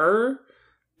there are,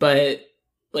 but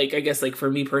like, I guess like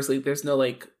for me personally, there's no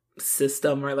like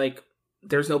system or like,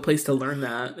 there's no place to learn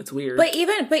that. It's weird. But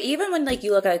even when like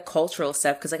you look at cultural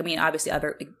stuff, because like, I mean, obviously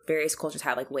other like, various cultures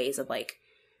have like ways of like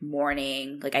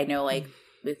mourning. Like I know like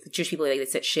with Jewish people, like they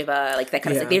sit Shiva, like that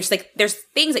kind of stuff. There's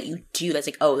things that you do that's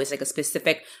like, oh, there's like a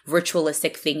specific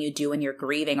ritualistic thing you do when you're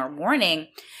grieving or mourning.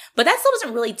 But that still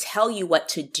doesn't really tell you what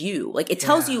to do. Like it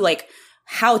tells you like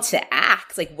how to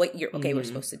act, like what you're, okay, we're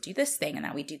supposed to do this thing and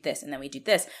then we do this and then we do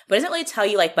this. But it doesn't really tell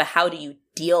you like, but how do you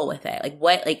deal with it? Like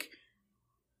what, like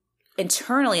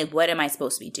internally, what am I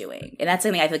supposed to be doing? And that's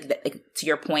something I feel like to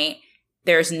your point,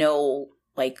 there's no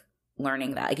like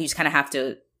learning that. Like you just kind of have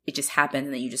to, it just happens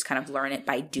and then you just kind of learn it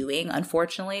by doing,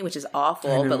 unfortunately, which is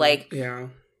awful. But like,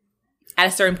 at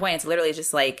a certain point, it's literally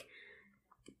just like,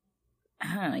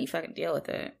 I don't know, you fucking deal with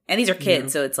it. And these are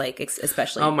kids, so it's like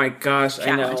especially oh my gosh,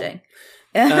 challenging.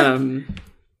 I know.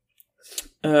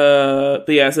 But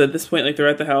yeah, so at this point, like they're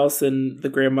at the house and the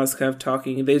grandma's kind of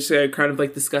talking. They just are kind of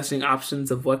like discussing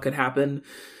options of what could happen.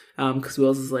 Because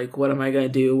Wills is like, what am I going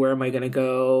to do? Where am I going to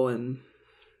go? And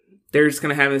they're just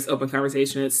going to have this open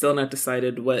conversation. It's still not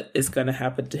decided what is going to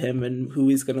happen to him and who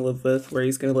he's going to live with, where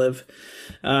he's going to live.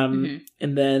 And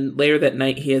then later that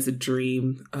night, he has a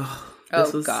dream.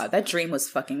 Oh God, that dream was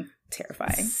fucking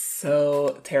terrifying.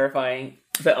 So terrifying,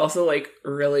 but also like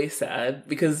really sad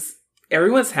because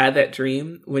everyone's had that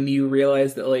dream when you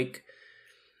realize that like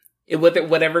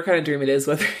whatever kind of dream it is,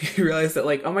 whether you realize that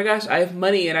like, oh my gosh, I have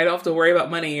money and I don't have to worry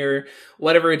about money or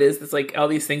whatever it is. That's like all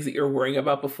these things that you're worrying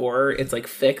about before it's like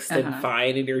fixed and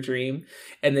fine in your dream.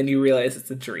 And then you realize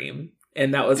it's a dream.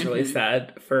 And that was really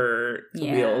sad for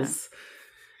Wheels.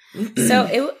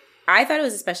 So I thought it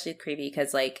was especially creepy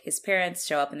because, like, his parents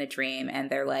show up in the dream and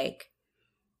they're like,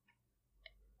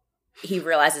 he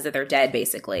realizes that they're dead,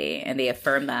 basically, and they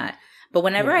affirm that. But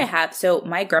whenever so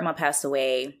my grandma passed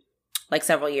away, like,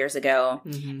 several years ago,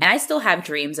 and I still have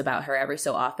dreams about her every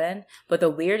so often. But the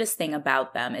weirdest thing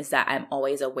about them is that I'm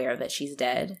always aware that she's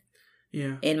dead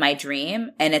in my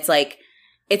dream. And it's, like,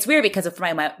 it's weird because of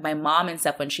my mom and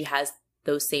stuff, when she has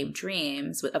those same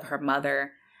dreams of her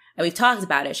mother, and we've talked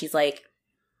about it, she's like,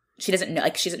 she doesn't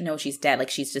know she's dead.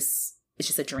 Like it's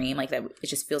just a dream. Like that, it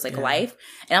just feels like life.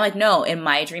 And I'm like, no, in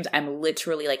my dreams, I'm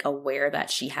literally like aware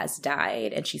that she has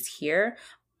died and she's here,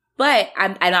 but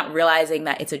I'm not realizing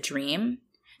that it's a dream.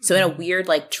 So in a weird,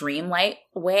 like dream-like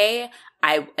way,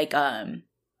 I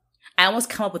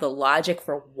almost come up with a logic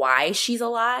for why she's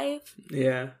alive.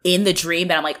 Yeah. In the dream,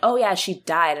 but I'm like, oh yeah, she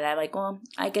died. And I'm like, well,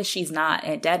 I guess she's not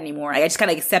dead anymore. I just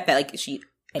kind of accept that, like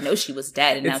I know she was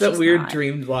dead, and now she's not. It's that weird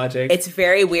dream logic. It's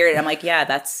very weird. And I'm like, yeah,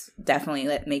 that's definitely,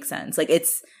 that makes sense. Like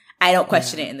I don't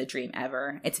question it in the dream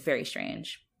ever. It's very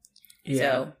strange. Yeah.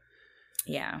 So,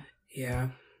 yeah. Yeah.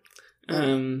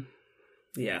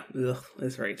 Yeah. Ugh,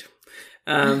 that's right.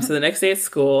 So the next day at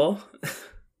school,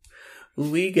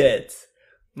 we get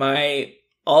my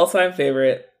all-time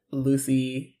favorite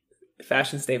Lucy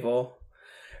fashion staple,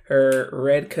 her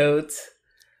red coat.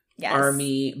 Yes.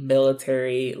 Army,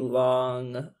 military,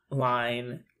 long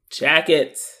line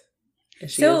jacket.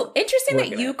 So interesting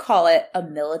that you call it a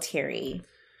military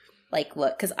like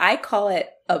look, because I call it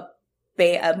a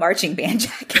marching band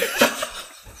jacket.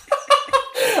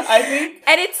 I think,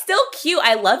 and it's still cute.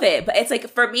 I love it, but it's like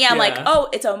for me, I'm like, oh,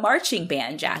 it's a marching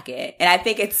band jacket, and I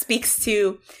think it speaks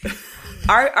to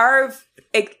our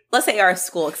let's say our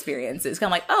school experiences.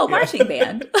 I'm like, oh, marching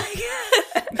band.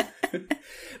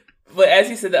 But as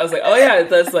you said that, I was like, oh yeah, it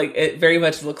does. Like, it very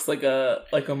much looks like a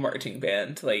marching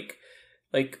band, like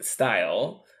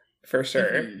style for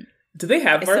sure. Do they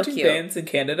have marching bands in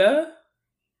Canada?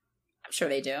 I'm sure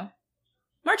they do.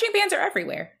 Marching bands are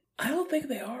everywhere. I don't think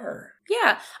they are.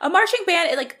 Yeah, a marching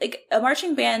band, like a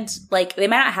marching band, like they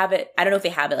might not have it. I don't know if they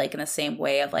have it like in the same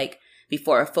way of like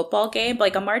before a football game. But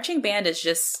like a marching band is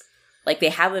just like they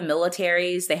have them in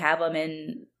militaries. They have them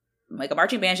in. Like a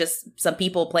marching band is just some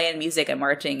people playing music and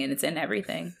marching, and it's in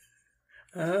everything.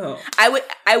 Oh, I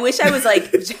wish I was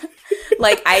like,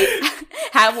 like I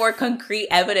have more concrete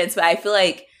evidence, but I feel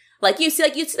like you see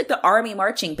like the army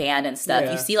marching band and stuff.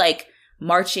 Yeah. You see like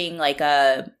marching like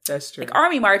That's true. like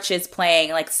army marches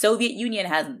playing. Like Soviet Union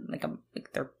has like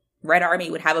their Red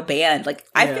Army would have a band. Like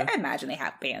I imagine they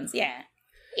have bands. Yeah.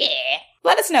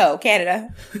 Let us know,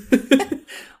 Canada.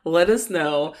 Let us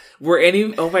know.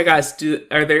 Oh my gosh,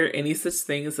 are there any such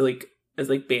things as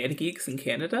band geeks in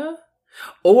Canada?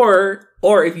 Or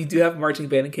if you do have a marching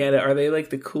band in Canada, are they like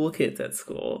the cool kids at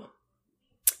school?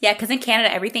 Yeah, because in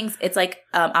Canada, it's like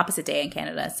opposite day in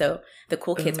Canada. So the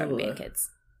cool kids are the band kids.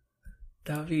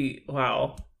 That would be,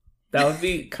 wow. That would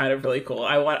be kind of really cool.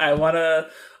 I want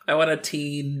a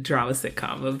teen drama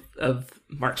sitcom of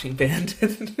marching band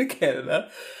in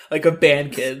Canada. Like a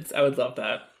band kids. I would love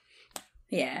that.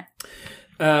 Yeah.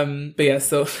 But yeah,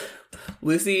 so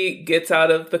Lucy gets out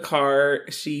of the car.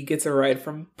 She gets a ride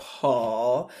from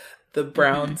Paul, the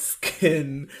brown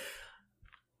skin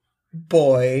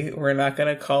boy. We're not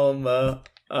gonna call him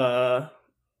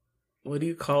what do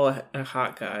you call a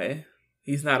hot guy?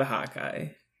 He's not a hot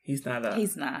guy. He's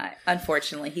not.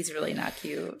 Unfortunately, he's really not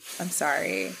cute. I'm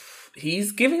sorry.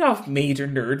 He's giving off major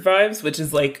nerd vibes, which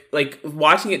is like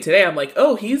watching it today, I'm like,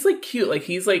 oh, he's like cute. Like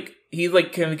he's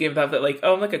kind of giving off that like,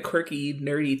 oh, I'm like a quirky,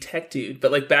 nerdy tech dude.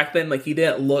 But like back then, like he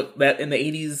didn't look that in the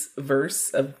 80s verse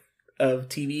of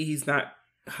TV, he's not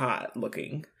hot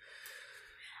looking.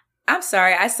 I'm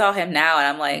sorry, I saw him now and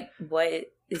I'm like, what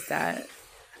is that?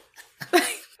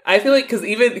 I feel like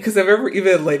because I remember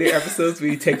even later episodes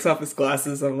when he takes off his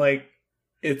glasses, I'm like,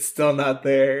 it's still not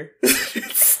there.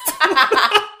 It's still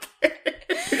not there.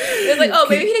 It's like, oh,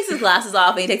 maybe he takes his glasses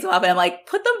off and he takes them off and I'm like,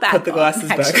 put them back. Put the glasses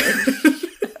back.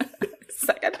 It's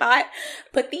like, I thought,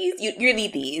 put these, you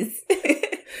need these.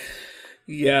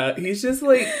 Yeah, he's just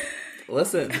like,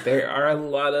 listen, there are a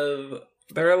lot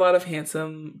of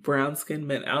handsome brown skinned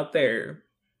men out there.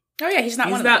 Oh yeah, he's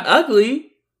not ugly.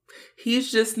 He's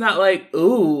just not like,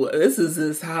 ooh, this is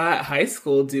this hot high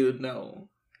school dude. No.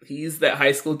 He's that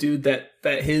high school dude that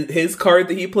his card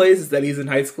that he plays is that he's in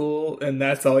high school and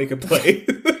that's all he can play.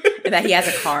 And that he has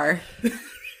a car.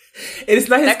 It's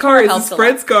not his car, it's his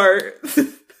friend's car.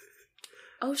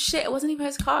 Oh shit, it wasn't even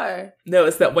his car. No,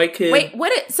 it's that white kid.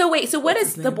 So what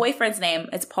is the boyfriend's name?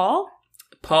 It's Paul?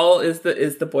 Paul is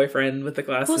the boyfriend with the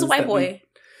glasses. Who's the white boy?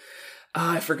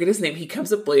 I forget his name. He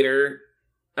comes up later.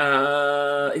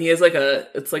 And he has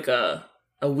it's like a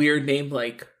weird name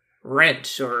like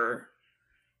Wrench or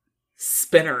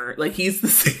Spinner. Like he's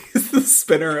the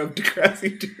spinner of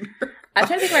Degrassi Jr. I'm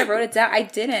trying to think if I wrote it down. I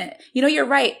didn't. You know, you're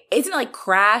right. Isn't it like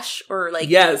Crash or like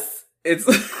yes? It's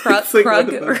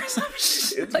Krug or some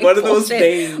shit. It's like one of those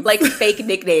names, like fake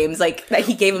nicknames, like that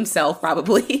he gave himself,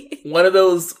 probably. One of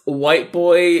those white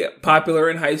boy popular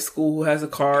in high school who has a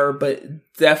car, but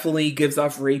definitely gives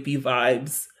off rapey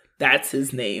vibes. That's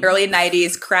his name. Early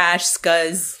 90s, Crash,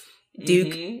 Scuzz,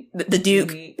 Duke, the Duke.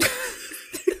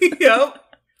 Mm-hmm.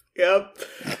 Yep.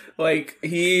 Like,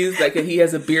 he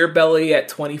has a beer belly at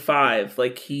 25.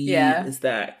 Like, he is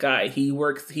that guy. He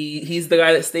works, he's the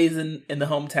guy that stays in the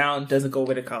hometown, doesn't go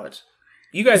away to college.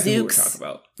 You guys know what we're talking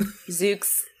about.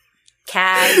 Zooks,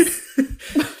 Kaz,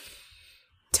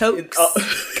 Tokes,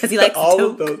 because he likes all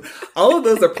of those. All of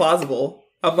those are plausible.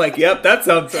 I'm like, yep, that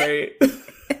sounds right.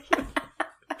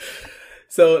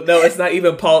 So, no, it's not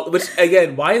even Paul, which,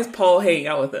 again, why is Paul hanging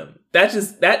out with him?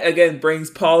 That again, brings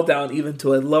Paul down even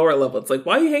to a lower level. It's like,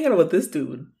 why are you hanging out with this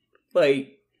dude?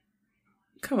 Like,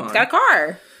 come on. He's got a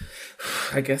car.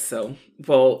 I guess so.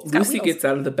 Well, Lucy gets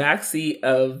out of the backseat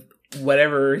of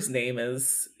whatever his name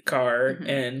is, car,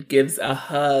 and gives a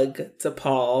hug to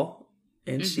Paul,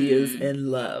 and she is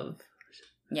in love.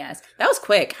 Yes. That was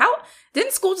quick.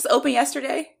 Didn't school just open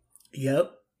yesterday?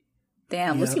 Yep.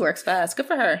 Damn, yep. Lucy works fast. Good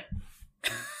for her.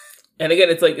 And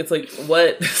again, it's like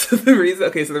what? So the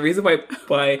reason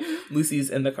why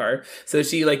Lucy's in the car. So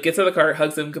she like gets out of the car,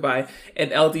 hugs him goodbye,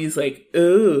 and LD's like,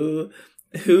 "Ooh,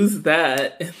 who's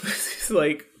that?" And Lucy's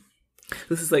like,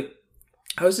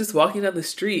 "I was just walking down the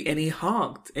street and he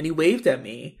honked and he waved at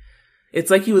me. It's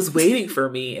like he was waiting for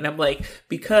me." And I'm like,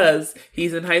 because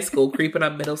he's in high school creeping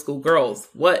on middle school girls.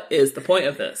 What is the point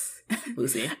of this,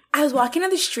 Lucy? I was walking down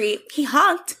the street, he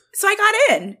honked, so I got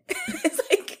in. It's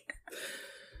like.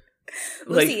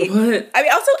 Lucy, like, what? I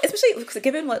mean, also, especially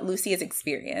given what Lucy has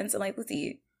experienced, I'm like,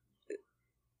 Lucy,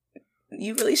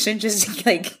 you really shouldn't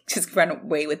just run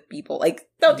away with people. Like,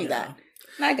 don't do that.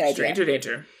 Not a good idea. Stranger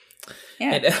danger.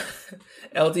 Yeah.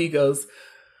 And LD goes,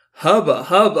 hubba,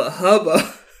 hubba,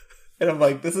 hubba. And I'm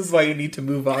like, this is why you need to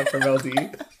move on from LD.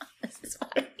 This is why.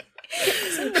 I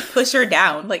need to push her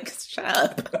down. Like, shut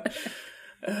up.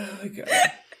 Oh, my God.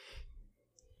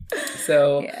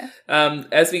 So,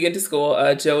 as we get to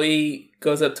school, Joey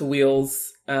goes up to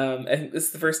Wheels. I think this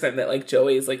is the first time that like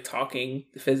Joey is like talking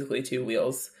physically to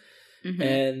Wheels,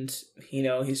 And,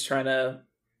 Joey's trying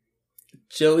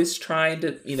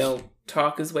to,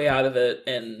 talk his way out of it,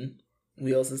 and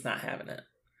Wheels is not having it.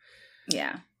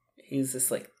 Yeah. He's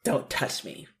just like, don't touch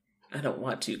me. I don't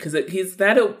want to. Because he's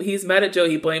mad at Joey.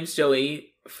 He blames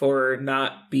Joey for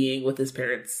not being with his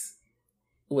parents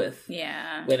when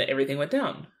everything went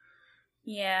down.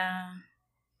 Yeah.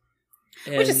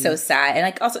 Which is so sad.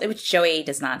 And also, which Joey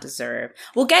does not deserve.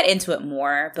 We'll get into it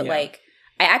more, but I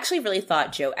actually really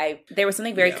thought there was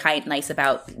something very nice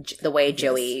about the way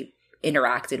Joey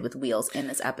interacted with Wheels in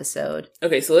this episode.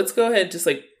 Okay, so let's go ahead and just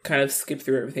kind of skip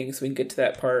through everything so we can get to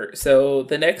that part. So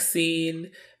the next scene,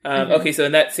 okay, so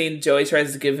in that scene, Joey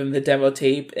tries to give him the demo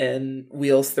tape and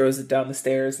Wheels throws it down the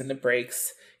stairs and it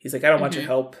breaks. He's like, I don't want your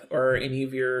help or any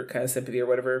of your kind of sympathy or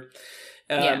whatever.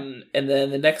 And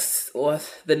then the next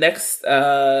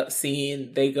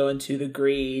scene, they go into the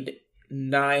grade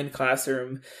 9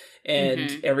 classroom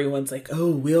and everyone's like,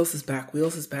 oh, Wheels is back.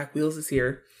 Wheels is back. Wheels is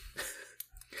here.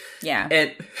 Yeah.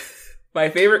 And my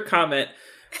favorite comment,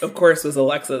 of course, was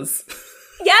Alexa's.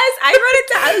 Yes, I wrote it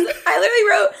down. I literally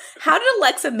wrote, how did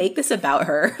Alexa make this about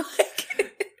her?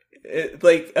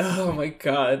 Oh my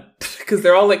God. Because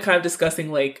they're all kind of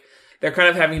discussing, they're kind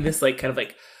of having this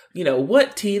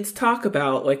what teens talk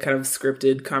about, kind of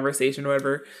scripted conversation or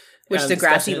whatever. Which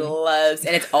Degrassi loves.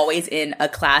 And it's always in a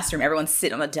classroom. Everyone's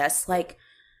sitting on the desk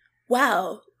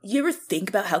wow, you ever think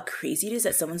about how crazy it is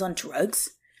that someone's on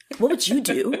drugs? What would you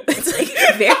do?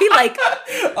 It's very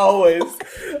always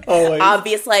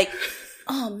obvious,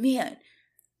 oh man,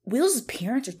 Will's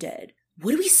parents are dead.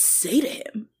 What do we say to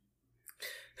him?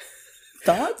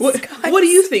 Thoughts? What do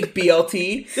you think,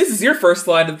 BLT? This is your first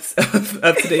line of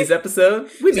today's episode.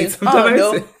 We need some time.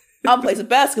 No, I'm playing some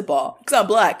basketball because I'm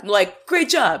black. I'm like, great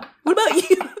job. What about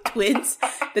you? Twins.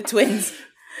 The twins.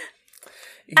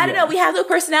 I don't know. We have no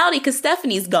personality because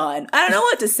Stephanie's gone. I don't know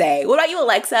what to say. What about you,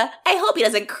 Alexa? I hope he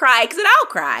doesn't cry because then I'll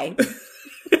cry.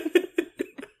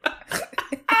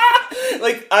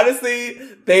 Honestly,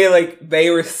 they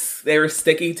were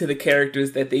sticking to the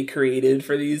characters that they created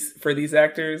for these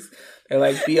actors. They're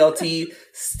like, BLT,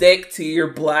 stick to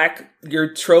your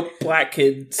trope black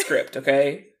kid script,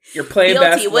 okay? You're playing BLT,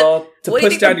 basketball to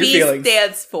push down your feelings. What do you think the B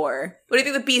stands for? What do you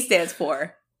think the B stands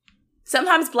for?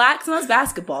 Sometimes black, sometimes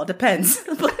basketball. Depends.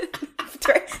 But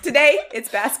today, it's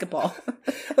basketball.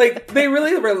 They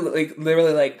really were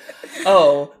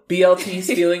oh, BLT's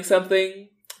feeling something?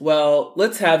 Well,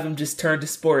 let's have him just turn to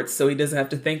sports so he doesn't have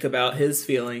to think about his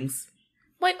feelings.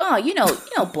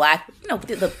 The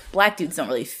black dudes don't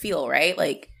really feel,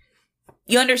 right?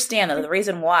 You understand that the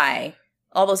reason why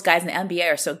all those guys in the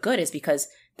NBA are so good is because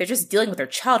they're just dealing with their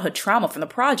childhood trauma from the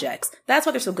projects. That's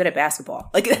why they're so good at basketball.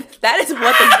 That is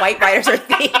what the white writers are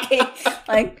thinking.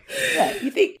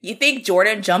 You think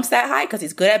Jordan jumps that high because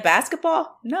he's good at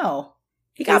basketball? No.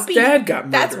 He got beat. His dad got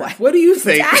murdered. That's why. What do you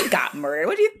think? His dad got murdered.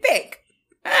 What do you think?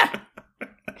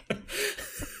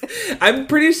 I'm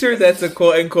pretty sure that's a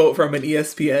quote unquote from an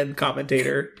ESPN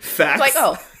commentator. Facts.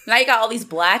 It's now you got all these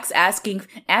blacks asking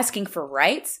for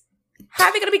rights. How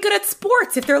are they going to be good at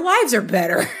sports if their lives are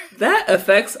better? That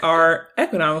affects our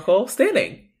economical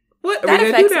standing. What are we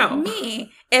going to do now?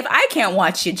 Me. If I can't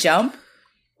watch you jump,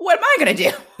 what am I going to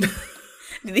do?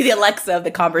 The Alexa of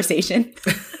the conversation.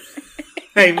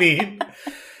 I mean,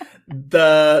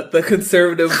 the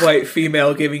conservative white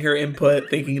female giving her input,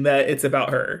 thinking that it's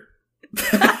about her.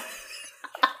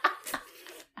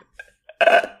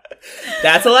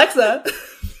 That's Alexa.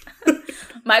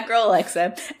 My girl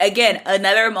Alexa. Again,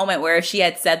 another moment where if she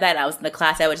had said that and I was in the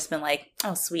class, I would have just been like,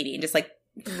 oh, sweetie, and just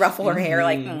ruffle her hair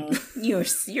you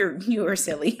were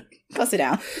silly. Go sit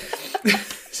down.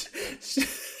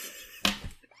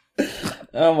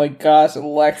 Oh my gosh,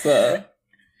 Alexa.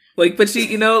 But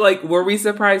she, were we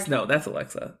surprised? No, that's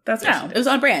Alexa. That's no, it was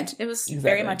on brand. It was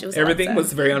very much, it was everything Alexa.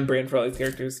 Was very on brand for all these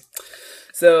characters.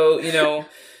 So,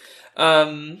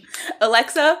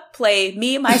 Alexa, play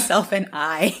Me, Myself, and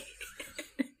I.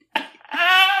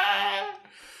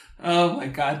 Oh my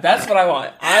God, that's what I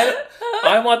want.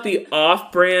 I want the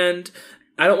off-brand.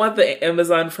 I don't want the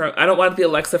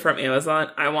Alexa from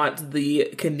Amazon. I want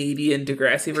the Canadian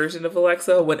Degrassi version of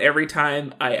Alexa. When every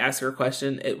time I ask her a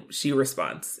question, she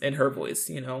responds in her voice.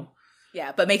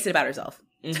 Yeah, but makes it about herself.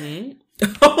 Mm-hmm.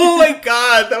 Oh my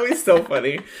God, that would be so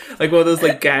funny. One of those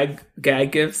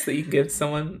gag gifts that you can give to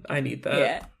someone. I need that.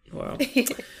 Yeah. Wow.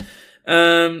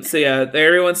 So yeah,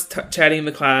 everyone's chatting in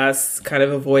the class, kind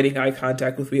of avoiding eye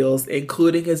contact with Wheels,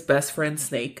 including his best friend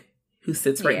Snake, who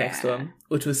sits right next to him,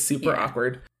 which was super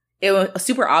awkward. It was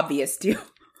super obvious too.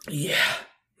 Yeah.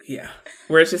 Yeah.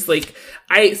 Where it's just like,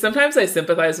 sometimes I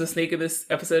sympathize with Snake in this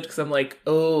episode because I'm like,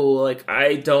 oh, like,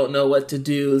 I don't know what to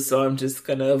do, so I'm just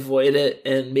gonna avoid it,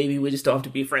 and maybe we just don't have to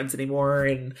be friends anymore.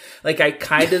 And like, I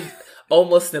kind of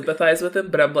almost sympathize with him,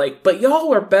 but I'm like, but y'all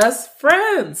were best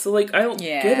friends, so like, I don't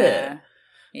get it.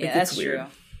 Yeah, like, that's it's weird. true.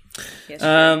 That's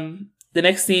true. The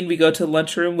next scene, we go to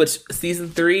lunchroom, which season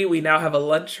 3, we now have a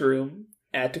lunchroom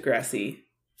at Degrassi.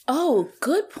 Oh,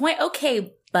 good point.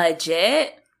 Okay,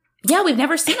 budget. Yeah, we've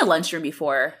never seen a lunchroom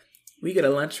before. We get a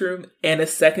lunchroom and a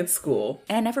second school.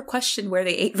 And I never questioned where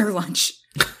they ate their lunch.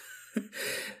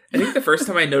 I think the first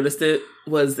time I noticed it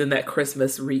was in that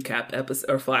Christmas recap episode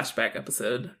or flashback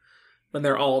episode when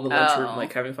they're all in the lunchroom,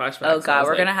 like having flashbacks. Oh God,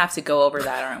 we're gonna have to go over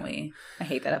that, aren't we? I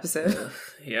hate that episode.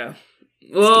 Yeah,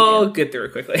 we'll get through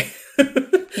it quickly.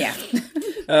 Yeah.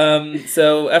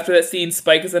 So after that scene,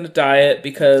 Spike is on a diet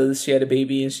because she had a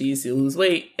baby and she needs to lose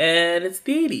weight, and it's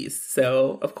the 80s,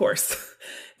 so of course.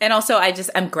 And also,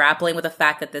 I'm grappling with the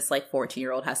fact that this like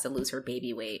 14-year-old has to lose her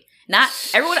baby weight. Not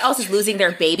everyone else is losing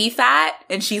their baby fat,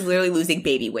 and she's literally losing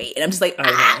baby weight. And I'm just like,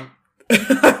 I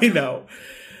know.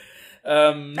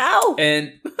 No.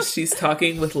 And she's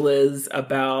talking with Liz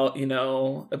about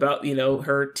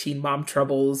her teen mom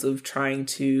troubles of trying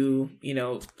to,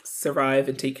 survive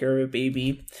and take care of a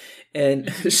baby.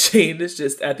 And Shane is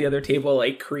just at the other table,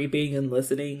 like creeping and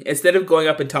listening instead of going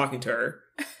up and talking to her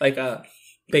like a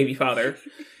baby father.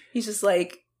 He's just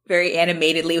like very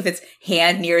animatedly with his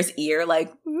hand near his ear,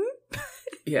 like,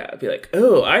 yeah, I'd be like,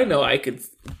 oh, I know I could,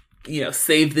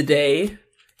 save the day.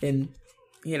 And,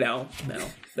 no,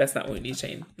 that's not what we need,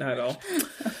 Shane. Not at all.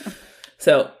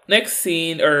 So next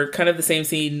scene, or kind of the same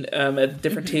scene, at a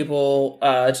different table,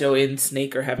 Joey and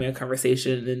Snake are having a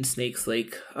conversation, and Snake's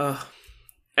like,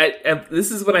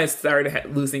 this is when I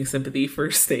started losing sympathy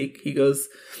for Snake. He goes,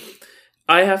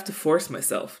 I have to force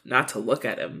myself not to look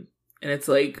at him. And it's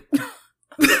like,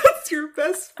 that's your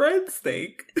best friend,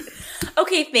 Snake.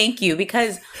 Okay, thank you.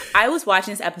 Because I was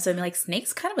watching this episode and be like,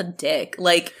 Snake's kind of a dick.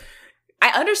 Like,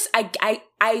 I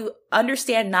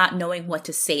understand not knowing what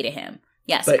to say to him.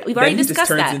 Yes, but we've already discussed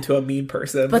that. He just turns into a mean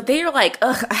person. But they're like,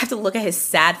 ugh, I have to look at his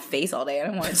sad face all day. I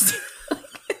don't want to.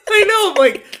 I know, I'm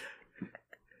like,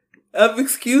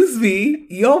 excuse me,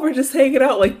 y'all were just hanging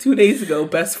out like 2 days ago,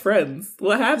 best friends.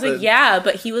 What happened? I was like, yeah,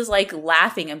 but he was like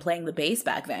laughing and playing the bass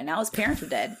back then. Now his parents are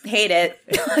dead. Hate it.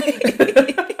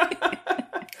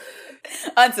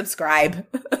 Unsubscribe.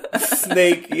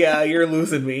 Snake, yeah, you're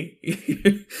losing me.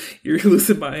 You're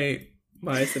losing my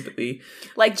sympathy.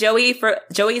 Like Joey's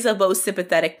the most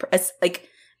sympathetic. Like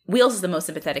Wheels is the most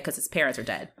sympathetic because his parents are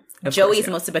dead. Joey's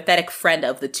the most sympathetic friend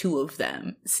of the two of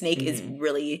them. Snake is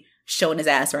really showing his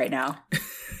ass right now.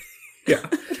 Yeah,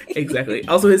 exactly.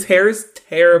 Also, his hair is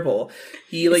terrible.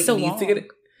 He like so needs long. to get.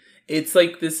 It's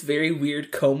like this very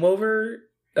weird comb over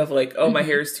of like, oh, my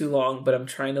hair is too long, but I'm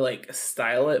trying to like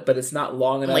style it, but it's not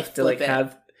long enough like to like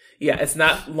have. Yeah, it's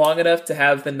not long enough to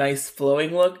have the nice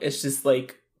flowing look. It's just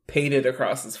like painted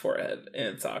across his forehead, and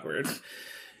it's awkward.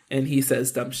 And he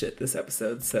says dumb shit this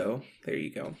episode, so there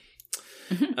you go.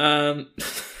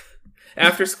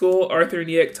 After school, Arthur and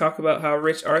Yick talk about how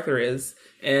rich Arthur is,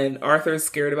 and Arthur's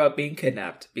scared about being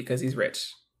kidnapped because he's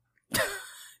rich.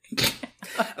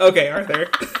 Okay, Arthur.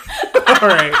 All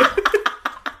right.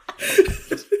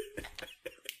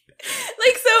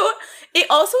 Like, so it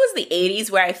also was the 80s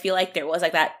where I feel like there was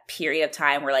like that period of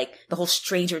time where like the whole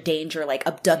stranger danger, like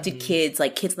abducted kids,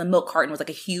 like kids in the milk carton was like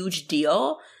a huge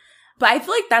deal. But I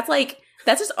feel like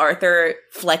that's just Arthur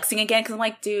flexing again, because I'm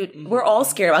like, dude, we're all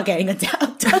scared about getting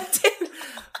abducted.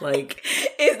 Like,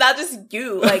 it's not just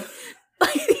you. Like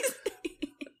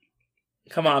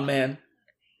come on, man.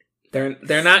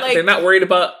 They're not worried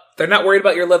about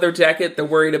your leather jacket. They're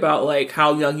worried about like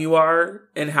how young you are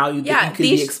and how you can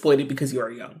be exploited because you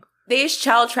are young. These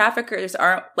child traffickers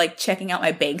aren't like checking out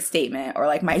my bank statement or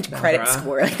like my credit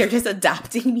score. Like, they're just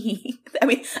adopting me. I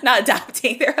mean, not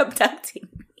adopting, they're abducting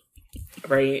me.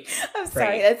 Right. I'm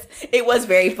sorry. It was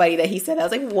very funny that he said that. I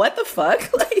was like, what the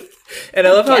fuck? Like, and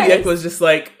I love how Yick was just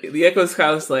like, Yick was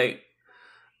kind of like,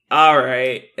 all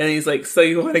right. And he's like, so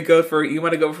you want to go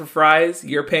for fries?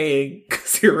 You're paying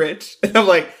because you're rich. And I'm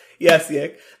like, yes,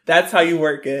 Yick. That's how you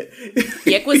work it.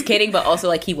 Yick was kidding, but also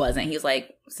like he wasn't. He was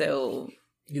like, so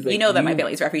you know that my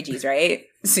family's refugees, right?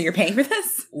 So you're paying for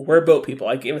this? We're boat people.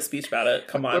 I gave a speech about it.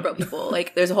 Come on. We're boat people.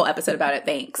 Like, there's a whole episode about it.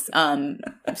 Thanks.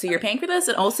 So you're paying for this?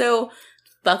 And also,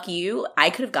 fuck you. I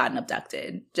could have gotten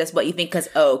abducted. Just what you think because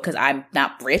I'm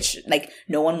not rich. Like,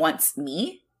 no one wants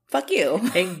me. Fuck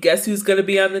you. And guess who's going to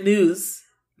be on the news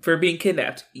for being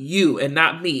kidnapped? You and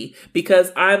not me.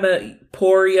 Because I'm a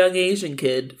poor young Asian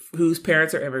kid whose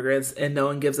parents are immigrants and no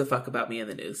one gives a fuck about me in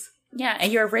the news. Yeah,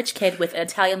 and you're a rich kid with an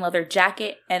Italian leather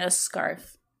jacket and a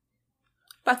scarf.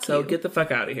 Fuck you. So get the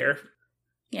fuck out of here.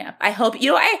 Yeah, I hope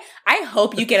I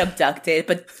hope you get abducted,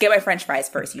 but get my French fries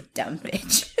first, you dumb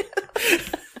bitch.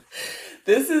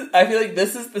 I feel like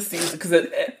this is the season, because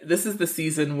this is the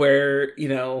season where, you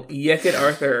know, Yick and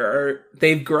Arthur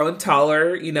they've grown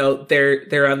taller. You know,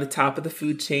 they're on the top of the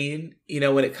food chain, you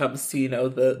know, when it comes to, you know,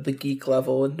 the geek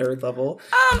level and nerd level.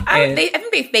 I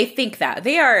think they think that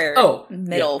they are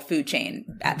middle food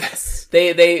chain at best.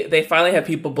 They finally have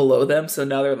people below them, so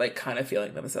now they're like kind of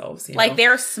feeling themselves. You know?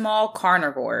 They're small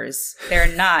carnivores.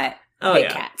 They're not big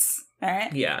cats. All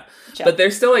right. Yeah, but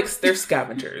they're still they're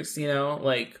scavengers. You know,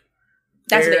 like.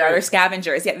 That's what they are. They're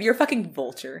scavengers. Yeah, you're a fucking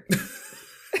vulture.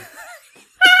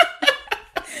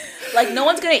 No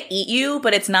one's gonna eat you,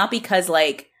 but it's not because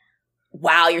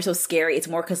wow, you're so scary. It's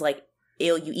more because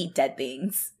ew, you eat dead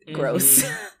things. Gross.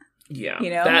 Mm-hmm. Yeah, you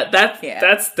know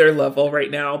that's their level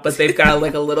right now. But they've got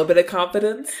a little bit of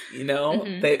confidence. You know,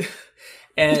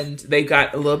 mm-hmm. they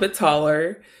got a little bit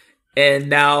taller, and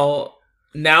now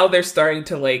they're starting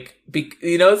to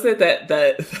you notice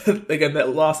that again, that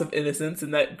loss of innocence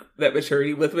and that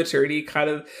maturity. With maturity, kind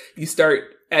of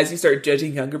as you start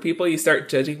judging younger people, you start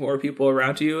judging more people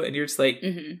around you, and you're just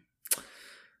mm-hmm.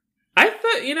 I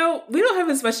thought, you know, we don't have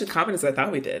as much in common as I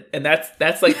thought we did, and that's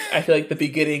I feel like the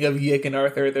beginning of Yick and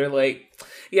Arthur. They're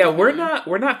yeah, we're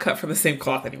not cut from the same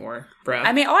cloth anymore, bro.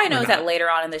 I mean, all I know is that later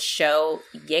on in the show,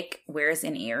 Yick wears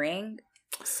an earring,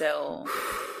 so.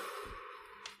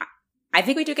 I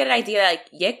think we do get an idea that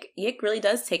Yick really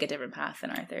does take a different path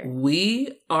than Arthur.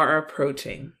 We are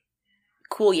approaching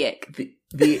Cool Yick.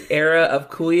 The era of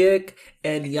Cool Yick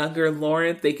and younger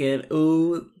Lauren thinking,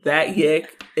 ooh, that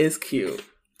Yick is cute.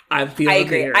 I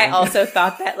agree. I also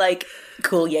thought that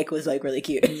Cool Yick was really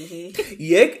cute. Mm-hmm.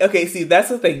 Yick, okay, see, that's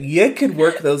the thing. Yick could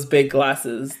work those big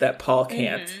glasses that Paul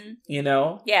can't. Mm-hmm. You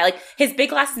know? Yeah, his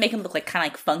big glasses make him look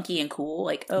kind of funky and cool.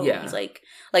 He's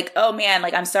oh man,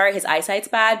 I'm sorry his eyesight's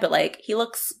bad, but he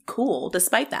looks cool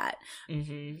despite that.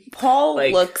 Mm-hmm. Paul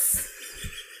looks.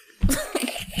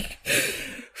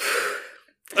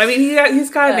 I mean, he's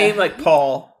got a name like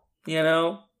Paul. You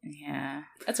know? Yeah,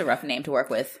 that's a rough name to work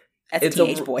with as a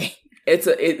teenage boy.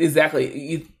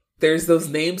 Exactly. There's those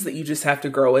names that you just have to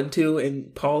grow into,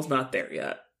 and Paul's not there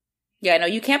yet. Yeah, no,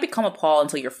 you can't become a Paul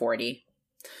until you're 40.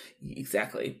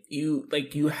 Exactly. You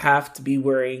have to be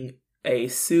wearing a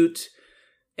suit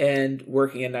and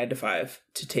working a 9 to 5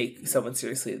 to take someone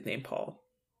seriously named Paul.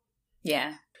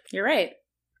 Yeah, you're right.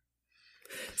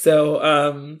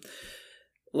 So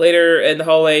later in the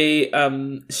hallway,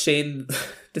 Shane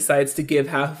decides to give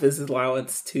half of his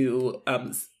allowance to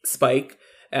Spike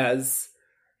as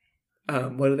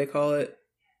what do they call it?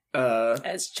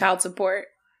 As child support.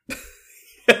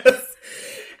 Yes.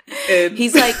 And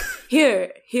he's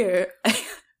here.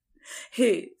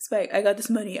 Hey, Spike, I got this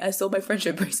money. I sold my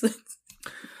friendship bracelets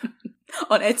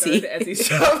on Etsy. Etsy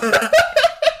shop.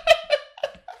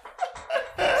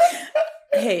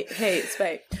 Hey,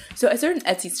 Spike. So I started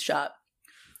an Etsy shop.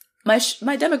 My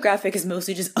demographic is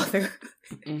mostly just other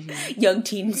young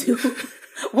teens who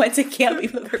went to camp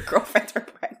even though their girlfriends were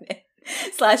pregnant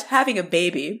 / having a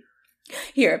baby.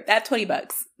 Here, that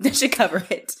 $20. That should cover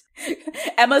it.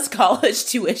 Emma's college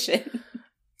tuition.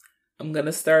 I'm going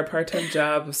to start a part-time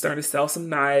job. I'm starting to sell some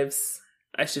knives.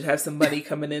 I should have some money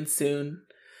coming in soon.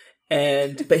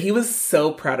 But he was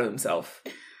so proud of himself.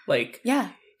 Yeah.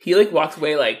 He walked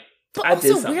away but I also,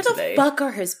 did something where the today. Fuck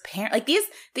are his parents?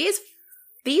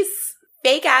 These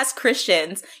fake ass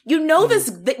Christians. You know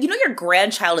your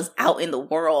grandchild is out in the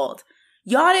world.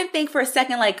 Y'all didn't think for a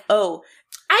second oh,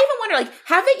 I even wonder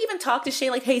have they even talked to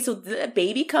Shane hey, so did the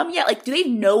baby come yet? Do they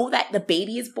know that the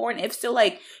baby is born? If so,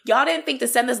 y'all didn't think to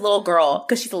send this little girl,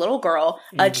 because she's a little girl,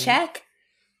 a check,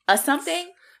 a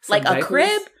something, some diapers? A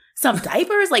crib, some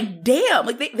diapers? Damn,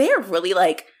 they are really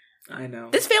I know.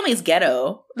 This family is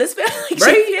ghetto. This family,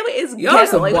 right? Family is y'all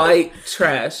ghetto. Some white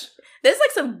trash. This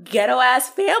is some ghetto ass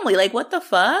family. What the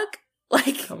fuck?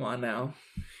 Come on now.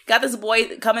 Got this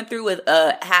boy coming through with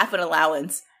half an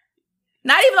allowance.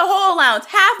 Not even the whole allowance,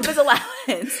 half of his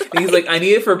allowance. He's I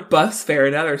need it for bus fare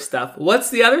and other stuff.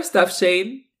 What's the other stuff,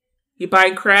 Shane? You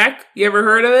buying crack? You ever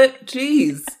heard of it?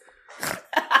 Jeez.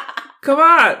 Come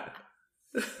on.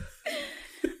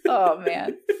 Oh,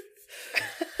 man.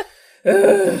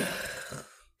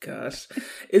 Gosh.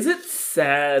 Is it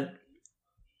sad?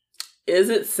 Is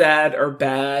it sad or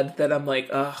bad that I'm we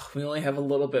only have a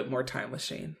little bit more time with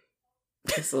Shane?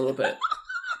 Just a little bit.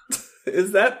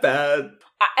 Is that bad?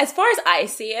 As far as I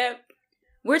see it,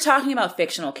 we're talking about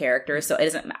fictional characters, so it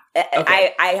doesn't matter.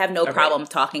 Okay. I have no problem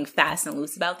talking fast and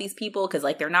loose about these people because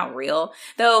they're not real.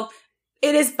 Though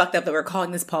It is fucked up that we're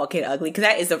calling this Paul kid ugly because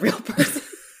that is a real person.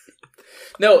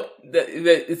 No,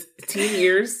 it's teen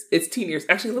years. It's teen years.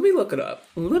 Actually, let me look it up.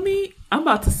 I'm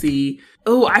about to see.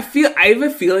 Oh, I have a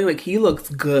feeling like he looks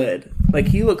good. Like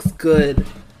he looks good.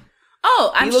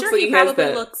 Oh, I'm sure he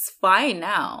probably looks fine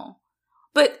now.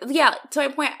 But yeah, to my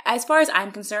point, as far as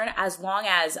I'm concerned, as long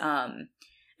as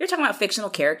you're talking about fictional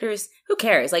characters, who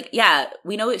cares? Like, yeah,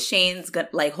 we know that Shane's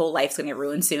whole life's gonna get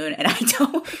ruined soon, and I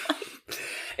don't.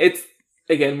 It's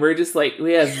again, we're just like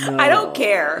we have. No I don't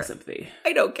care. Sympathy.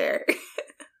 I don't care.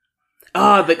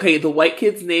 The white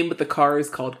kid's name with the car is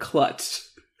called Clutch,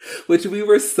 which we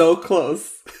were so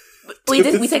close. We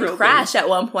said Crash at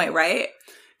one point, right?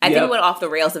 I think it went off the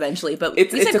rails eventually, but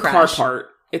it's a car part.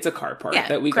 It's a car part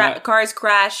that we got. Cars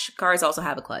crash. Cars also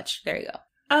have a clutch. There you go.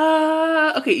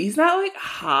 Okay, he's not like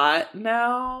hot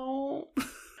now.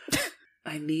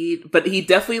 But he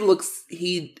definitely looks.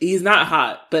 He's not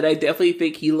hot, but I definitely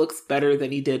think he looks better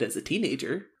than he did as a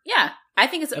teenager. Yeah, I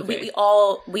think it's we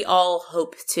all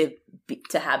hope to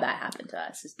have that happen to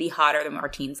us. Is be hotter than our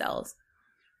teen selves.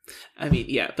 I mean,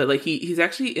 yeah, but like he's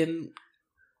actually in.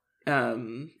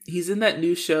 He's in that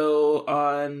new show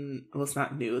on. Well, it's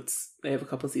not new. They have a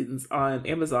couple seasons on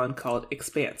Amazon called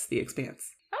Expanse. The Expanse.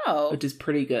 Oh, which is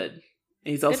pretty good. And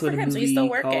he's also in a movie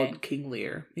called King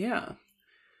Lear. Yeah.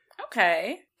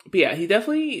 Okay. But yeah,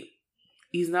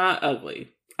 he's not ugly.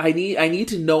 I need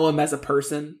to know him as a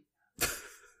person.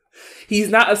 He's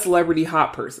not a celebrity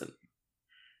hot person.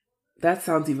 That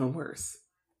sounds even worse.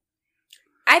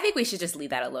 I think we should just leave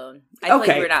that alone. I feel like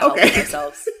we're not helping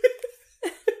ourselves.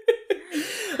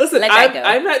 Listen,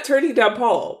 I'm not turning down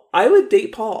Paul. I would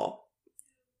date Paul.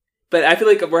 But I feel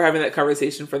like we're having that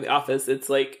conversation from The Office. It's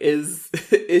like, is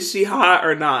she hot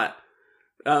or not?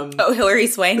 Hilary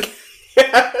Swank?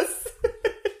 Yes.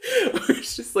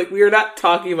 It's just like, we are not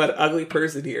talking about an ugly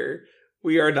person here.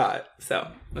 We are not. So,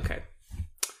 okay.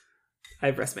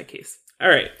 I rest my case. All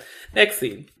right. Next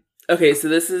scene. Okay, so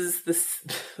this is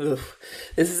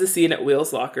a scene at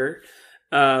Will's locker.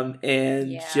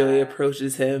 And Joey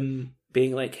approaches him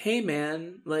being like, hey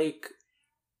man, like,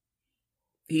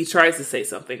 he tries to say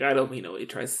something. I don't even know what he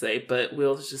tries to say, but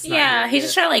Will's just not he's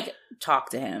just trying to like talk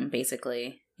to him,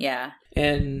 basically. Yeah.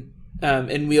 And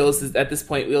Wheels is at this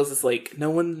point, Wheels is like, no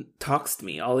one talks to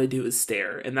me. All they do is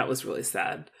stare. And that was really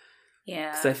sad.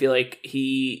 Yeah. Because I feel like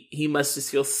he must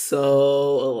just feel so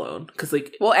alone. Because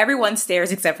like, well, everyone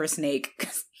stares except for Snake.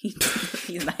 Because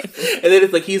he's not. And then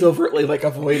it's like he's overtly like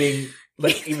avoiding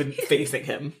like even facing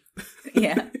him.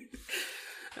 Yeah.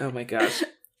 Oh my gosh.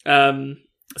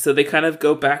 So they kind of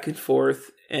go back and forth,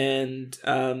 and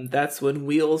that's when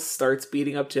Wheels starts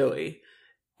beating up Joey.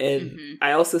 And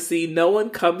I also see no one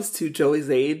comes to Joey's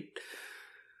aid,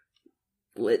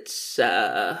 which,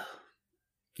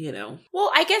 you know. Well,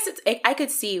 I guess I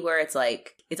could see where it's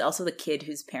like, it's also the kid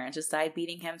whose parents just died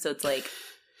beating him, so it's like.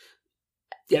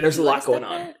 Yeah, there's a lot going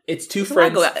on. It's two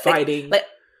friends fighting. Like,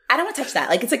 I don't want to touch that.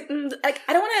 Like, it's like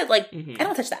I don't want to, like, I don't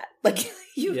want to touch that. Like,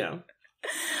 you. Yeah.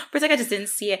 But it's like I just didn't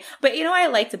see it. But you know what I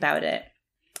liked about it?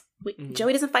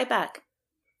 Joey doesn't fight back.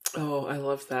 Oh, I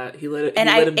love that. He let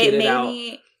him get it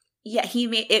out. Yeah, he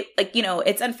made it, like, you know,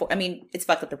 it's I mean, it's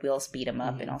fucked up that Wheels beat him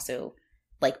up, and also,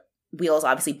 like, Wheels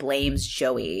obviously blames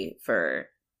Joey for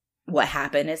what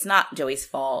happened. It's not Joey's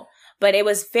fault. But it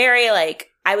was very, like,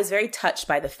 I was very touched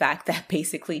by the fact that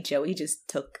basically Joey just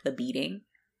took the beating.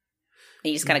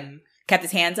 He just kind of kept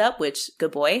his hands up, which,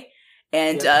 good boy.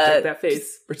 And protect that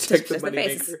face. Protect the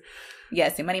moneymaker.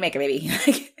 Yes, the moneymaker, baby.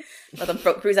 Let them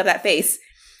bruise up that face.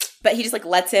 But he just, like,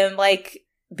 lets him, like,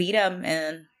 beat him.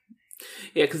 And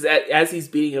yeah, because as he's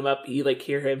beating him up, you, like,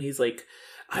 hear him. He's like,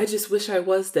 I just wish I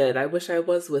was dead. I wish I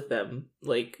was with them.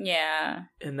 Like, yeah.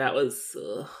 And that was,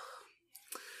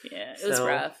 yeah, it was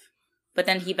rough. But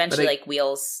then he eventually, like,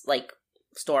 Wheels, like,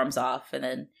 storms off. And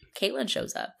then Caitlin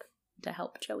shows up to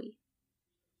help Joey.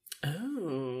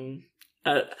 Oh.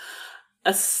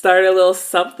 Start a little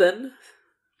something.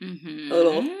 A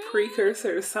little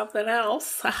precursor to something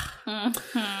else.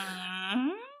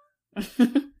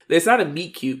 It's not a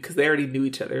meet cute because they already knew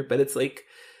each other, but it's like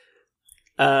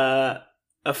a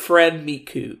friend meet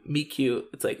cute.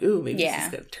 It's like, ooh, maybe this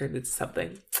is gonna turn into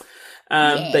something.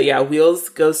 But yeah, Wheels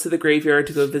goes to the graveyard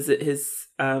to go visit his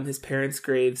parents'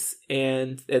 graves,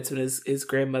 and that's when his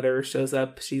grandmother shows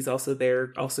up. She's also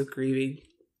there, also grieving.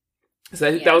 So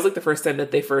I think that was like the first time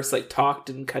that they first like talked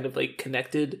and kind of like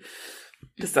connected,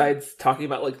 besides talking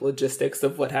about like logistics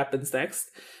of what happens next.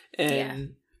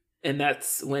 And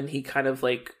that's when he kind of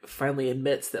like finally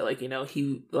admits that, like, you know,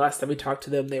 the last time we talked to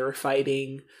them, they were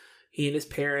fighting, he and his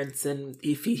parents, and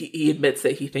if he admits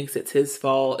that he thinks it's his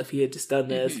fault if he had just done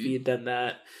this, if he had done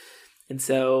that. And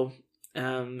so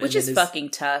Which is fucking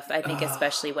tough, I think,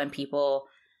 especially when people...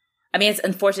 I mean, it's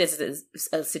unfortunate. It's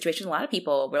a situation a lot of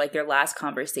people where, like, their last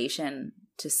conversation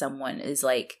to someone is,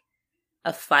 like,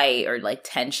 a fight or, like,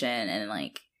 tension. And,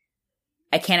 like,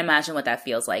 I can't imagine what that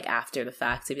feels like after the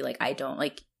fact to be like, I don't,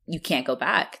 like, you can't go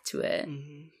back to it.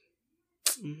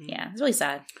 Mm-hmm. Mm-hmm. Yeah, it's really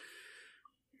sad.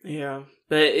 Yeah.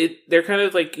 But they're kind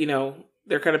of, like, you know,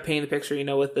 they're kind of painting the picture, you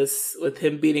know, with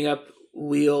him beating up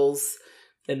Wheels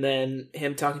and then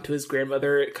him talking to his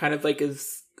grandmother. It kind of, like,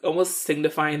 is almost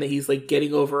signifying that he's, like,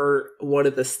 getting over one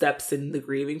of the steps in the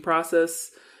grieving process.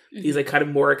 Mm-hmm. He's, like, kind of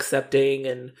more accepting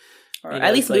and... Or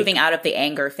at least moving out of the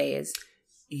anger phase.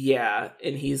 Yeah.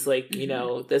 And he's like, you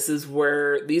know, these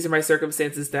are my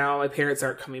circumstances now. My parents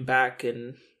aren't coming back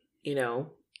and, you know,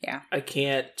 I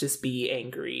can't just be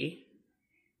angry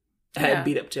and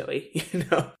beat up Joey, you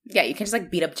know? Yeah, you can't just, like,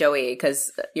 beat up Joey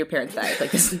because your parents died. Like,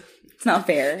 this it's not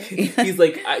fair. He's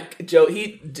like,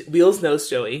 Wheels knows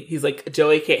Joey. He's like,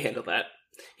 Joey can't handle that.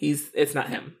 It's not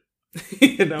him,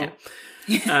 you know?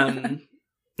 Yeah.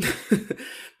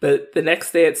 But the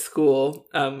next day at school,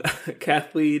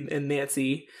 Kathleen and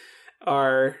Nancy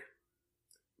are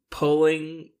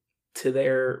pulling to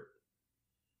their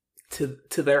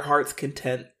heart's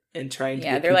content and trying to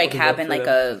get they're like having like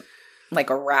them.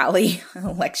 a rally,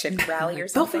 election rally or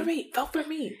something. Vote for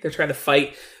me. They're trying to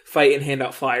fight and hand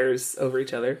out flyers over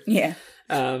each other. Yeah.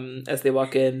 As they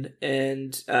walk in,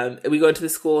 and we go into the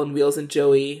school, and Wheels and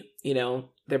Joey, you know,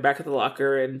 they're back at the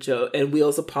locker, and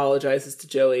Wheels apologizes to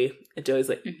Joey, and Joey's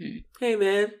like, "Hey,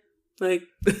 man, like,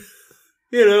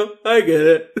 you know, I get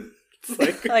it." It's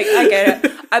like, I get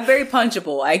it. I'm very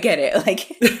punchable. I get it. Like,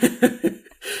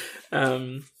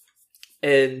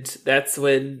 and that's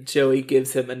when Joey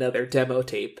gives him another demo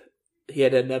tape. He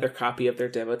had another copy of their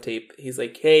demo tape. He's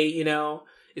like, "Hey, you know,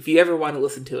 if you ever want to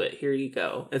listen to it, here you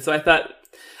go." And so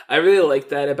I really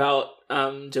liked that about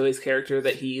Joey's character,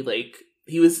 that he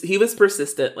was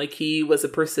persistent. Like, he was a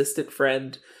persistent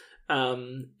friend,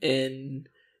 and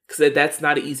because that's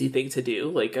not an easy thing to do.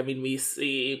 Like, I mean, we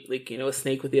see, like, you know, a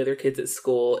Snake with the other kids at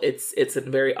school. It's a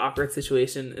very awkward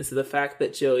situation. And so the fact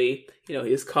that Joey, you know,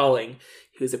 he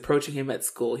was approaching him at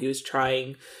school. He was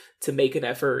trying to make an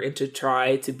effort and to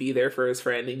try to be there for his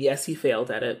friend. And yes, he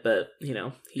failed at it, but, you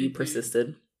know, he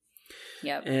persisted.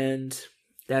 Yep. And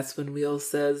that's when Wheels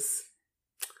says,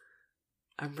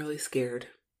 "I'm really scared."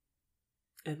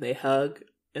 And they hug,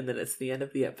 and then it's the end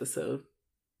of the episode.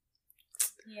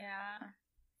 Yeah.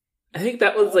 I think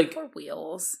that was like... For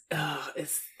Wheels.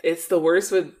 It's the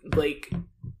worst with, like...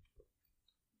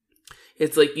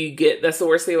 It's like you get... That's the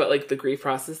worst thing about, like, the grief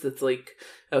process. It's like,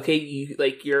 okay,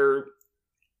 you're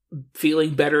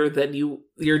feeling better than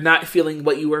you're not feeling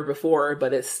what you were before,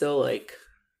 but it's still like...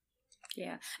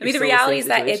 Yeah. I mean, the reality is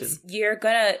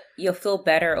that you'll feel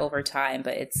better over time,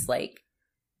 but it's like,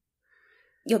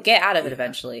 you'll get out of it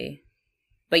eventually,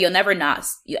 but you'll never not.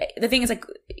 The thing is, like,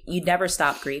 you never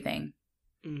stop grieving.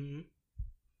 Mm-hmm.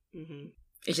 Mm-hmm.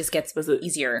 It just gets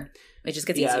easier. It just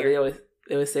gets easier.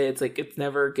 They always say it's like, it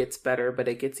never gets better, but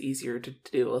it gets easier to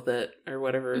deal with it or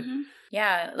whatever. Mm-hmm.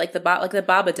 Yeah. Like the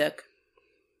Babadook.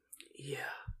 Yeah.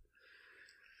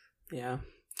 Yeah.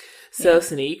 So,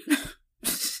 Sneak.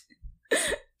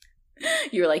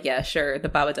 You were like, yeah, sure, the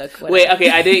Babadook. Whatever. Wait, okay,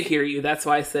 I didn't hear you. That's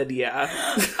why I said yeah.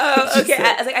 Oh, okay.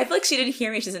 I was like, I feel like she didn't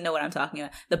hear me. She doesn't know what I'm talking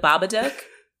about. The Babadook.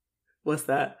 What's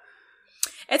that?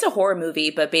 It's a horror movie,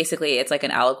 but basically it's like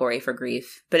an allegory for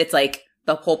grief. But it's like,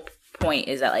 the whole point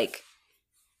is that, like,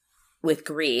 with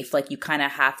grief, like, you kind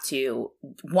of have to,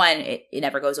 it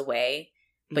never goes away,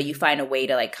 but you find a way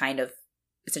to, like, kind of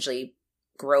essentially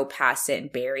grow past it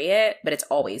and bury it, but it's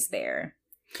always there.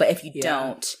 But if you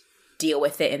don't deal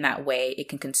with it in that way, it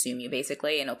can consume you,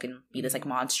 basically, and it can be this, like,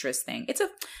 monstrous thing. It's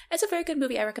a very good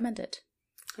movie. I recommend it.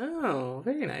 Oh,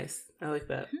 very nice. I like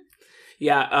that. Mm-hmm.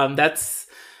 Yeah, that's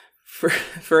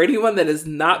for anyone that has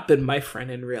not been my friend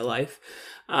in real life.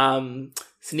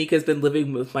 Sneak has been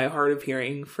living with my hard of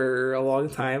hearing for a long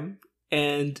time,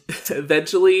 and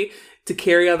eventually, to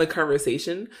carry on the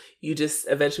conversation, you just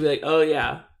eventually be like, "Oh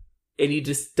yeah," and you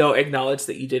just don't acknowledge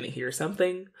that you didn't hear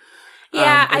something.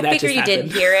 Yeah, I figured you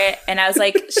didn't hear it. And I was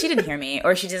like, she didn't hear me.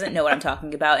 Or she doesn't know what I'm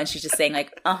talking about. And she's just saying,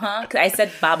 like, uh-huh. Because I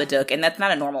said Babadook, and that's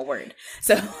not a normal word.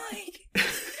 So, like,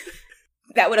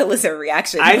 that would elicit a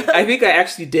reaction. I think I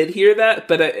actually did hear that.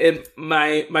 But in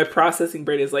my processing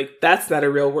brain is like, that's not a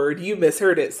real word. You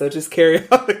misheard it. So just carry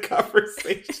on the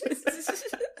conversation.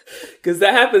 Because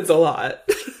that happens a lot.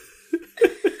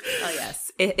 Oh, yes.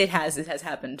 It has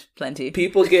happened plenty.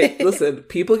 People get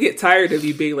tired of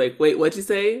you being like, "Wait, what'd you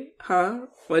say? Huh?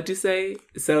 What'd you say?"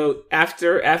 So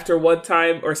after one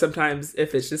time, or sometimes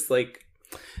if it's just like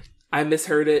I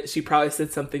misheard it. She probably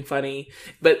said something funny.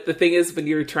 But the thing is, when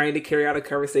you're trying to carry out a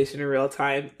conversation in real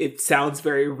time, it sounds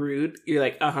very rude. You're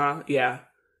like, yeah.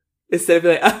 Instead of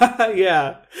being like,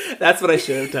 yeah. That's what I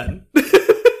should have done.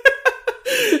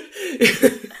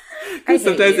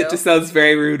 Sometimes it just sounds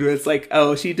very rude when it's like,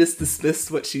 oh, she just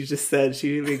dismissed what she just said. She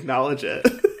didn't even acknowledge it.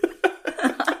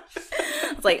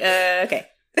 It's like, okay.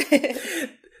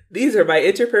 These are my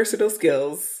interpersonal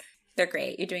skills. They're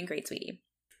great. You're doing great, sweetie.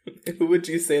 Who would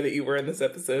you say that you were in this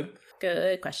episode?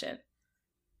 Good question.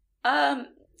 I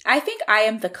think I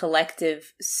am the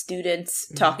collective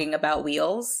students talking about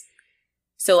wheels.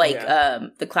 So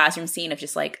the classroom scene of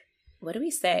just like, what do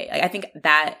we say? Like, I think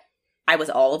that I was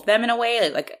all of them in a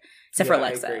way, like except for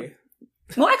Alexa.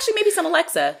 Well, actually, maybe some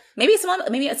Alexa. Maybe it's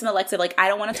some Alexa. Like, I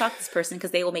don't want to talk to this person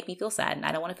because they will make me feel sad, and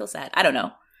I don't want to feel sad. I don't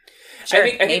know. Sure,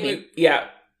 I think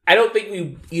I don't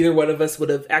think either one of us would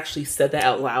have actually said that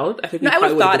out loud. I think we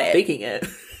probably would have been thinking it.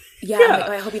 Yeah, I'm like,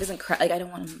 oh, I hope he doesn't cry. Like, I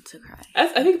don't want him to cry.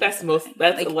 I think that's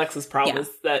like, Alexa's problem is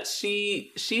that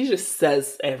she just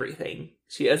says everything.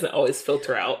 She doesn't always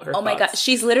filter out her. Oh my god,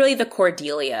 she's literally the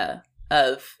Cordelia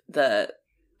of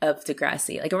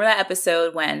Degrassi. Like, remember that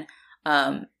episode when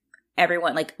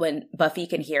everyone, like, when Buffy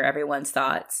can hear everyone's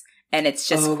thoughts, and it's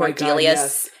just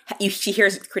Cordelia's. God, yes. She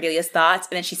hears Cordelia's thoughts,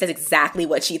 and then she says exactly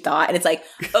what she thought, and it's like,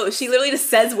 oh, she literally just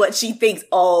says what she thinks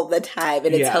all the time,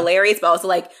 and it's hilarious, but also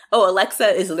like, oh, Alexa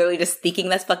is literally just thinking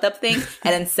this fucked up thing,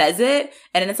 and then says it,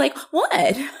 and then it's like,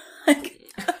 what? Like,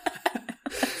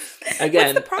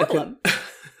 again, what's the problem?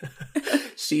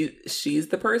 She's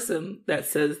the person that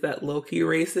says that low-key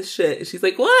racist shit. She's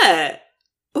like, what?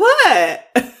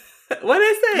 What did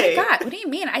I say? Oh my god, what do you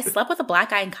mean? I slept with a black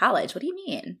guy in college. What do you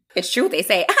mean? It's true what they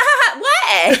say.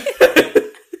 What?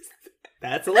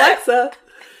 That's Alexa.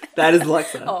 That is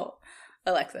Alexa. Oh,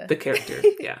 Alexa. The character,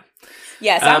 yeah.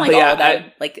 Yeah, so I'm like, all of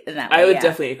them, like, in that way. I would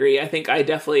definitely agree. I think I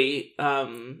definitely,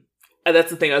 that's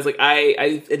the thing. I was like,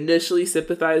 I initially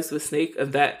sympathized with Snake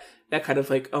of that kind of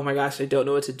like, oh my gosh, I don't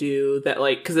know what to do. That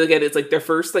like, because again, it's like their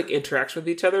first like interaction with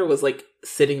each other was like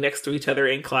sitting next to each other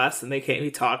in class and they can't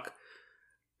even talk.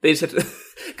 They just have to,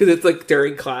 because it's like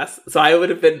during class. So I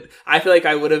feel like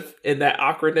I would have in that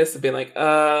awkwardness of being like,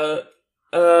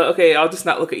 okay, I'll just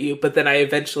not look at you. But then I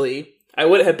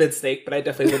wouldn't have been Snake, but I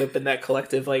definitely would have been that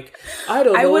collective, like, I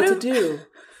don't know what to do.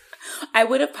 I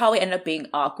would have probably ended up being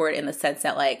awkward in the sense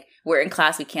that, like, we're in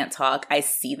class, we can't talk. I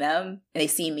see them and they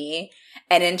see me.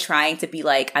 And in trying to be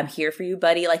like, I'm here for you,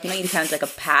 buddy. Like, you know, you kind of like a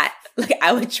pat. Like,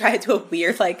 I would try to do a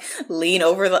weird, like, lean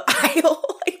over the aisle.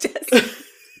 Like, just.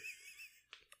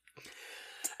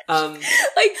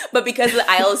 Like, but because the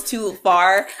aisle is too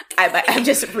far, I'm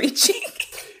just reaching.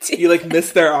 You like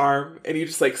miss their arm and you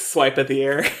just like swipe at the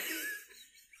air.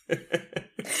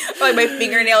 Like my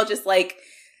fingernail just like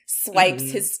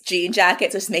swipes his jean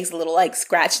jacket, so it just makes a little like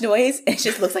scratch noise. And it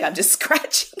just looks like I'm just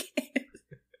scratching it.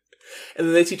 And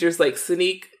then the teacher's like,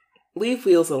 Sneak, leave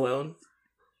Wheels alone.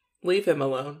 Leave him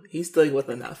alone. He's dealing with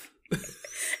enough.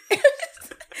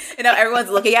 And now everyone's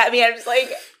looking at me and I'm just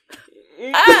like,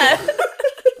 ah.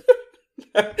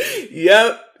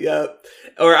 Yep.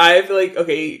 Or I feel like,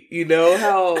 okay, you know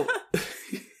how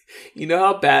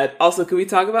bad. Also, can we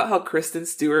talk about how Kristen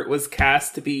Stewart was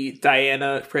cast to be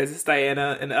Diana, Princess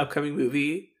Diana, in the upcoming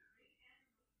movie?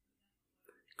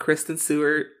 Kristen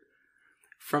Stewart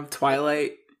from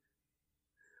Twilight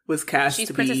was cast to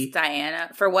be Princess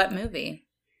Diana for what movie?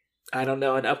 I don't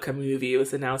know, an upcoming movie. It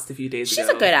was announced a few days ago. She's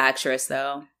a good actress,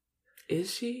 though.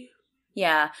 Is she?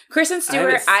 Yeah, Kristen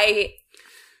Stewart.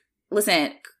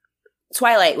 Listen,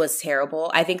 Twilight was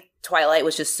terrible. I think Twilight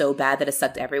was just so bad that it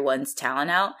sucked everyone's talent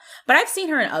out. But I've seen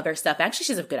her in other stuff. Actually,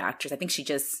 she's a good actress. I think she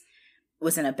just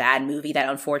was in a bad movie that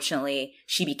unfortunately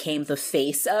she became the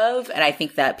face of. And I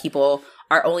think that people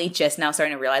are only just now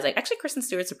starting to realize, like, actually, Kristen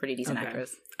Stewart's a pretty decent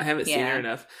actress. I haven't seen her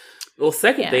enough. Well,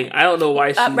 second thing, I don't know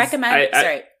why she's...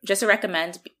 just to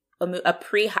recommend a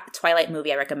pre-Twilight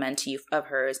movie I recommend to you of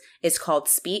hers is called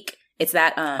Speak. It's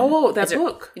that... that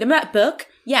book. Remember that book?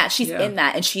 Yeah, she's in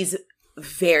that, and she's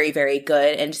very, very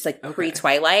good, and just like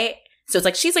pre-Twilight. So it's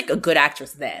like, she's like a good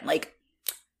actress then. Like,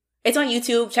 it's on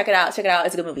YouTube. Check it out. It's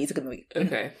a good movie.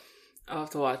 Okay. I'll have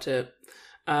to watch it.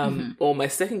 Well, my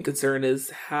second concern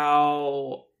is,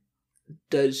 how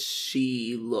does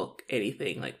she look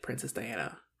anything like Princess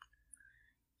Diana?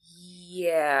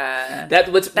 Yeah.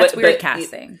 That's weird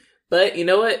casting. But you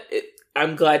know what?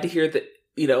 I'm glad to hear that,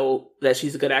 you know, that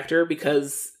she's a good actor,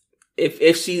 because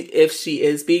if she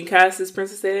is being cast as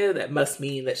Princess Diana, that must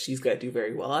mean that she's going to do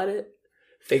very well at it.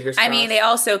 Fingers crossed. I mean, they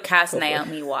also cast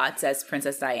Naomi Watts as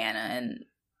Princess Diana, and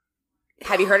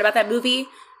have you heard about that movie?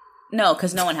 No,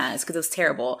 because no one has, because it was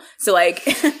terrible. So, like,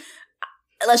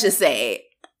 let's just say,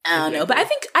 I don't know. But I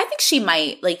think she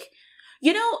might, like,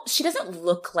 you know, she doesn't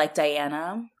look like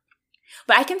Diana,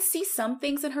 but I can see some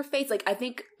things in her face. Like, I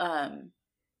think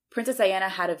Princess Diana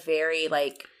had a very,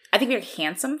 like, I think very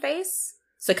handsome face.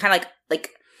 So kind of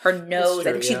like her nose.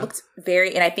 True, I think she looked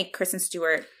very, and I think Kristen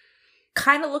Stewart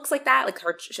kind of looks like that, like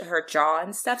her jaw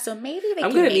and stuff. So maybe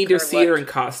I'm gonna need to see her in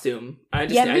costume.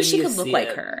 Maybe she could look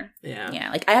like her. Yeah.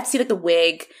 Like I have to see like the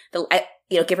wig,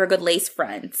 give her good lace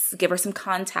fronts, give her some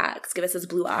contacts, give us those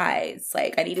blue eyes.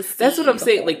 Like I need to see. That's what I'm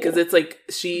saying. Like because it's like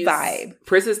she's vibe.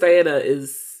 Princess Diana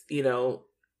is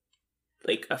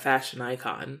like a fashion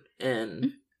icon,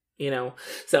 and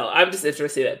so I'm just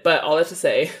interested in it. But all that to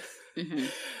say,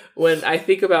 when I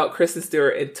think about Kristen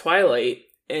Stewart in Twilight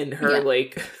and her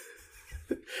like.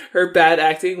 Her bad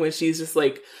acting when she's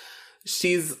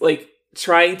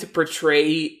trying to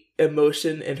portray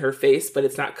emotion in her face, but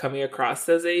it's not coming across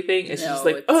as anything. And she's just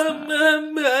like,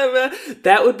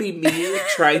 that would be me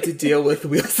trying to deal with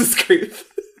Wheels'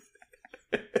 grief.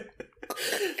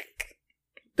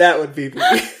 That would be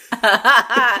me.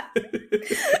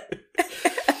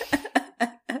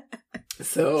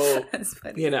 So, that's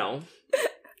funny.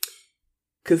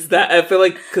 Because I feel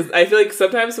like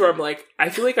sometimes where I'm like, I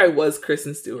feel like I was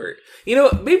Kristen Stewart.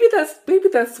 Maybe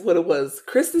that's what it was.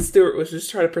 Kristen Stewart was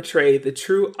just trying to portray the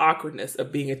true awkwardness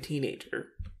of being a teenager.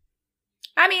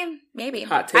 I mean, maybe.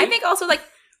 Hot take. I think also like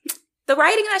the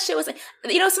writing of that shit was like,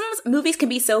 some movies can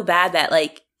be so bad that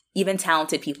like even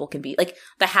talented people can be like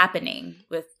The Happening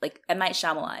with like M. Night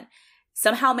Shyamalan.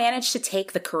 Somehow managed to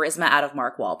take the charisma out of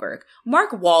Mark Wahlberg.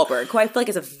 Mark Wahlberg, who I feel like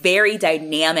is a very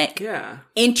dynamic,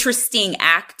 interesting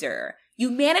actor. You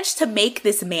managed to make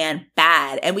this man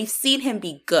bad, and we've seen him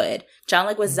be good. John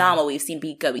Leguizamo, we've seen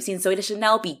be good. We've seen Zooey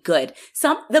Deschanel be good.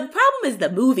 The problem is the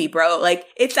movie, bro. Like,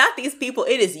 it's not these people,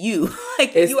 it is you.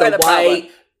 Like, it's you are the white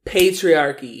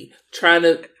patriarchy trying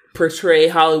to portray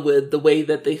Hollywood the way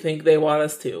that they think they want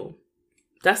us to.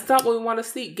 That's not what we want to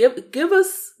see. Give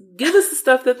us the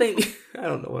stuff that they need. I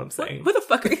don't know what I'm saying. What the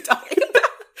fuck are you talking about?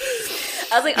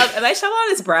 I was like, M. Night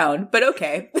Shyamalan is brown, but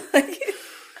okay. I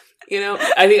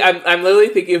think I'm literally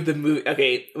thinking of the movie.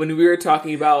 Okay, when we were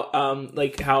talking about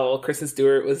like how Kristen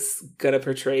Stewart was gonna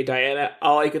portray Diana,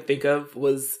 all I could think of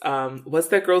was what's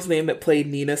that girl's name that played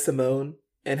Nina Simone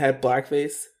and had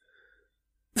blackface?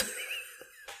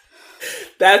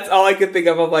 That's all I could think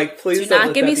of. I'm like, please do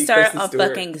not get me started on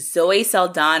fucking Zoe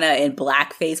Saldana in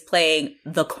blackface playing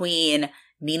the Queen,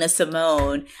 Nina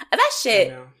Simone. That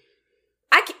shit.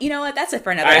 You know what? That's it for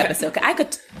another episode.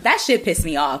 That shit pissed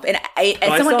me off, and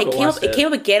it came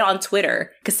up again on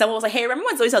Twitter because someone was like, "Hey, remember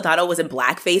when Zoe Saldana was in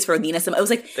blackface for Nina Simone?" I was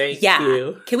like, Thank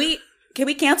you. Can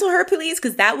we cancel her, please?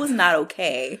 Because that was not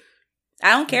okay. I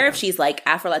don't care if she's like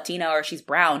Afro-Latina or she's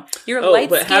brown. You're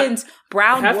light-skinned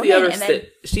brown woman.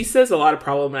 She says a lot of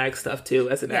problematic stuff too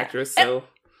as an actress. So,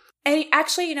 and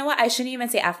actually, you know what? I shouldn't even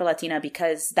say Afro-Latina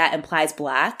because that implies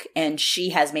black, and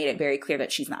she has made it very clear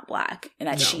that she's not black and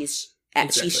that she's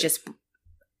just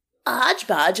a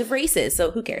hodgepodge of races.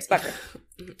 So who cares? Fuck her.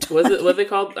 What they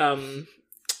called? Not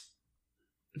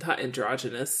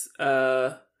androgynous.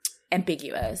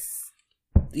 Ambiguous.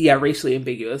 Yeah, racially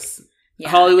ambiguous. Yeah,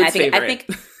 Hollywood's favorite. I think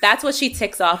that's what she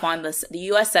ticks off on the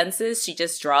U.S. Census. She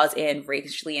just draws in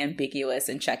racially ambiguous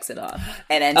and checks it off,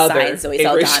 and then signs Zoe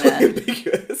Saldana.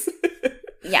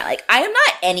 Yeah, like I am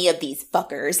not any of these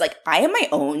fuckers. Like I am my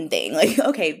own thing. Like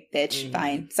okay, bitch,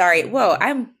 fine. Sorry. Whoa,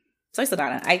 I'm Zoe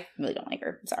Saldana. I really don't like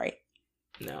her. I'm sorry.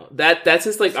 No, that's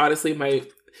just like honestly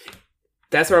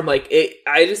that's where I'm like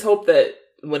I just hope that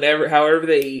however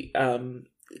they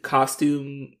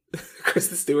costume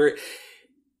Kristen Stewart.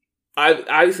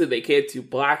 Obviously, they can't do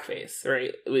blackface,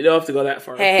 right? We don't have to go that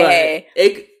far. Hey.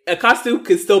 But a costume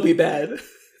could still be bad.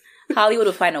 Hollywood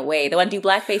will find a way. They want to do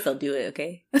blackface, they'll do it,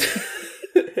 okay?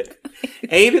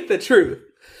 Ain't it the truth?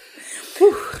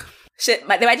 Shit,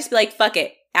 they might just be like, fuck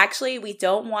it. Actually, we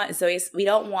don't want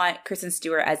Kristen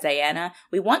Stewart as Diana.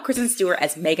 We want Kristen Stewart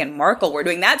as Meghan Markle. We're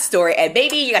doing that story, and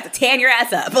baby, you got to tan your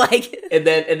ass up. Like, and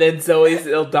then Zoe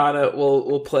Saldana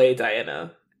will play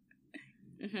Diana.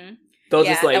 Mm-hmm.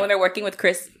 Just like, and when they're working with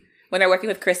Kristen,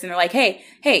 they're like, hey,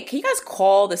 can you guys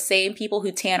call the same people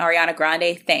who tan Ariana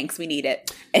Grande? Thanks, we need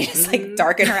it. And just like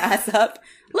darken her ass up.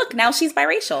 Look, now she's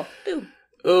biracial. Boom.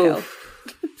 Ooh.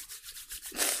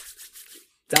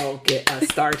 Don't get us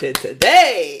started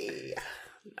today.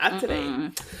 Not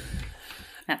today.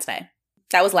 That's fine.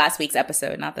 That was last week's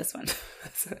episode, not this one.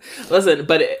 Listen,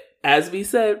 but as we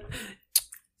said,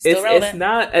 it's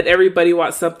not an Everybody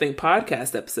Wants Something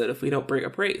podcast episode if we don't bring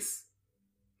up race.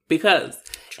 Because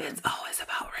it's always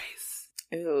about race.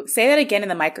 Ooh, say that again in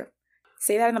the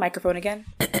Say that in the microphone again.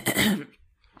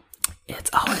 It's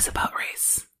always about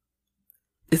race.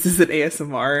 Is this an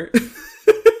ASMR?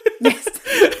 Yes.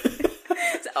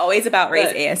 It's always about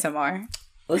race ASMR.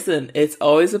 Listen, it's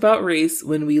always about race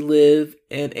when we live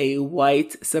in a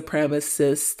white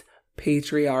supremacist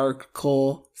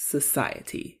patriarchal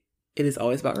society. It is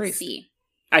always about race. C.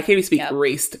 I can't even speak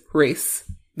race.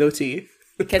 No T.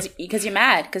 Because you're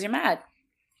mad. Can't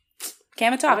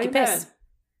even talk. You're pissed.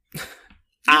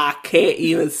 I can't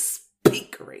even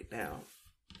speak right now.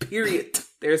 Period.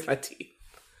 There's my T.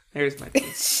 You're a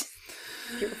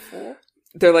fool.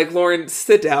 They're like, Lauren,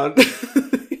 sit down.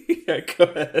 Yeah, go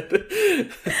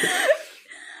ahead.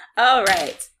 All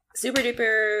right. Super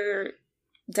duper,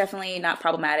 definitely not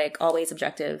problematic, always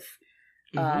objective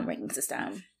ranking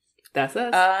system. That's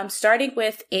us. Starting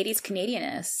with 80s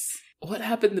Canadianness. What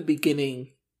happened in the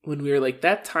beginning when we were like,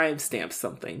 that timestamps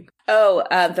something? Oh,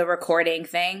 the recording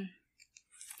thing?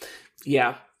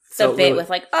 Yeah. The bit with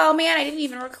like, oh man, I didn't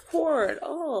even record.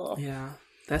 Oh. Yeah.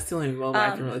 That's the only moment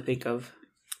I can really think of.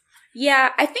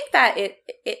 Yeah, I think that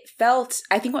it felt,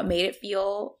 I think what made it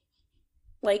feel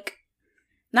like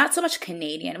not so much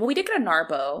Canadian. Well, we did get a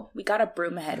Narbo. We got a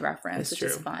Broomhead reference, which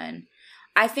is fun.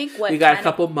 I think what we got a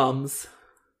couple mums.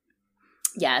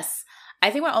 Yes.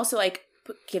 I think what also like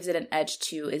gives it an edge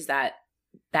too is that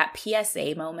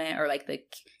PSA moment, or like the,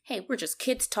 hey, we're just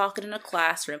kids talking in a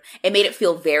classroom. It made it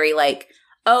feel very like,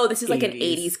 oh, this is like 80s. An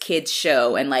 80s kids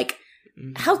show, and like,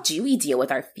 how do we deal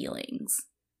with our feelings?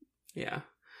 Yeah.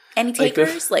 Any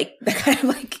takers? Like that kind of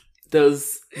like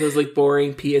those like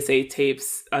boring PSA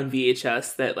tapes on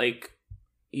VHS that like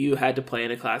you had to play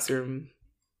in a classroom.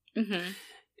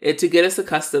 Mm-hmm. To get us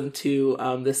accustomed to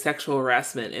the sexual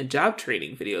harassment and job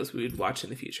training videos we would watch in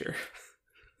the future.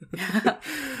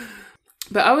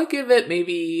 But I would give it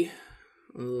maybe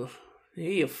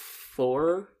a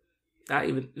 4. Not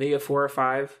even, maybe a 4 or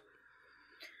 5.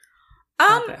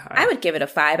 I would give it a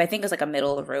 5. I think it's like a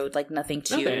middle of the road, like nothing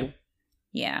too. Okay.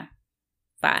 Yeah.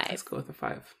 5. Let's go with a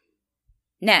 5.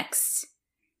 Next,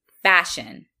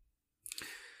 fashion.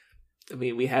 I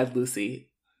mean, we had Lucy.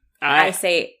 I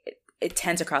say it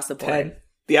tends across the board.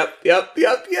 10. Yep.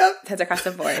 Tends across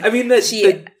the board. I mean,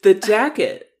 the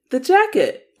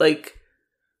jacket, like,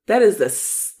 that is a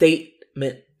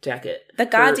statement jacket. The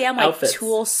goddamn like outfits.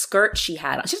 Tulle skirt she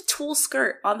had on. She had a tulle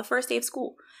skirt on the first day of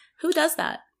school. Who does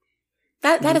that?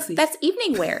 That's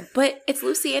evening wear, but it's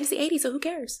Lucy and it's the 80s, so who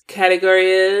cares? Category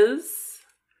is,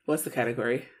 what's the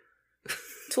category?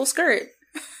 Tulle skirt.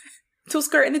 Tulle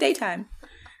skirt in the daytime.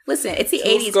 Listen, it's the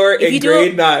tulle 80s. Skirt in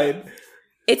grade 9.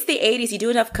 It's the 80s. You do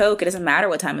enough coke, it doesn't matter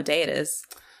what time of day it is.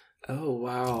 Oh,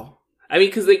 wow. I mean,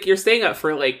 because like you're staying up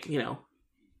for like, you know,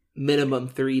 minimum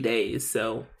 3 days,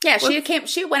 so. Yeah,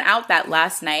 she went out that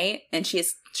last night and she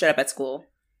showed up at school.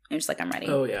 I'm just like, I'm ready.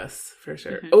 Oh, yes, for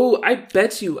sure. Mm-hmm. Oh, I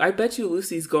bet you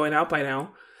Lucy's going out by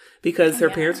now because her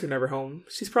parents were never home.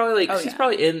 She's probably like,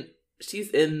 she's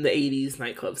in the 80s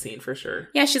nightclub scene for sure.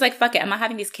 Yeah, she's like, fuck it. I'm not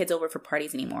having these kids over for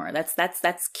parties anymore.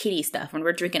 That's kiddie stuff. When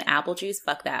we're drinking apple juice,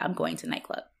 fuck that. I'm going to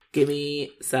nightclub. Give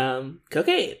me some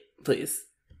cocaine, please.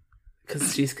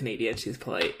 Because she's Canadian. She's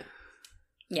polite.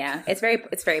 Yeah, it's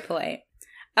very polite.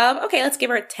 Okay, let's give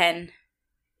her 10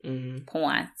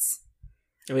 points.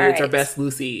 I mean, it's our best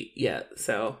Lucy yet,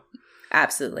 so.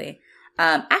 Absolutely.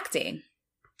 Acting.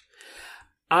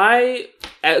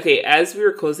 As we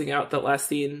were closing out that last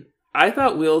scene, I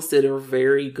thought Wheels did a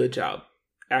very good job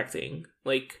acting.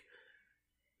 Like,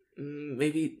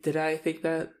 maybe, did I think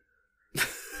that?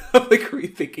 I'm like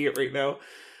rethinking it right now.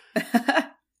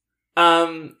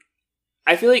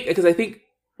 I feel like, because I think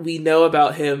we know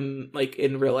about him, like,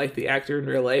 in real life, the actor in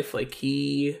real life, like,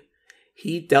 he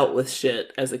dealt with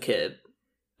shit as a kid.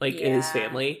 Like, in his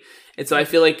family. And so I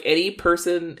feel like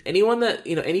anyone that,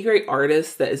 you know, any great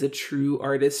artist that is a true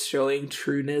artist showing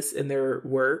trueness in their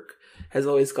work has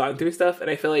always gone through stuff. And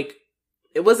I feel like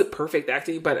it wasn't perfect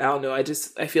acting, but I don't know. I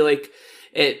feel like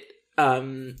it,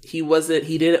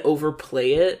 he didn't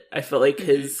overplay it. I felt like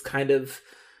his kind of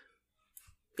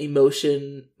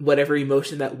emotion, whatever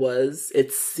emotion that was,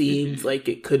 it seemed like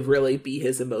it could really be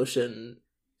his emotion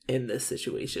in this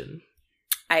situation.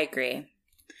 I agree.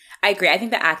 I think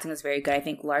the acting was very good. I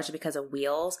think largely because of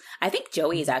Wheels. I think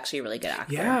Joey is actually a really good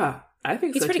actor. Yeah, I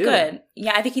think he's pretty good.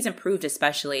 Yeah, I think he's improved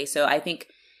especially. So I think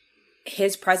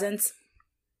his presence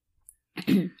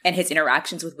and his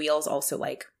interactions with Wheels also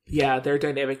like... Yeah, their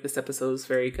dynamic this episode was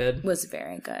very good. Was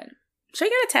very good. Should I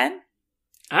get a 10?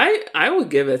 I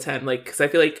would give it a 10, like, because I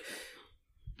feel like,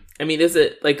 I mean, is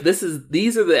it, like,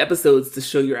 these are the episodes to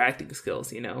show your acting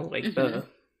skills, you know? Like,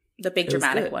 the big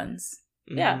dramatic ones.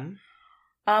 Mm-hmm. Yeah.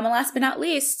 And last but not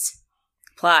least,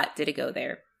 plot. Did it go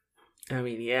there? I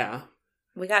mean, yeah.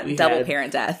 We got double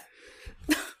parent death.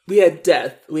 We had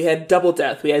death. We had double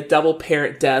death. We had double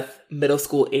parent death, middle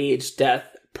school age death,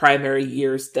 primary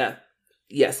years death.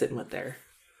 Yes, it went there.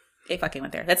 It fucking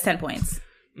went there. That's 10 points.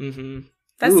 Mm-hmm.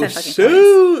 That's 10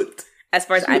 fucking points. As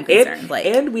far as I'm concerned.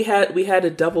 And we had a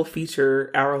double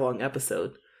feature hour-long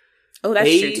episode. Oh, that's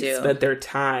true, too. They spent their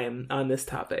time on this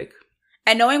topic.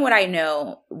 And knowing what I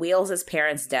know, Wheels'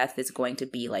 parents' death is going to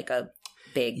be like a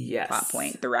big plot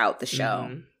point throughout the show.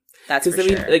 Mm-hmm. That's for sure.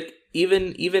 Because, I mean, like,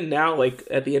 even now, like,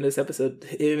 at the end of this episode,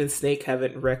 him and Snake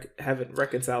haven't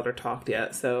reconciled or talked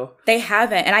yet, so... They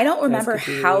haven't, and I don't remember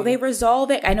how they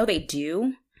resolve it. I know they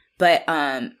do, but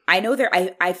I know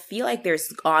I feel like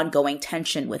there's ongoing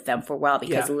tension with them for a while,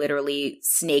 because literally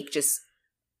Snake just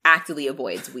actively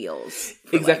avoids Wheels.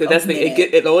 Exactly, like, that's the thing.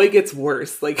 It only gets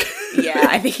worse. Like, yeah,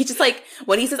 I think he just, like,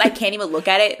 when he says, I can't even look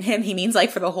at it, he means,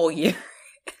 like, for the whole year.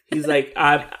 He's like,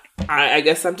 I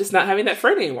guess I'm just not having that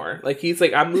friend anymore. Like, he's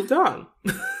like, I'm moved on.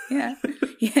 Yeah.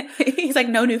 He's like,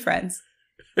 no new friends.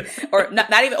 Or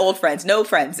not even old friends. No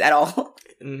friends at all.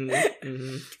 Mm-hmm.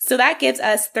 Mm-hmm. So that gives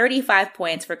us 35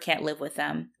 points for Can't Live With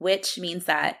Them, which means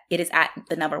that it is at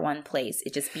the number 1 place.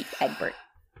 It just beat Egbert.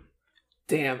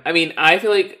 Damn. I mean, I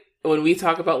feel like when we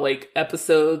talk about, like,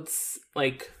 episodes,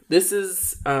 like, this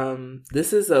is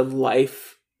a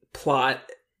life plot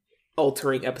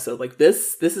altering episode. Like,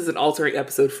 this is an altering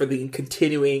episode for the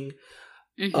continuing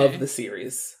of the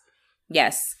series.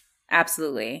 Yes,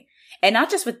 absolutely. And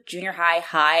not just with junior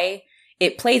high,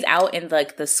 it plays out in,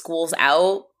 like, the School's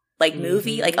Out, like,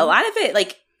 movie. Like, a lot of it,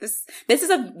 like, this is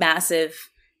a massive,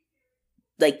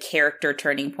 like, character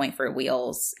turning point for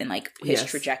Wheels and, like, his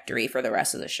trajectory for the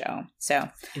rest of the show. So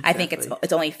exactly. I think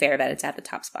it's only fair that it's at the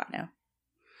top spot now.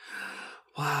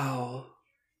 Wow.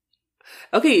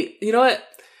 Okay, you know what?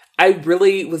 I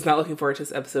really was not looking forward to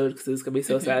this episode because it was going to be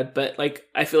so sad. But, like,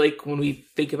 I feel like when we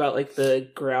think about, like,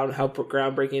 how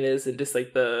groundbreaking it is and just,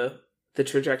 like, the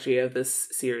trajectory of this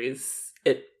series,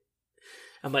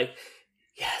 I'm like,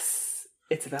 yes,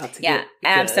 it's about to get good.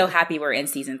 And I'm so happy we're in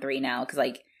season 3 now because,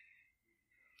 like,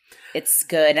 it's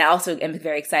good. And I also am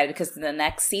very excited because the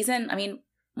next season, I mean,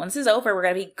 once this is over, we're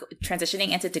going to be transitioning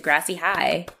into Degrassi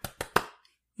High.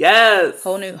 Yes.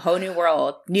 Whole new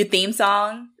world. New theme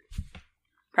song.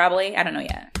 Probably. I don't know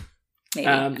yet.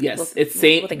 Maybe. Yes. It's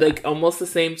we'll like almost the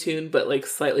same tune, but like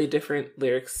slightly different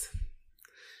lyrics.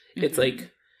 Mm-hmm. It's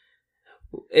like,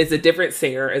 it's a different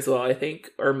singer as well, I think.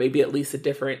 Or maybe at least a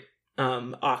different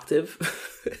octave.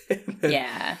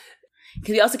 Yeah.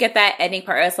 Because we also get that ending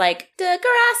part where it's like,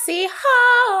 Degrassi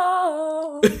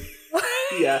Hall.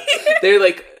 Yeah. They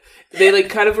like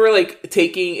kind of were like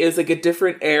taking, it was like a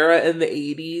different era in the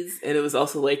 80s, and it was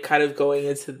also like kind of going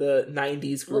into the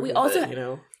 90s group. Well, we also, you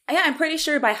know? Yeah, I'm pretty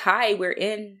sure by High we're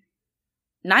in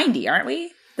 90, aren't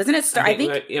we? Doesn't it start? I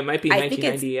think it might be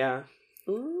 1990, yeah.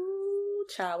 Ooh,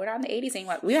 child, we're not in the 80s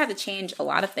anymore. We have to change a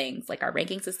lot of things, like our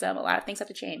ranking system, a lot of things have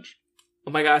to change.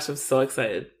 Oh my gosh, I'm so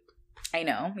excited. I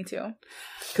know, me too.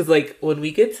 Because like when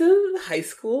we get to high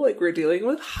school, like we're dealing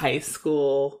with high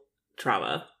school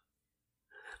trauma.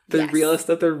 The realest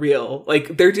of the real.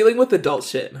 Like, they're dealing with adult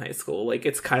shit in high school. Like,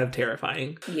 it's kind of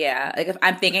terrifying. Yeah. Like, if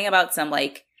I'm thinking about some,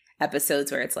 like,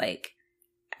 episodes where it's, like,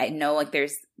 I know, like,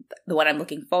 there's the one I'm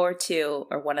looking forward to,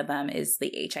 or one of them is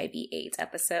the HIV/AIDS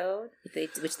episode,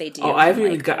 which they do. Oh, I haven't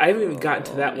even gotten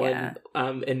to that one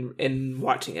in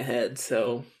watching ahead,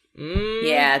 so.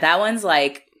 Yeah, that one's,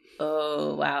 like,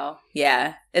 oh, wow.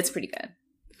 Yeah, it's pretty good.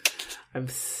 I'm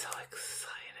so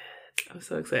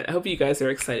excited. I hope you guys are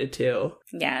excited too.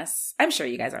 Yes, I'm sure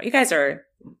you guys are. You guys are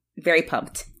very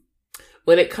pumped.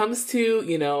 When it comes to,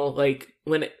 you know, like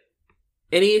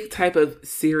any type of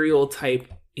serial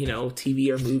type, you know, TV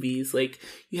or movies, like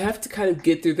you have to kind of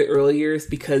get through the early years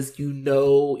because you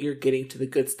know you're getting to the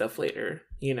good stuff later,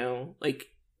 you know, like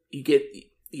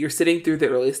you're sitting through the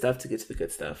early stuff to get to the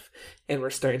good stuff, and we're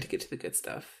starting to get to the good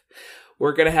stuff.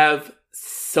 We're going to have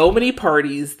so many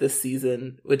parties this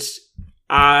season, which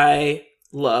I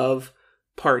love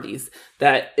parties.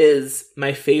 That is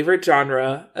my favorite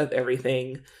genre of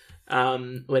everything.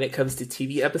 When it comes to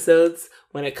TV episodes,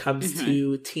 when it comes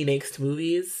to teen angst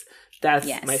movies, that's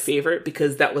my favorite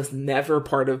because that was never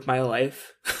part of my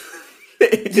life.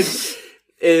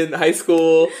 in high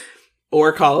school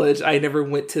or college, I never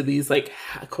went to these like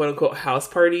quote unquote house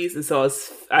parties, and so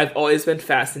I've always been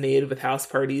fascinated with house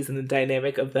parties and the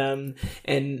dynamic of them.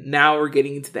 And now we're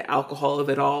getting into the alcohol of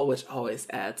it all, which always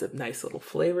adds a nice little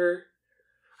flavor.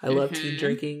 I love teen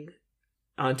drinking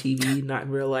on TV, not in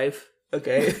real life.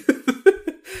 Okay.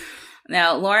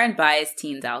 Now Lauren buys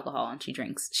teens alcohol and she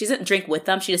drinks. She doesn't drink with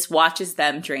them; she just watches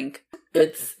them drink.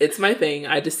 It's my thing.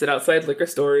 I just sit outside liquor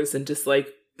stores and just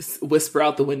like whisper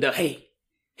out the window, "Hey."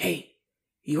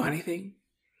 You want anything?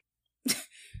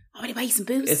 Want me to buy you some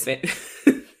booze? You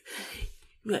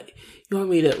want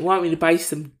me to buy you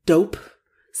some dope,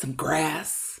 some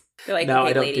grass? They're like, no, okay,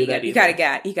 I don't lady, do that. you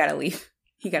gotta leave.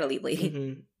 You gotta leave, lady.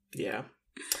 Mm-hmm. Yeah.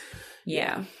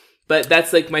 Yeah. But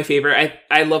that's like my favorite.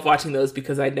 I love watching those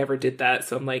because I never did that.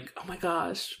 So I'm like, oh my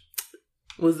gosh,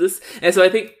 was this? And so I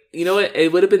think, you know what?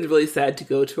 It would have been really sad to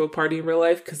go to a party in real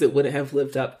life because it wouldn't have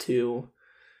lived up to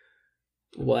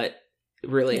what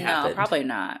really happened. No, probably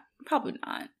not. Probably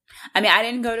not. I mean, I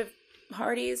didn't go to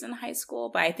parties in high school,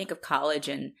 but I think of college,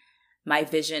 and my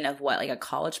vision of what like a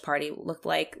college party looked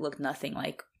nothing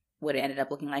like what it ended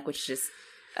up looking like, which is just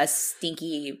a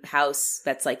stinky house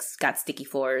that's like got sticky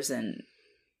floors and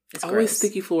it's always gross.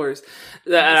 sticky floors.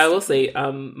 And I will say,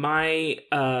 my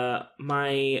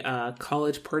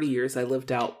college party years, I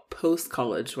lived out post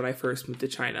college when I first moved to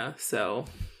China. So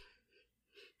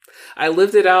I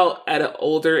lived it out at an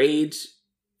older age,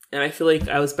 and I feel like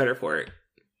I was better for it.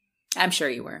 I'm sure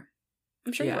you were.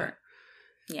 You were.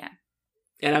 Yeah.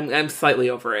 And I'm slightly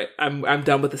over it. I'm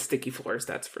done with the sticky floors,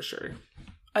 that's for sure.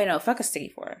 Oh no, fuck a sticky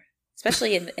floor.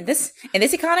 Especially in this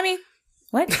economy.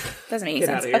 What? Doesn't make any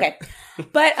sense. Okay.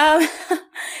 But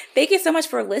thank you so much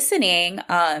for listening.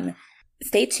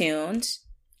 Stay tuned.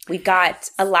 We've got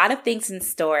a lot of things in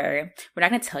store. We're not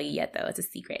going to tell you yet, though. It's a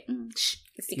secret. It's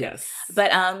a secret. Yes.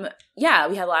 But yeah,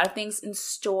 we have a lot of things in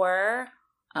store.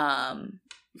 Find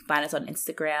us on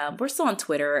Instagram. We're still on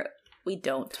Twitter. We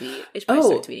don't tweet. We should probably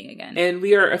start tweeting again. And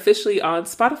we are officially on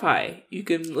Spotify. You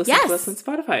can listen to us on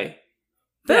Spotify.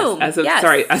 Boom. Yes,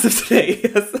 as of today.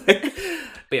 Yes.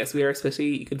 But yes, we are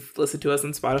especially, you can listen to us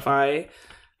on Spotify.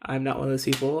 I'm not one of those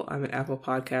people. I'm an Apple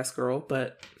Podcast girl,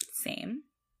 but same.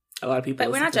 A lot of people.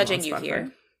 But we're not judging you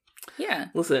here. Yeah.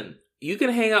 Listen, you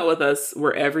can hang out with us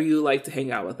wherever you like to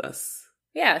hang out with us.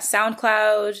 Yeah.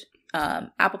 SoundCloud,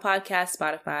 Apple Podcast,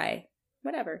 Spotify,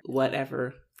 whatever.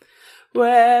 Whatever.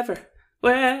 Wherever.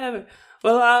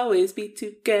 We'll always be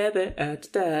together.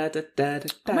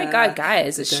 Oh my God,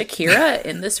 guys. Is Shakira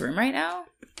in this room right now?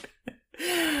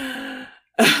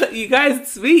 You guys,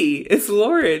 it's me. It's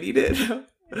Lauren. You did.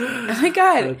 Oh my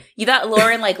God. You thought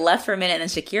Lauren like left for a minute and then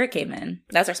Shakira came in.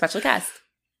 That's our special guest.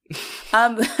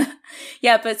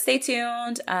 Yeah, but stay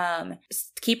tuned.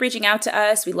 Keep reaching out to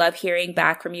us. We love hearing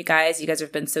back from you guys. You guys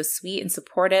have been so sweet and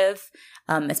supportive,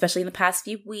 especially in the past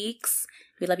few weeks.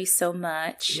 We love you so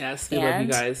much. Yes, we love you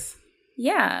guys.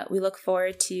 Yeah, we look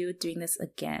forward to doing this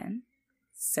again.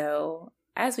 So,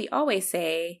 as we always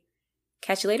say,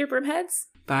 catch you later, broomheads.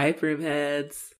 Bye, broomheads.